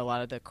stuff without a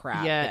lot of the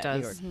crap. Yeah, it that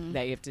New does. York,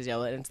 that you have to deal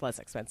with, and it's less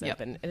expensive, Yep.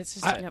 and it's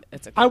just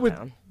it's a I cool would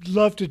town.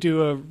 love to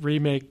do a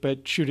remake,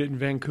 but shoot it in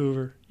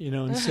Vancouver,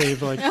 and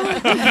save like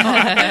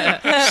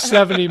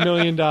 $70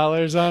 million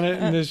on it,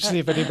 and just see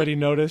if anybody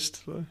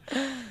noticed.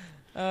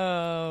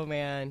 Oh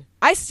man,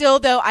 I still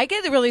though I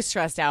get really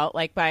stressed out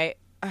by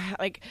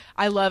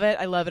I love it,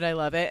 and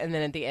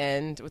then at the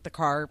end with the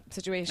car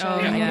situation, Oh,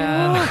 I get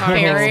yeah. Car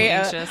makes very me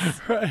anxious.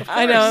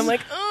 I know. I'm like,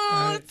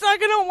 oh, it's not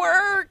gonna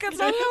work. That's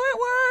not how it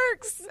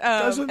works.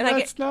 And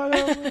That's not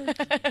how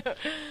it works.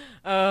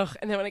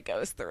 and then when it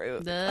goes through,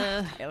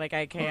 Ugh. I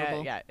can't.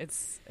 Horrible. Yeah,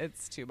 it's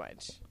too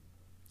much.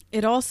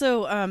 It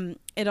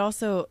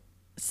also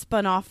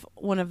spun off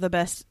one of the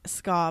best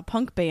ska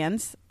punk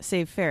bands,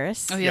 Save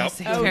Ferris. Oh, yeah. Yep.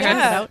 Save Oh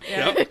Ferris.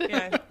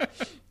 yeah,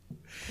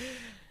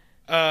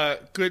 yeah.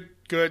 Good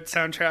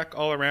soundtrack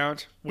all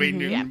around. Wayne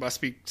Newton Yeah.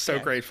 must be so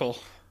grateful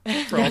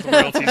for all the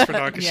royalties for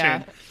Donkey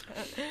Yeah.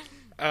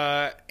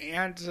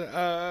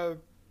 Shane.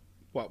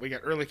 We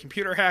got early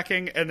computer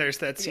hacking, and there's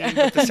that scene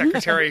with the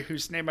secretary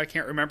whose name I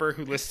can't remember,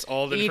 who lists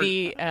all the different,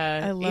 Edie,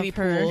 I love Edie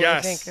her. Poole,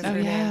 Yes. I think is Oh, her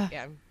yeah. name.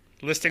 Yeah.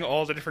 listing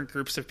all the different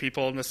groups of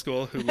people in the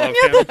school who love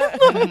him.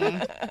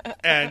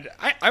 And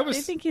I They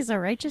was think he's a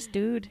righteous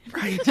dude.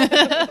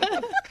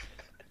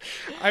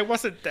 I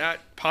wasn't that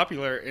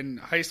popular in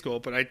high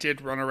school, but I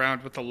did run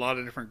around with a lot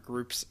of different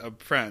groups of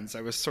friends. I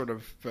was sort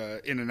of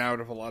in and out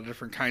of a lot of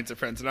different kinds of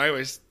friends, and I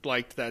always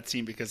liked that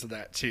scene because of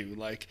that too.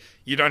 Like,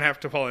 you don't have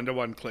to fall into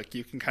one clique;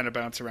 you can kind of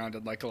bounce around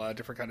and like a lot of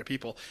different kind of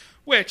people.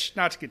 Which,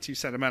 not to get too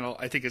sentimental,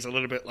 I think is a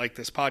little bit like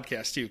this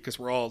podcast too, because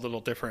we're all a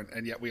little different,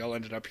 and yet we all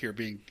ended up here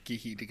being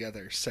geeky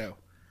together. So,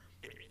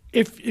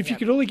 If you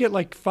could only get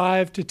like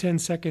 5 to 10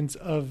 seconds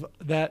of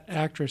that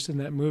actress in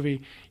that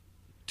movie,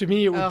 to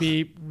me it would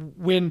be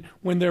when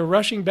they're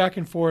rushing back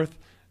and forth,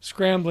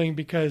 scrambling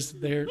because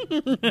they're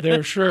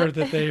sure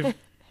that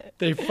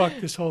they've fucked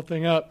this whole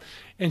thing up,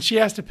 and she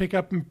has to pick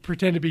up and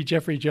pretend to be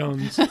Jeffrey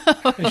Jones,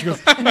 and she goes,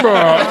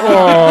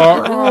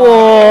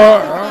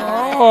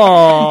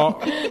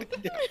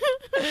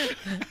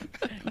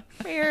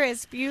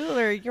 Ferris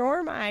Bueller,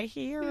 you're my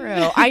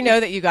hero. I know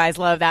that you guys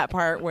love that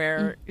part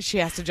where she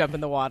has to jump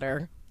in the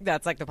water.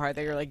 That's like the part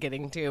that you're like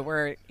getting to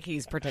where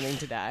he's pretending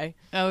to die.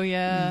 Oh,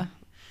 yeah.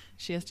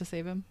 She has to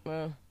save him.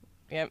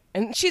 Yeah.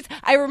 And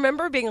I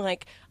remember being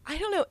like, I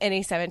don't know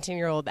any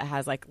 17-year-old that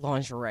has like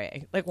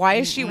lingerie. Like, why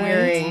is she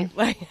wearing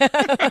like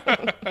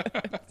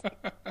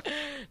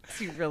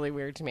it's really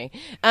weird to me.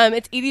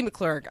 It's Edie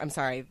McClurg. I'm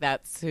sorry.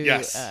 That's who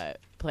Yes.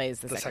 plays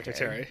the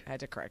secretary. I had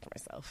to correct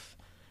myself.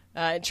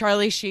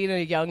 Charlie Sheen,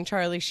 a young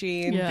Charlie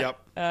Sheen. Yeah.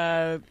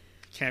 yep,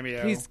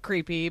 cameo. He's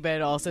creepy,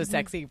 but also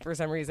sexy for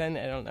some reason.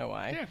 I don't know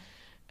why.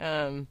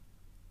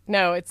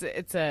 No, it's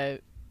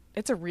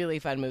a really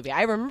fun movie.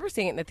 I remember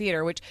seeing it in the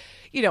theater, which,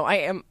 I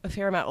am a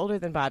fair amount older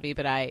than Bobby,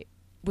 but I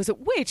was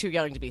way too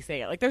young to be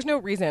seeing it. Like, there's no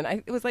reason.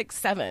 It was like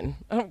 7.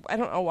 I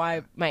don't know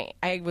why.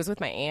 I was with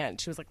my aunt.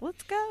 She was like,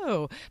 "Let's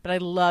go," but I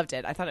loved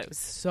it. I thought it was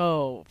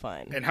so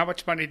fun. And how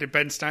much money did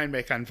Ben Stein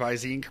make on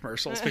Visine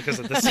commercials because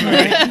of this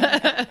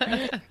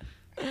movie?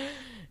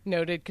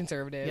 Noted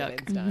conservative.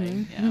 Yuck.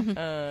 Einstein.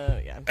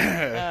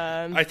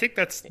 Yeah. I think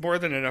that's more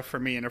than enough for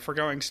me. And if we're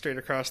going straight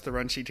across the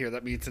run sheet here,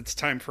 that means it's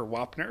time for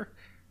Wapner.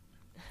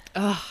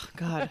 Oh,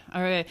 God.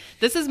 All right.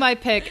 This is my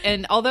pick,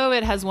 and although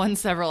it has won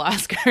several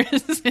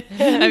Oscars,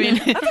 I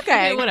mean, That's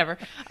okay. whatever.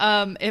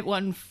 It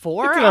won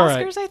 4 It's all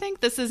right. Oscars, I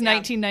think. This is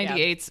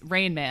 1998's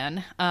Rain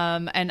Man.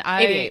 And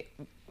I... 88.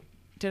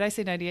 Did I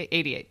say 98?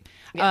 88.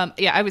 Yeah.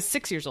 I was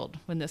 6 years old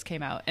when this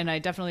came out, and I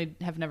definitely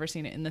have never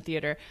seen it in the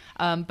theater.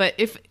 But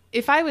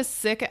if I was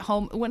sick at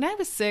home, when I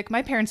was sick,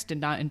 my parents did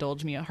not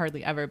indulge me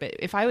hardly ever. But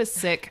if I was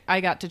sick,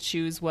 I got to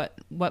choose what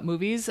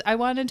movies I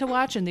wanted to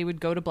watch, and they would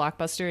go to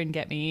Blockbuster and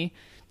get me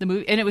the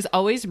movie. And it was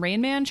always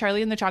Rain Man,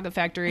 Charlie and the Chocolate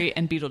Factory,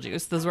 and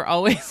Beetlejuice. Those were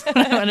always what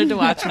I wanted to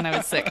watch when I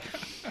was sick.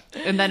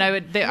 And then I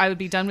would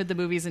be done with the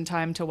movies in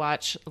time to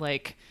watch,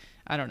 like,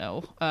 I don't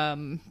know,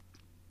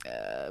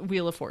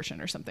 Wheel of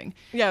Fortune or something.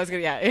 Yeah, I was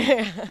good.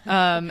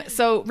 Yeah.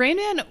 So Rain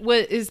Man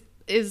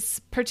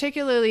is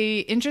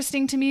particularly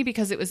interesting to me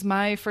because it was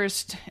my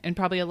first, and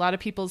probably a lot of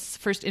people's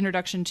first,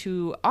 introduction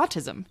to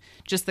autism,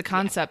 just the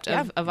concept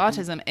of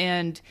autism.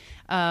 And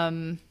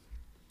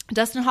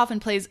Dustin Hoffman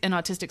plays an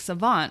autistic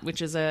savant,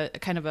 which is a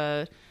kind of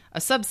a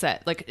subset.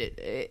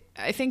 Like,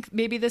 I think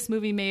maybe this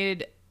movie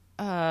made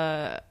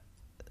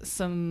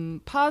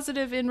some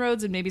positive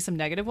inroads and maybe some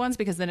negative ones,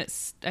 because then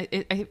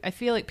I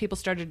feel like people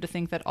started to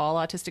think that all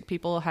autistic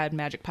people had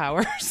magic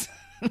powers.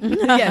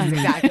 Yes,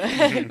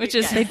 exactly. Which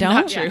is They don't?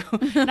 not true.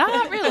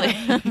 Not really.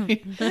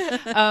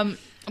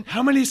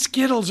 how many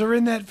Skittles are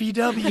in that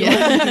VW?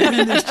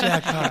 They're in this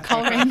jackpot.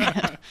 Call Rain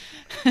Man.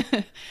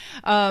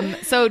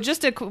 So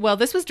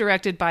this was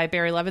directed by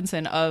Barry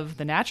Levinson of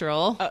The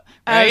Natural. I was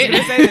Right?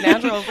 going to say The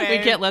Natural We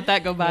fame. can't let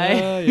that go by.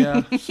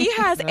 Yeah. He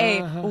has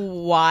a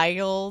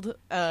wild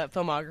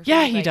filmography.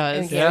 Yeah, he Like, does.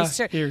 and Yeah,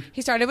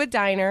 he started with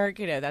Diner.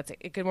 That's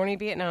Good Morning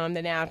Vietnam,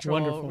 The Natural,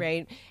 Wonderful.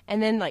 right?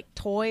 And then like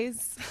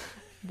Toys.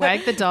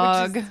 Wag the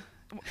Dog.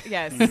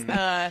 Yes.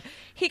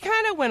 He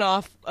kind of went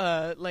off,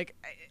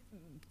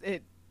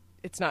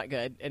 it's not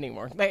good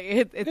anymore. Like,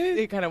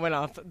 it kind of went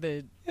off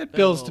the... It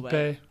bills to little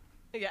pay.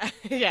 bit.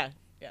 Yeah.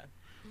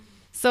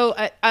 So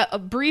a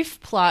brief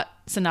plot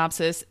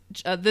synopsis.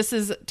 This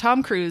is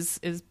Tom Cruise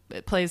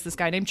plays this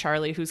guy named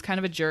Charlie, who's kind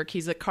of a jerk.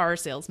 He's a car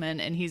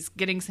salesman, and he's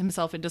getting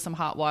himself into some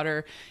hot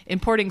water,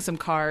 importing some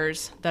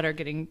cars that are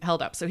getting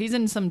held up. So he's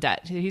in some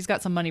debt. He's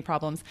got some money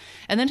problems.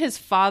 And then his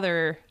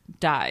father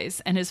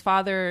dies, and his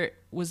father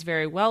was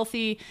very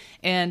wealthy,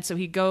 and so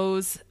he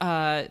goes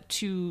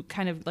to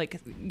kind of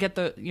like get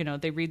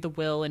they read the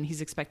will, and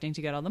he's expecting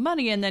to get all the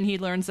money, and then he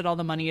learns that all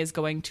the money is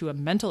going to a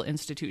mental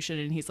institution,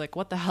 and he's like,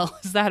 what the hell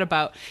is that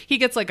about? He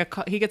gets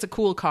a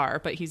cool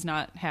car, but he's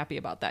not happy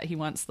about that. He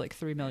wants like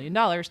 $3 million.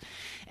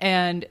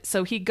 And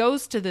so he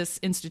goes to this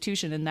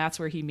institution, and that's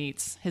where he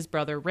meets his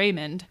brother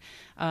Raymond,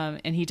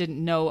 and he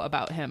didn't know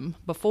about him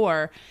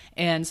before,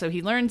 and so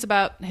he learns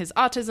about his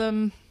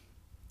autism.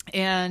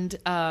 And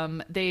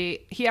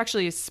he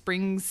actually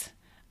springs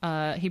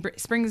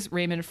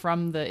Raymond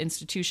from the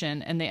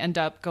institution, and they end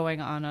up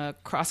going on a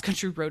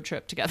cross-country road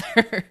trip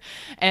together.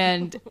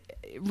 And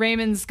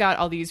Raymond's got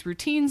all these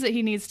routines that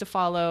he needs to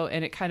follow,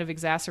 and it kind of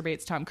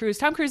exacerbates Tom Cruise.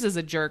 Tom Cruise is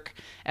a jerk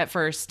at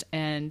first,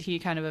 and he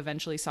kind of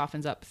eventually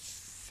softens up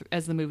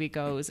as the movie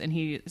goes, and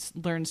he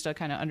learns to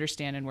kind of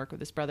understand and work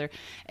with his brother.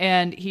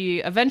 And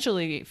he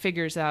eventually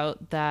figures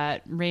out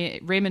that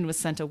Raymond was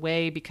sent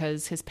away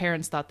because his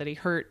parents thought that he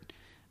hurt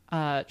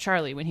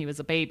Charlie when he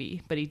was a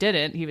baby, but he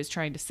didn't. He was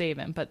trying to save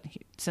him, but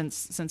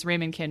since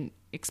Raymond can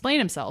explain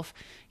himself,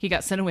 he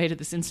got sent away to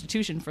this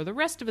institution for the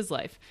rest of his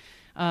life.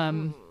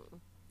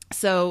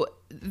 So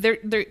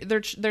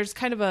there's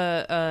kind of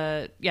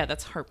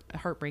that's a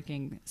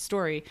heartbreaking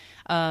story.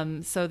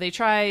 So they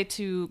try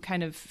to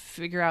kind of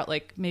figure out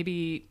like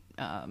maybe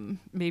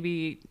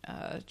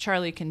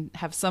Charlie can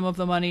have some of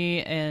the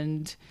money,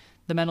 and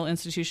the mental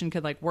institution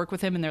could like work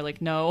with him, and they're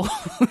like, no,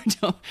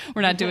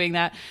 we're not doing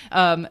that.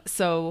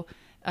 So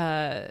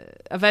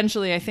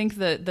eventually I think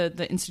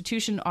the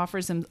institution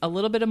offers him a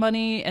little bit of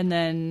money and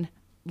then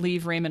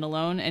leave Raymond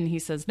alone, and he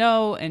says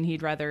no, and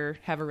he'd rather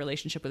have a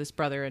relationship with his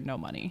brother and no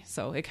money.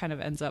 So it kind of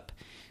ends up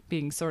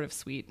being sort of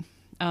sweet.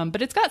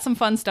 But it's got some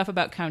fun stuff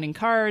about counting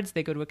cards.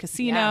 They go to a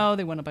casino.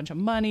 They win a bunch of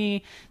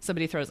money.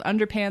 Somebody throws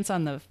underpants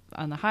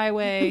on the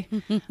highway.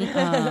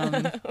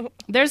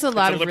 There's a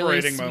lot of really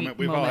sweet moment.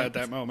 We've all had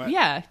that moment.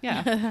 Yeah.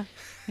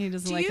 He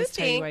doesn't like his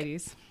tidy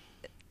whities.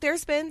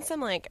 There's been some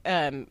like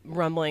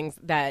rumblings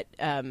that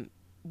Tom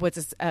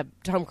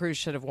Cruise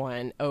should have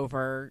won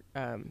over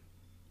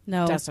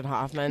No. Dustin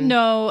Hoffman.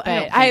 No,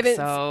 but I haven't.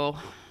 so.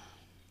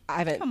 I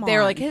haven't. Come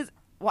They're on. like his.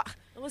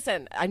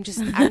 Listen, I'm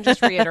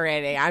just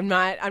reiterating. I'm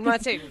not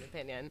stating an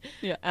opinion.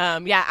 Yeah.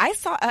 I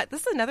saw.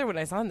 This is another one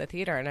I saw in the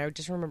theater, and I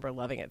just remember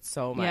loving it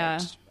so much. Yeah.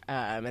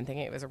 And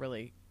thinking it was a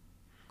really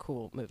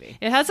cool movie.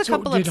 It has a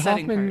couple of did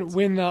setting Hoffman cards.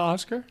 win the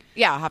Oscar?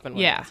 Yeah, Hoffman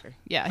won the Oscar.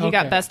 Yeah, he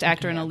got Okay. Best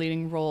Actor in a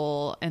Leading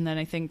Role, and then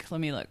I think,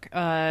 let me look,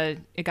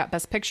 it got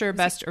Best Picture,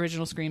 Best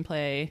Original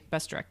Screenplay,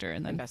 Best Director,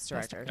 and then And Best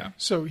Director. Yeah.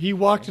 So he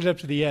walked it up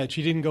to the edge.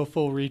 He didn't go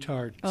full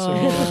retard.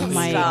 Oh,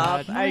 my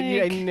Stop! God.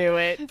 I knew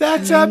it.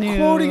 That's I I'm knew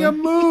quoting a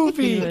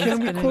movie. he was Can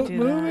we gonna quote do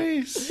that.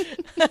 movies?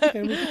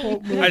 Can we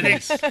quote movies? I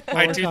think while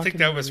I we're do talking think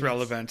that was movies?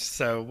 relevant,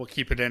 so we'll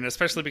keep it in,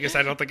 especially because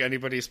I don't think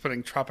anybody's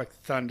putting Tropic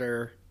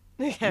Thunder.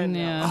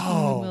 Yeah,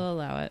 Oh. we'll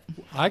allow it.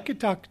 I could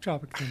talk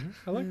Tropic Thunder.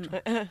 I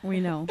like Tropic. We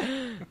know.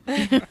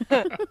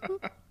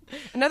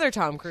 Another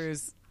Tom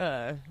Cruise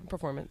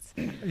performance.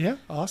 Yeah,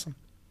 awesome.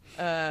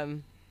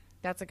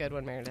 That's a good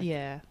one, Meredith.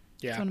 Yeah.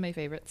 Yeah. It's one of my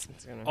favorites.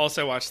 It's gonna-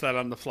 Also watched that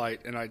on the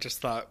flight, and I just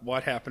thought,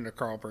 what happened to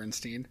Carl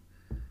Bernstein?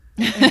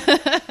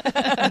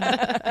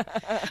 I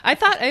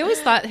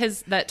always thought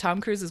that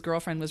Tom Cruise's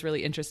girlfriend was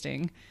really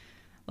interesting.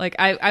 Like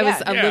I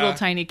was a Yeah. little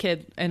tiny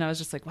kid, and I was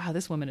just like, wow,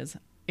 this woman is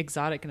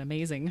exotic and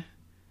amazing.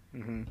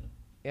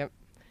 Yep.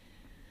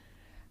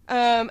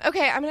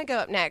 Okay, I'm going to go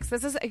up next.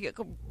 This is a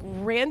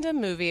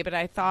random movie, but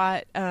I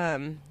thought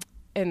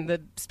in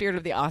the spirit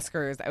of the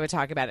Oscars, I would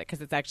talk about it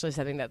because it's actually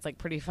something that's like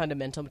pretty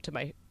fundamental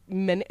to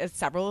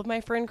several of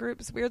my friend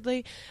groups,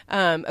 weirdly.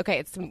 Okay,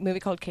 it's a movie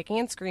called Kicking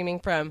and Screaming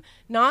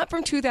not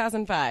from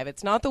 2005.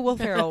 It's not the Will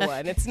Ferrell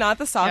one. It's not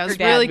the soccer I was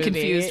dad really movie.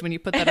 confused when you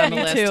put that on the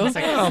list. too. I was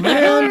like, Oh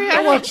man,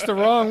 I watched the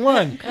wrong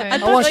one. I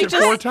watched it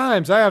 4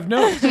 times. I have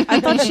notes.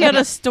 I thought she had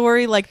a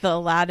story like the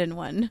Aladdin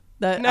one.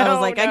 That I No,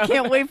 was like, I no.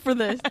 can't wait for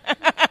this.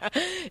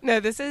 No,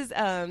 this is the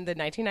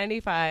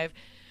 1995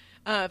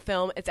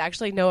 film. It's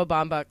actually Noah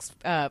Baumbach's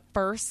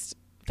first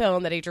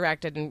film that he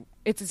directed, and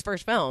it's his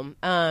first film.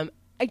 I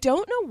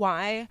don't know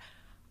why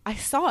I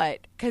saw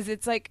it, because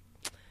it's like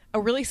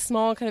a really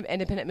small kind of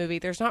independent movie.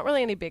 There's not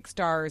really any big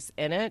stars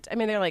in it. I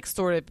mean, they're like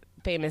sort of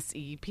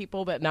famous-y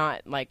people, but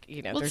not like,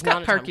 well, there's it's got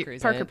not a Tom Parker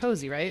Cruise in it.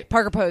 Posey, right?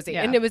 Parker Posey.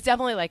 Yeah. And it was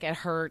definitely like at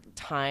her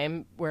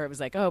time where it was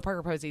like, oh,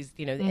 Parker Posey's,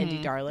 the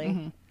indie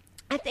darling.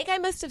 I think I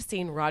must have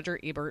seen Roger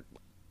Ebert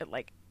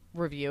like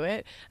review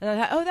it. And I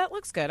thought, oh, that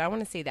looks good. I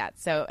want to see that.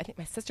 So I think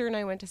my sister and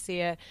I went to see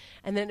it.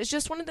 And then it's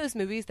just one of those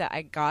movies that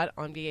I got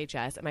on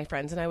VHS, and my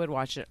friends and I would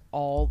watch it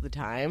all the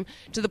time,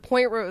 to the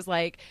point where it was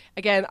like,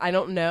 again, I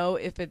don't know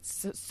if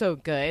it's so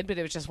good, but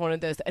it was just one of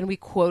those, and we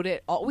quote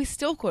it all. We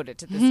still quote it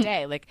to this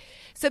day. Like,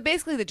 so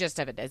basically the gist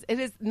of it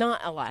is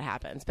not a lot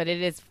happens, but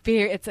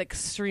it's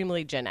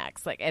extremely Gen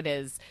X. Like, it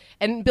is.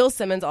 And Bill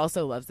Simmons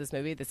also loves this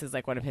movie. This is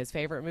like one of his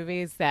favorite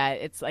movies,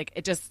 that it's like,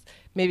 it just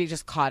maybe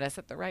just caught us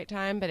at the right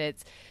time. But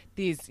it's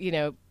these,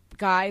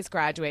 guys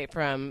graduate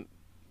from,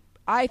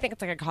 I think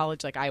it's like a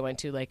college like I went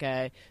to, like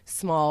a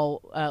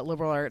small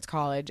liberal arts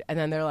college, and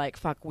then they're like,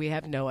 fuck, we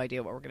have no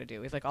idea what we're going to do.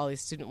 We have like all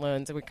these student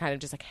loans, and we're kind of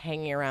just like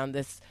hanging around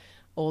this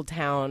old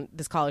town,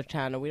 this college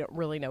town, and we don't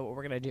really know what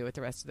we're going to do with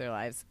the rest of their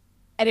lives.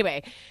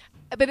 Anyway,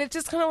 but it's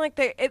just kind of like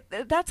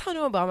that's how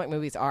Noah Baumbach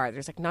movies are.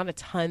 There's like not a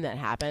ton that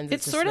happens.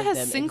 It sort of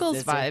has Singles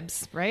existing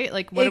vibes, right?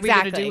 Like, what are we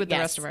going to do with the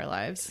rest of our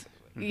lives?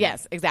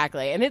 Yes,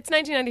 exactly. And it's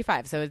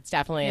 1995, so it's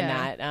definitely in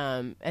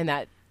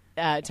that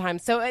time.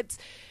 So it's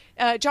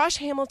Josh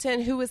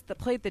Hamilton, who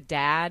played the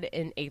dad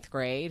in 8th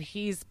grade.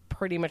 He's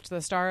pretty much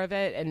the star of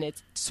it, and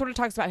it sort of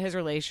talks about his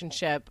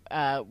relationship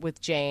with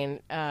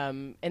Jane,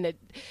 and it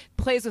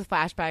plays with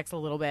flashbacks a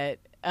little bit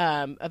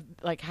of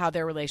like how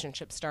their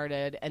relationship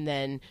started, and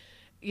then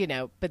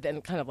but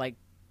then kind of like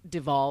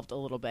devolved a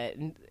little bit.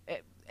 And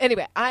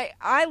anyway,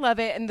 I love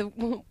it,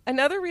 and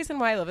another reason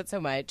why I love it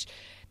so much.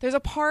 There's a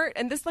part,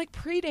 and this like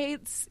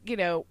predates,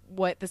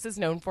 what this is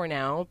known for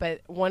now,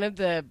 but one of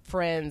the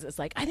friends is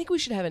like, I think we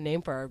should have a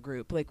name for our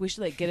group. Like, we should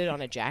like get it on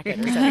a jacket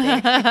or something.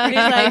 And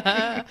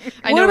he's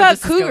like, what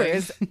about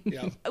Cougars?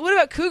 What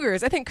about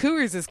Cougars? I think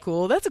Cougars is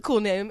cool. That's a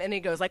cool name. And he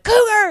goes like,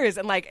 Cougars!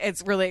 And like,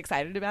 it's really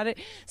excited about it.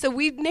 So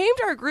we named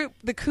our group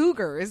the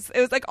Cougars. It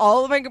was like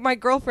all of my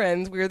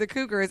girlfriends, we were the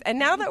Cougars. And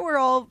now that we're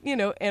all, in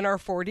our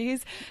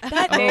 40s,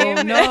 that name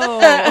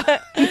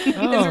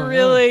is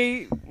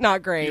really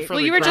not great. Well,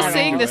 you were just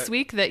saying this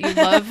week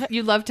that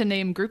you love to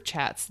name group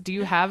chats. Do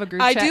you have a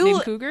group chat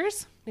named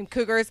Cougars?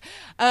 Cougars.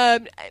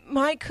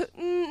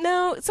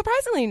 No,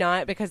 surprisingly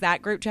not, because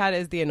that group chat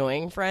is the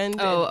annoying friend.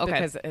 Oh,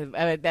 okay. Because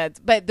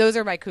but those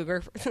are my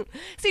cougar.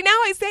 See, now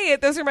I say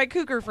it. Those are my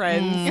cougar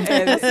friends.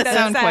 That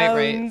sounds quite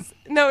right.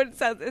 No,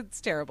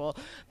 it's terrible.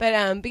 But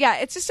yeah,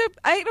 it's just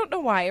I don't know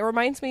why. It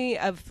reminds me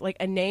of like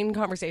inane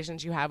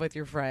conversations you have with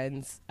your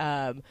friends,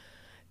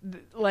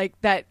 like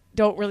that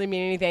don't really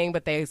mean anything,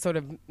 but they sort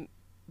of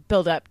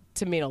build up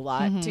to mean a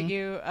lot to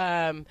you.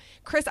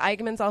 Chris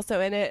Eigenmann's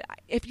also in it.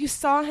 If you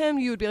saw him,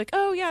 you would be like,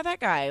 oh yeah, that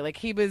guy. Like,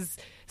 he was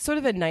sort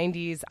of a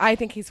 90s. I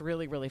think he's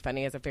really, really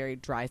funny. He has a very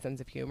dry sense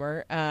of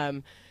humor.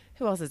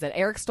 Who else is in it?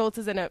 Eric Stoltz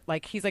is in it.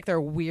 Like, he's like their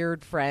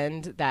weird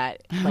friend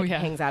that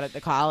hangs out at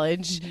the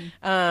college.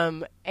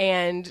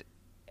 And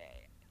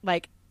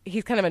like,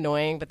 he's kind of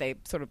annoying, but they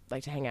sort of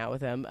like to hang out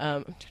with him.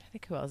 I'm trying to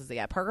think who else is it.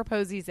 Yeah, Parker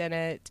Posey's in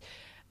it.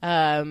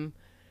 The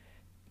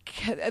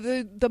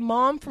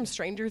mom from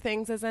Stranger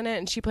Things is in it,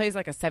 and she plays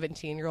like a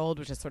 17-year-old,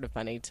 which is sort of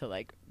funny to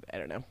like, I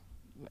don't know,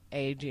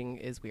 aging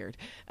is weird.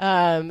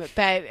 But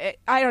I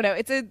don't know.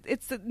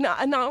 It's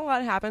not a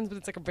lot happens, but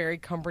it's like a very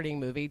comforting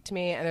movie to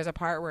me. And there's a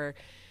part where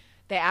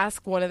they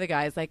ask one of the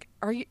guys like,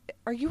 "Are you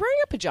wearing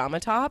a pajama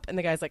top?" And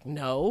the guy's like,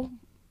 "No."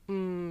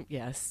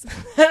 Yes.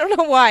 I don't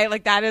know why.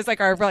 Like, that is like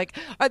our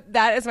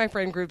that is my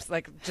friend group's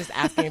like just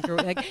asking for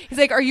like, he's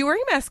like, "Are you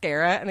wearing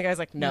mascara?" And the guy's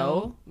like,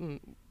 "No."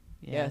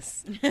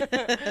 Yes.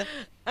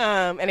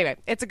 Anyway,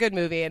 it's a good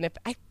movie, and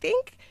I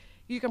think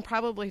you can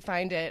probably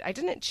find it. I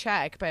didn't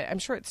check, but I'm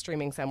sure it's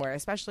streaming somewhere,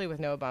 especially with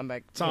Noah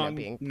Baumbach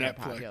being Netflix.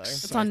 popular.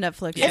 It's on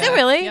Netflix. Is it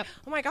really? Yep.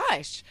 Oh my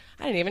gosh,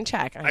 I didn't even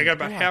check. I got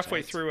about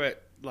halfway through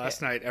it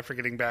last night after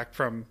getting back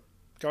from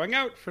going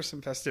out for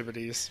some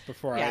festivities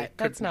before I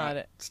could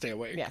not stay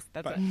awake. Yes,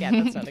 that's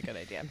not a good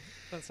idea.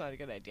 That's not a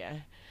good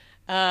idea.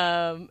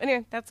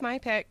 Anyway, that's my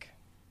pick.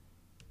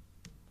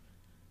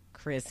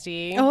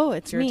 Christy. Oh,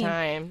 it's your me.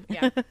 time.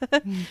 Yeah.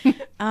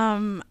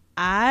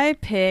 I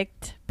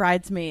picked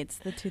Bridesmaids,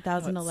 the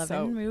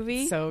 2011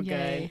 movie. So good.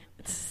 Yay.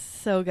 It's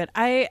so good.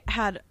 I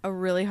had a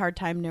really hard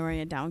time narrowing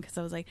it down because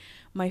I was like,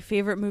 my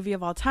favorite movie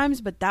of all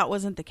times, but that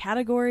wasn't the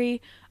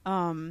category.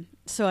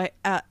 So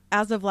I,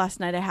 as of last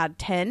night, I had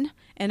 10,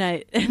 and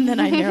then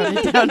I narrowed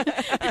it down.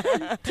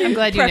 I'm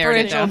glad you narrowed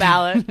it down. Preferential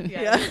ballot.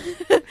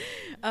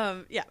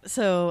 Yeah.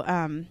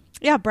 So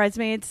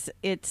Bridesmaids.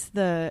 It's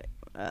the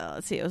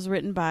let's see. It was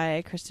written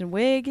by Kristen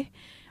Wiig,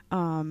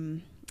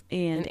 and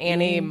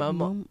Annie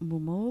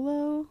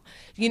Momolo.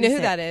 You know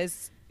who that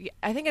is?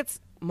 I think it's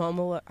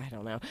Momolo. I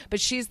don't know, but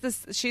she's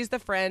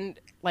the friend.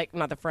 Like,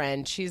 not the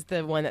friend. She's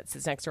the one that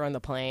sits next to her on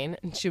the plane,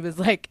 and she was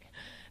like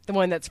the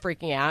one that's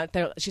freaking out.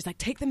 She's like,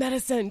 "Take the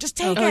medicine. Just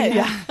take it."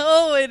 Yeah.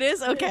 Oh, it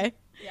is okay.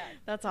 Yeah,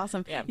 that's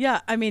awesome. Yeah,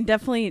 I mean,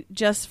 definitely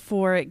just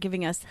for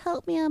giving us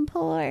 "Help Me, I'm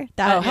Poor."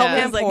 Help Me,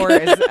 I'm Poor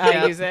is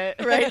I use it.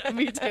 Right,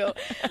 me too.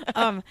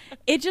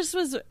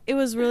 It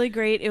was really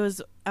great. It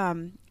was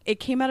it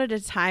came out at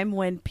a time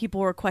when people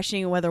were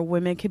questioning whether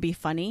women could be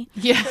funny.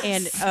 Yes.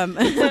 And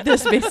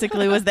this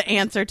basically was the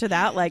answer to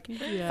that. Like,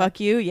 fuck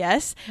you,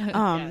 yes.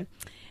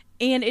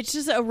 And it's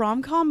just a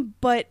rom-com,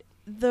 but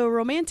the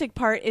romantic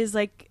part is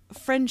like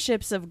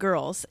friendships of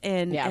girls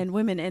and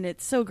women, and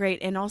it's so great.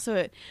 And also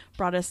it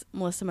brought us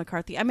Melissa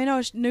McCarthy. I mean,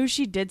 I knew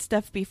she did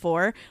stuff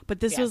before,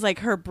 but this was like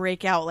her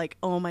breakout, like,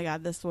 oh my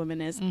God, this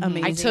woman is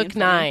amazing. I took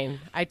 9.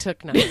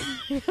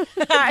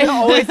 I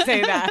always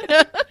say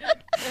that.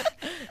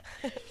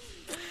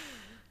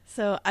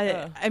 So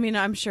I mean,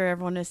 I'm sure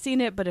everyone has seen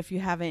it, but if you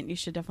haven't, you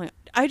should definitely.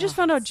 I just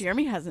found out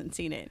Jeremy hasn't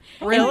seen it.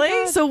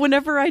 Really? So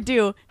whenever I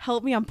do,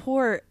 help me, I'm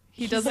poor.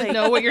 He doesn't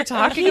know what you're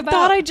talking about. He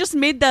thought I just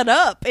made that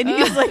up, and he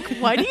was like,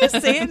 "Why do you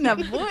say it in that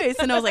voice?"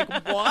 And I was like,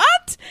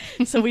 "What?"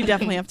 So we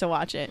definitely have to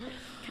watch it.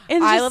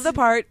 And I love the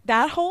part.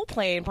 That whole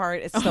plane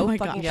part is so my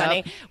fucking God.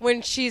 funny.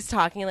 When she's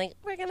talking like,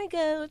 "We're gonna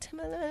go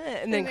to,"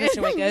 and then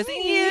Kristen Wiig goes,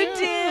 "You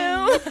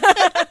do."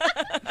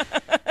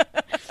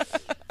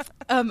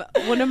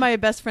 One of my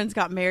best friends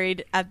got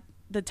married at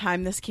the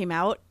time this came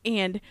out,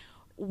 and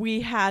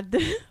we had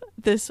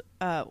this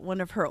one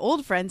of her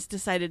old friends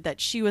decided that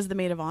she was the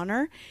maid of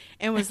honor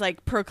and was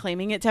like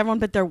proclaiming it to everyone,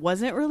 but there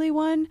wasn't really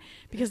one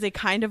because they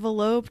kind of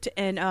eloped.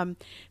 And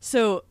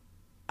so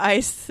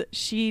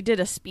she did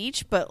a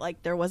speech, but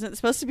like there wasn't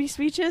supposed to be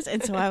speeches,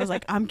 and so I was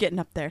like, I'm getting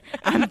up there,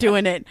 I'm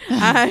doing it,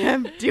 I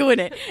am doing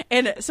it.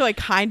 And so I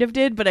kind of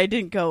did, but I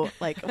didn't go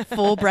like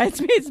full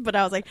bridesmaids, but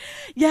I was like,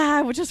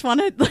 yeah, I just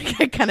wanted,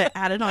 like, I kind of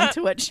added on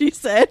to what she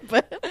said.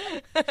 But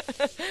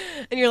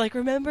and you're like,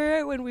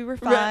 remember when we were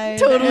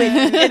 5? Totally.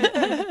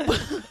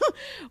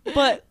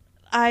 But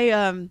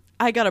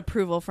I got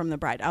approval from the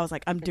bride. I was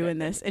like, I'm doing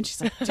this. And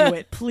she's like, do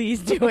it.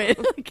 Please do it.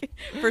 Like,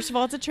 first of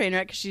all, it's a train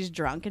wreck because she's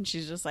drunk and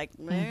she's just like,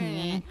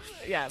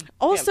 Yeah.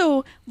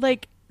 Also,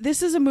 like,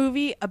 this is a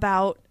movie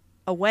about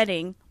a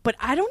wedding, but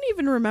I don't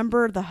even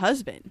remember the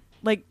husband.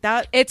 Like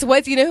that. It's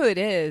what, you know who it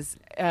is?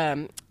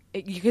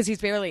 Because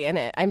he's barely in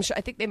it. I'm sure.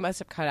 I think they must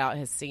have cut out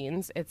his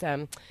scenes. It's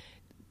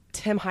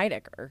Tim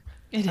Heidecker.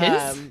 It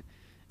is?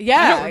 Yeah,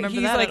 I don't remember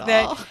he's that like at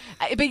that. all.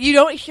 But you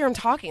don't hear him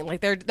talking.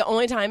 Like they're the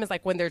only time is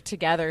like when they're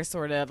together,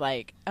 sort of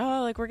like,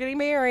 oh, like we're getting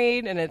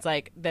married, and it's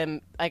like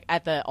them like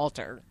at the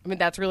altar. I mean,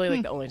 that's really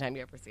like the only time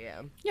you ever see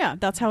him. Yeah,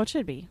 that's how it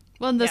should be.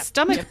 Well, and the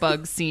stomach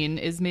bug scene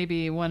is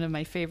maybe one of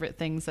my favorite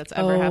things that's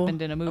ever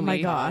happened in a movie. Oh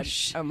my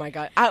gosh. Oh my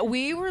god,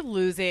 we were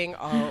losing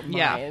our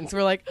Yeah. minds.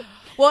 We're like,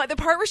 well, the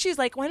part where she's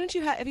like, why don't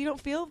you have, if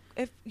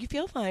you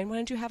feel fine, why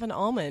don't you have an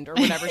almond or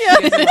whatever?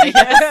 She gives him,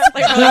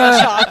 like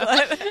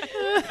chocolate.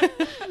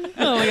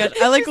 Oh my god!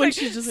 I like when like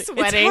she's just like,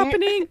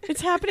 sweating.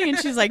 It's happening, and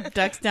she's like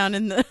ducks down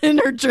in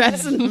her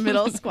dress in the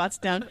middle, squats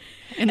down.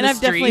 In and the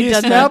I've definitely The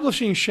done that.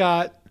 establishing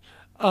shot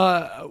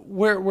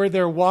where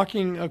they're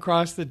walking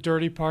across the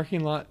dirty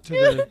parking lot to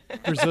the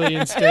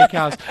Brazilian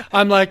steakhouse.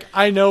 I'm like,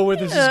 I know where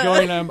this is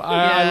going.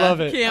 I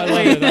love it. Can't I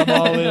love wait. it.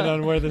 I'm all in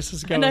on where this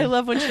is going. And I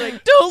love when she's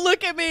like, "Don't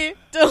look at me!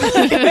 Don't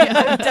look at me!"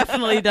 I've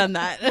definitely done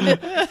that.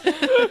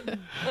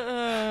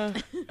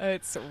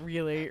 It's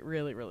really,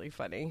 really, really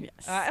funny.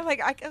 Yes.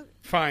 I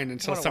Fine,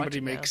 until wanna somebody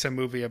watch it makes a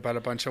movie about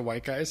a bunch of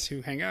white guys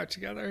who hang out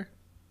together.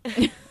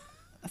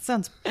 That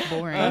sounds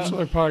boring.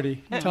 Bachelor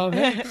party. Tom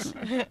Hanks.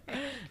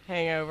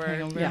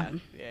 Hangover. Yeah.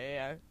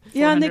 Yeah.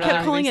 Yeah, and they kept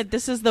 $400 calling it,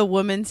 "This is the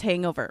woman's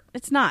hangover."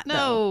 It's not.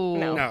 though.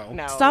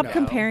 No. Stop No.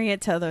 comparing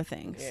it to other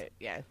things.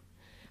 Yeah.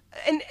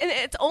 And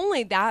it's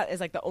only that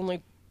is like the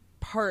only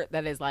part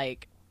that is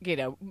like, you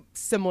know,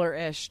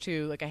 similar-ish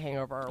to like a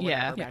hangover or whatever,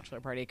 Yeah.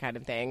 bachelor party kind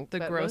of thing. The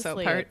But gross out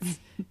mostly part. it's-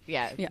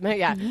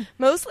 Yeah.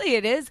 Mostly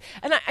it is.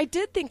 And I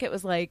did think it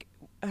was like,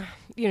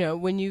 you know,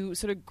 when you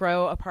sort of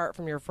grow apart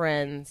from your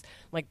friends,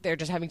 like they're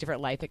just having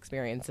different life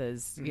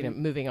experiences, you know,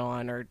 moving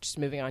on or just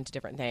moving on to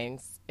different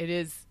things. It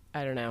is,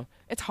 I don't know,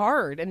 it's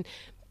hard. And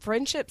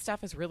friendship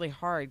stuff is really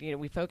hard. You know,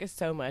 we focus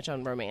so much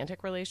on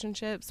romantic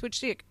relationships,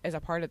 which is a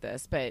part of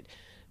this, but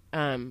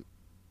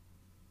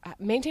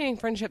maintaining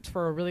friendships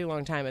for a really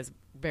long time is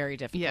very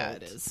difficult. Yeah,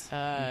 it is.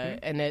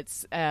 And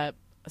it's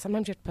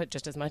sometimes you have to put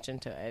just as much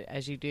into it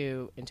as you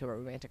do into a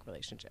romantic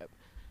relationship.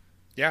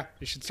 Yeah,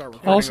 you should start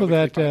recording. Also, a weekly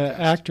that podcast.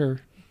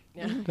 actor,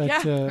 Yeah,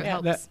 that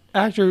helps.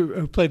 actor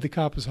who played the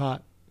cop was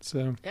hot.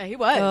 So Yeah, he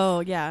was.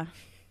 Oh yeah.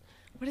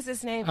 What is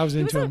his name? I was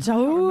He into him.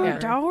 Yeah.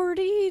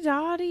 Doherty,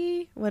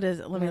 Dottie. What is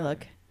it? Let me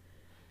look.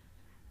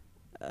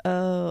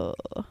 Oh,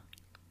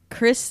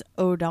 Chris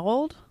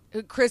O'Dowd.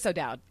 Chris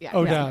O'Dowd. Yeah.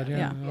 O'Dowd.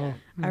 Yeah. Yeah. Oh.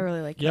 I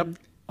really like Yep. him.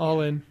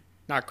 All in.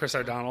 Not Chris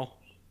O'Donnell.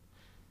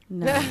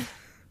 No.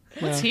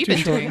 What's Yeah, he too been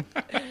short. doing?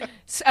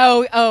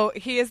 Oh,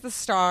 he is the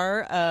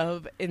star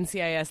of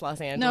NCIS Los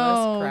Angeles.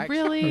 No, correct?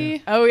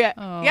 really? Oh yeah,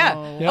 Oh.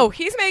 yeah. Yep. Oh,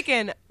 he's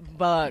making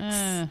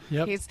bucks.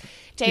 Yep. He's He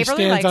Dave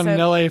really stands likes on him. an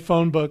LA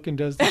phone book and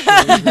does the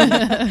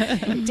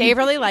show. Dave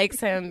really likes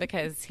him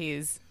because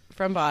he's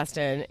from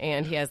Boston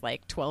and he has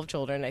like 12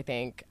 children. I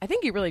think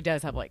he really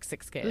does have like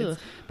 6 kids, Ugh.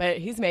 but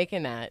he's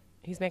making that.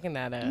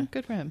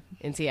 Good for him.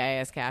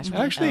 NCIS cash. from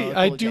Actually, LL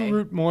I Cool do J.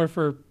 root more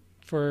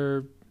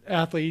for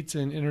athletes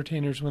and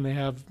entertainers when they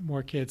have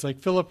more kids, like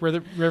Philip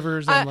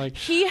Rivers. I'm like,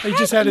 he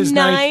just had his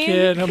 9th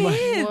kid. I'm like,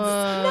 kids.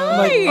 I'm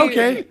like,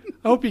 okay,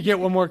 I hope you get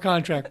one more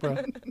contract, bro.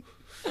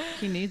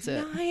 He needs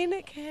it.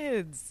 9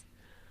 kids.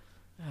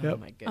 Oh Yep.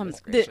 my goodness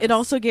gracious. It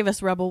also gave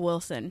us Rebel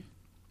Wilson.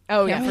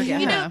 Oh, yeah. Yeah.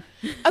 You know,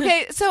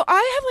 okay, so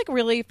I have like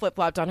really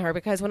flip-flopped on her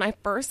because when I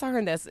first saw her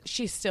in this,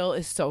 she still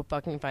is so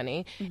fucking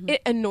funny.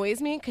 It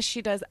annoys me because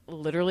she does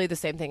literally the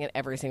same thing in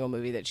every single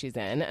movie that she's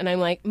in. And I'm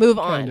like, move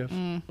on.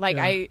 Kind of. Like,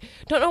 Yeah. I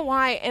don't know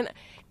why. And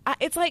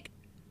it's like,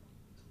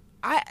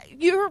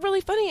 you're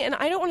really funny, and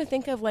I don't want to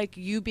think of like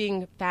you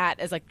being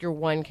fat as like your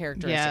one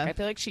characteristic. Yeah. I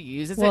feel like she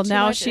uses it Well, too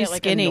now much, and she's it,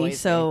 like, skinny, annoys me.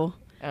 so.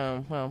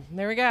 Oh, well,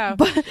 there we go.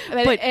 But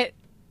it,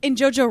 in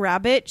Jojo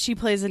Rabbit, she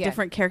plays a Yeah.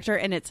 different character,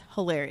 and it's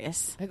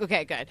hilarious.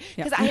 okay, good.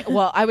 Yeah.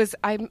 Because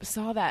I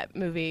saw that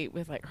movie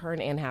with like her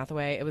and Anne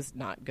Hathaway. It was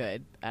not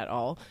good at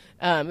all.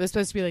 It was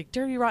supposed to be like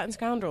Dirty Rotten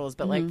Scoundrels,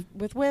 but like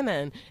with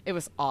women, it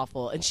was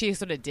awful. And she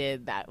sort of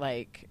did that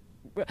like.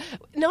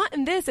 Not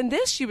in this. In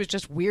this, she was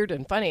just weird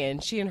and funny,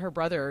 and she and her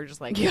brother are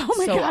just like Oh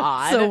my so God,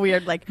 odd, so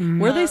weird. Like,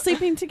 were they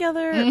sleeping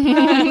together?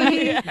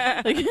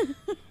 Like,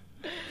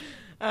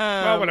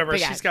 Well, whatever. but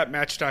yeah. She's got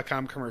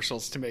Match.com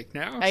commercials to make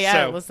now.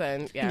 Yeah, so,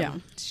 listen, Yeah.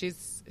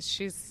 she's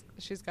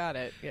got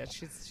it. Yeah,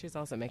 she's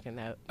also making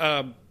that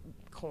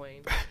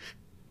coin.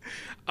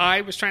 I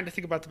was trying to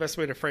think about the best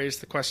way to phrase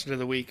the question of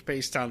the week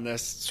based on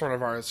this sort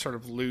of our sort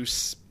of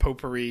loose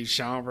potpourri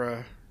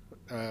genre.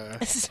 And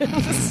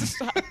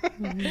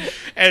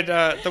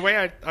the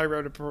way I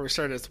wrote it before we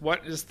started is,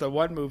 what is the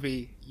one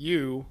movie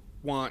you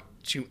want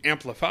to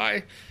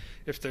amplify?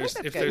 If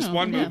there's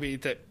one movie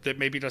that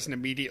maybe doesn't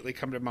immediately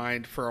come to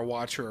mind for a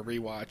watch or a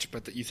rewatch,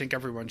 but that you think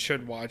everyone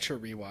should watch or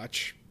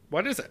rewatch,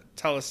 what is it?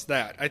 Tell us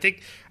that. I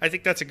think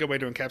that's a good way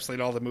to encapsulate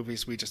all the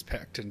movies we just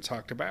picked and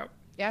talked about.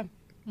 Yeah.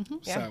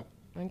 Yeah. So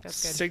I think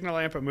that's good. signal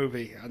amp a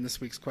movie on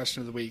this week's question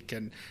of the week,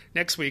 and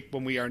next week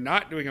when we are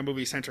not doing a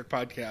movie centric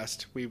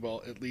podcast, we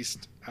will at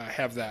least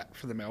have that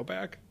for the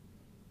mailbag.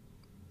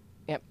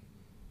 Yep.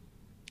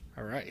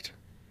 All right.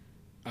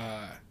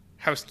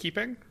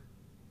 Housekeeping.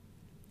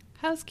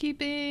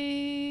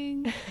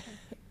 Housekeeping.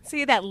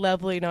 See that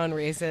lovely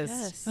non-racist.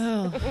 yes.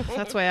 Oh,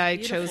 that's why I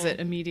chose it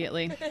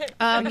immediately.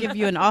 I'll give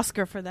you an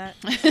Oscar for that.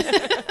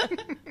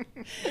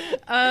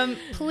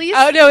 Please.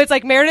 Oh no, it's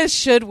like Meredith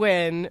should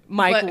win.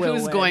 Mike But will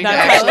who's win. going to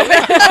That's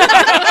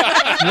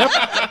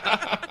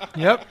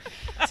actually? Yep.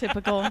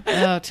 Typical.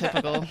 Oh,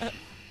 typical.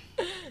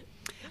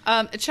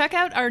 Check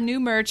out our new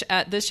merch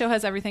at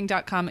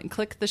thisshowhaseverything.com and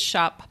click the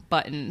shop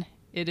button.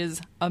 It is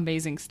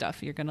amazing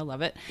stuff. You're going to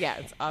love it. Yeah,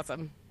 it's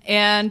awesome.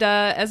 And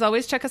as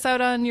always, check us out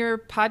on your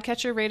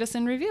podcatcher, rate us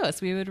and review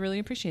us. We would really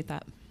appreciate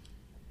that.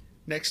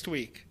 Next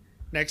week,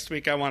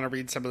 I want to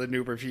read some of the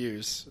new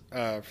reviews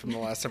from the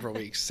last several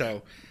weeks.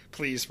 So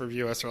please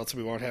review us, or else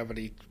we won't have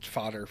any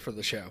fodder for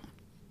the show.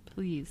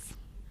 Please.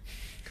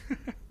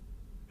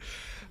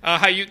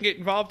 How you can get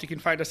involved, you can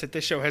find us at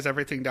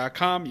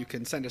thisshowhaseverything.com. You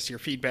can send us your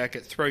feedback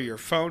at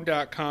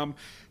throwyourphone.com.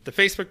 The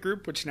Facebook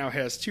group, which now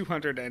has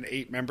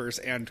 208 members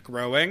and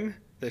growing.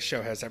 This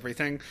Show Has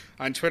Everything.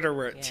 On Twitter,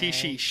 we're at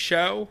Tishi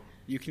Show.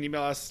 You can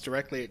email us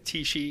directly at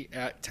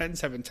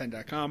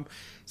tishi@10710.com.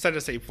 Send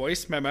us a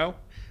voice memo,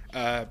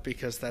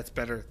 because that's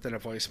better than a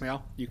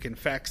voicemail. You can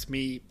fax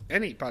me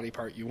any body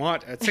part you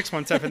want at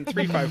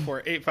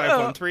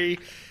 617-354-8513.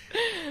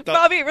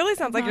 Bobby, it really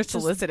sounds like Not you're just-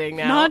 soliciting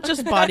now. Not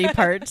just body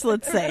parts,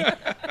 let's say.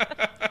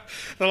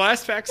 The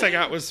last fax I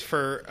got was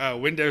for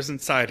windows and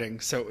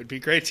siding, so it would be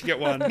great to get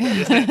one.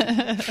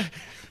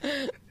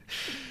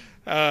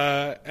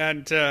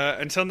 And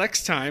until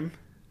next time,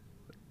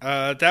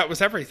 that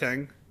was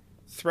everything.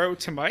 Throw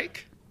to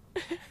Mike.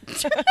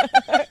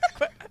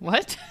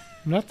 What?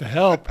 Not the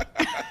help.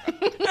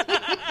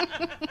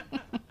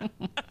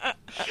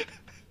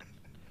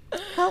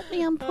 Help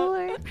me, I'm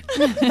poor.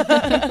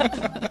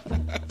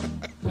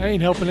 I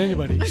ain't helping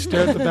anybody.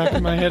 Stare at the back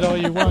of my head all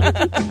you want.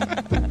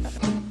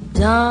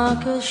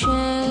 Dark as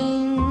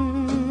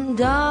shame,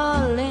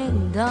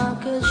 darling,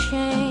 dark as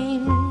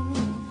shame.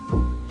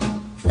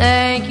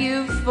 Thank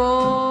you for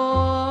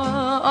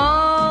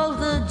all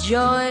the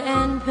joy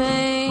and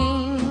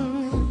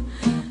pain.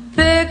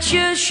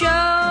 Picture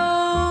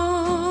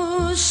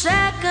show,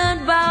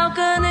 second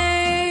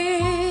balcony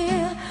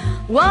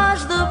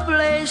was the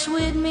place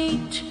we'd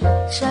meet.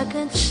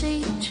 Second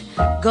seat,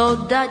 go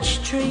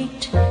Dutch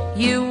treat.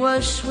 You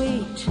were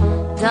sweet,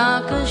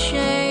 dark as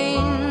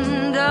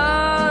shame,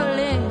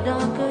 darling,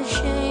 dark as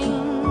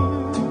shame.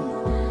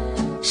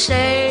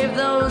 Save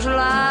those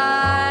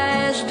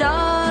lies,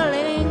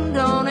 darling,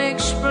 don't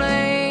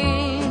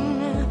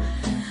explain.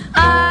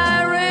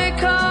 I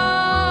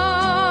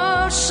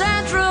recall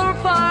Central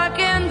Park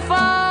in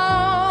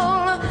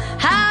fall,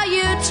 how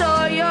you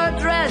tore your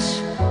dress,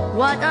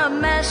 what a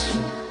mess.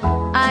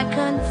 I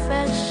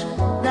confess,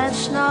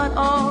 that's not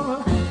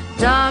all.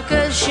 Dark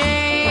as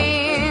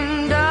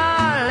shame,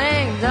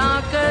 darling,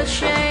 dark as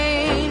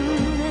shame.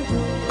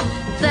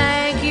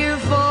 Thank you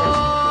for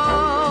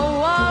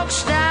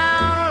walks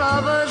down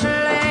Lover's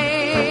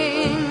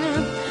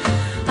Lane.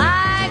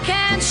 I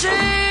can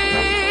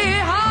see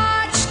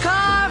hearts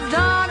carved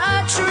on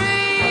a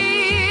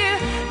tree.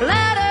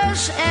 Let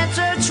us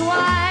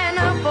intertwine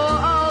for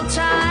all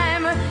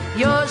time.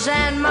 Yours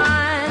and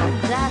mine,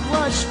 that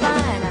was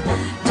fine.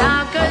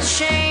 Dark as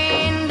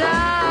shame,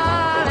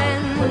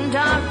 darling,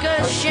 dark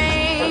as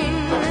shame.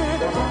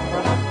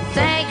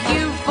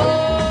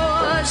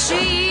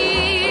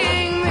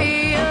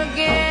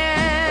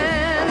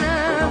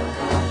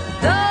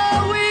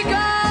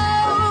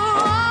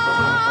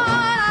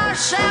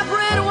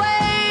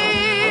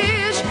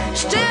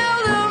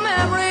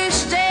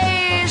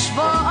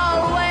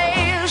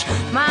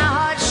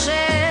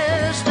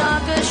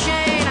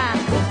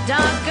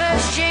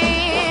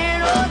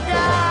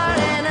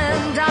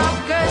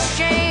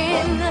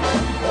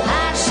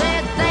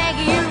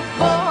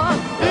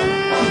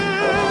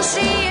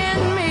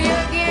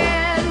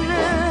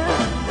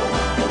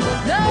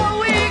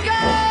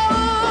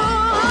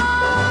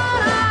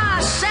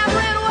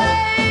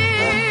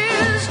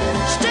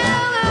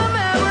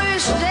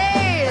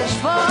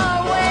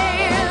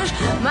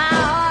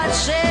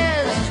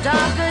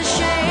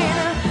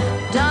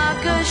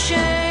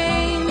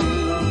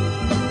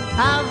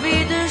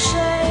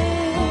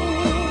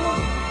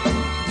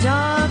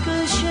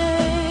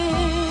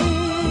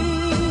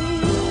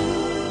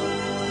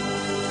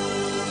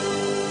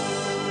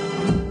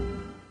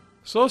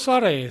 So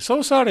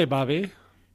sorry, Bobby.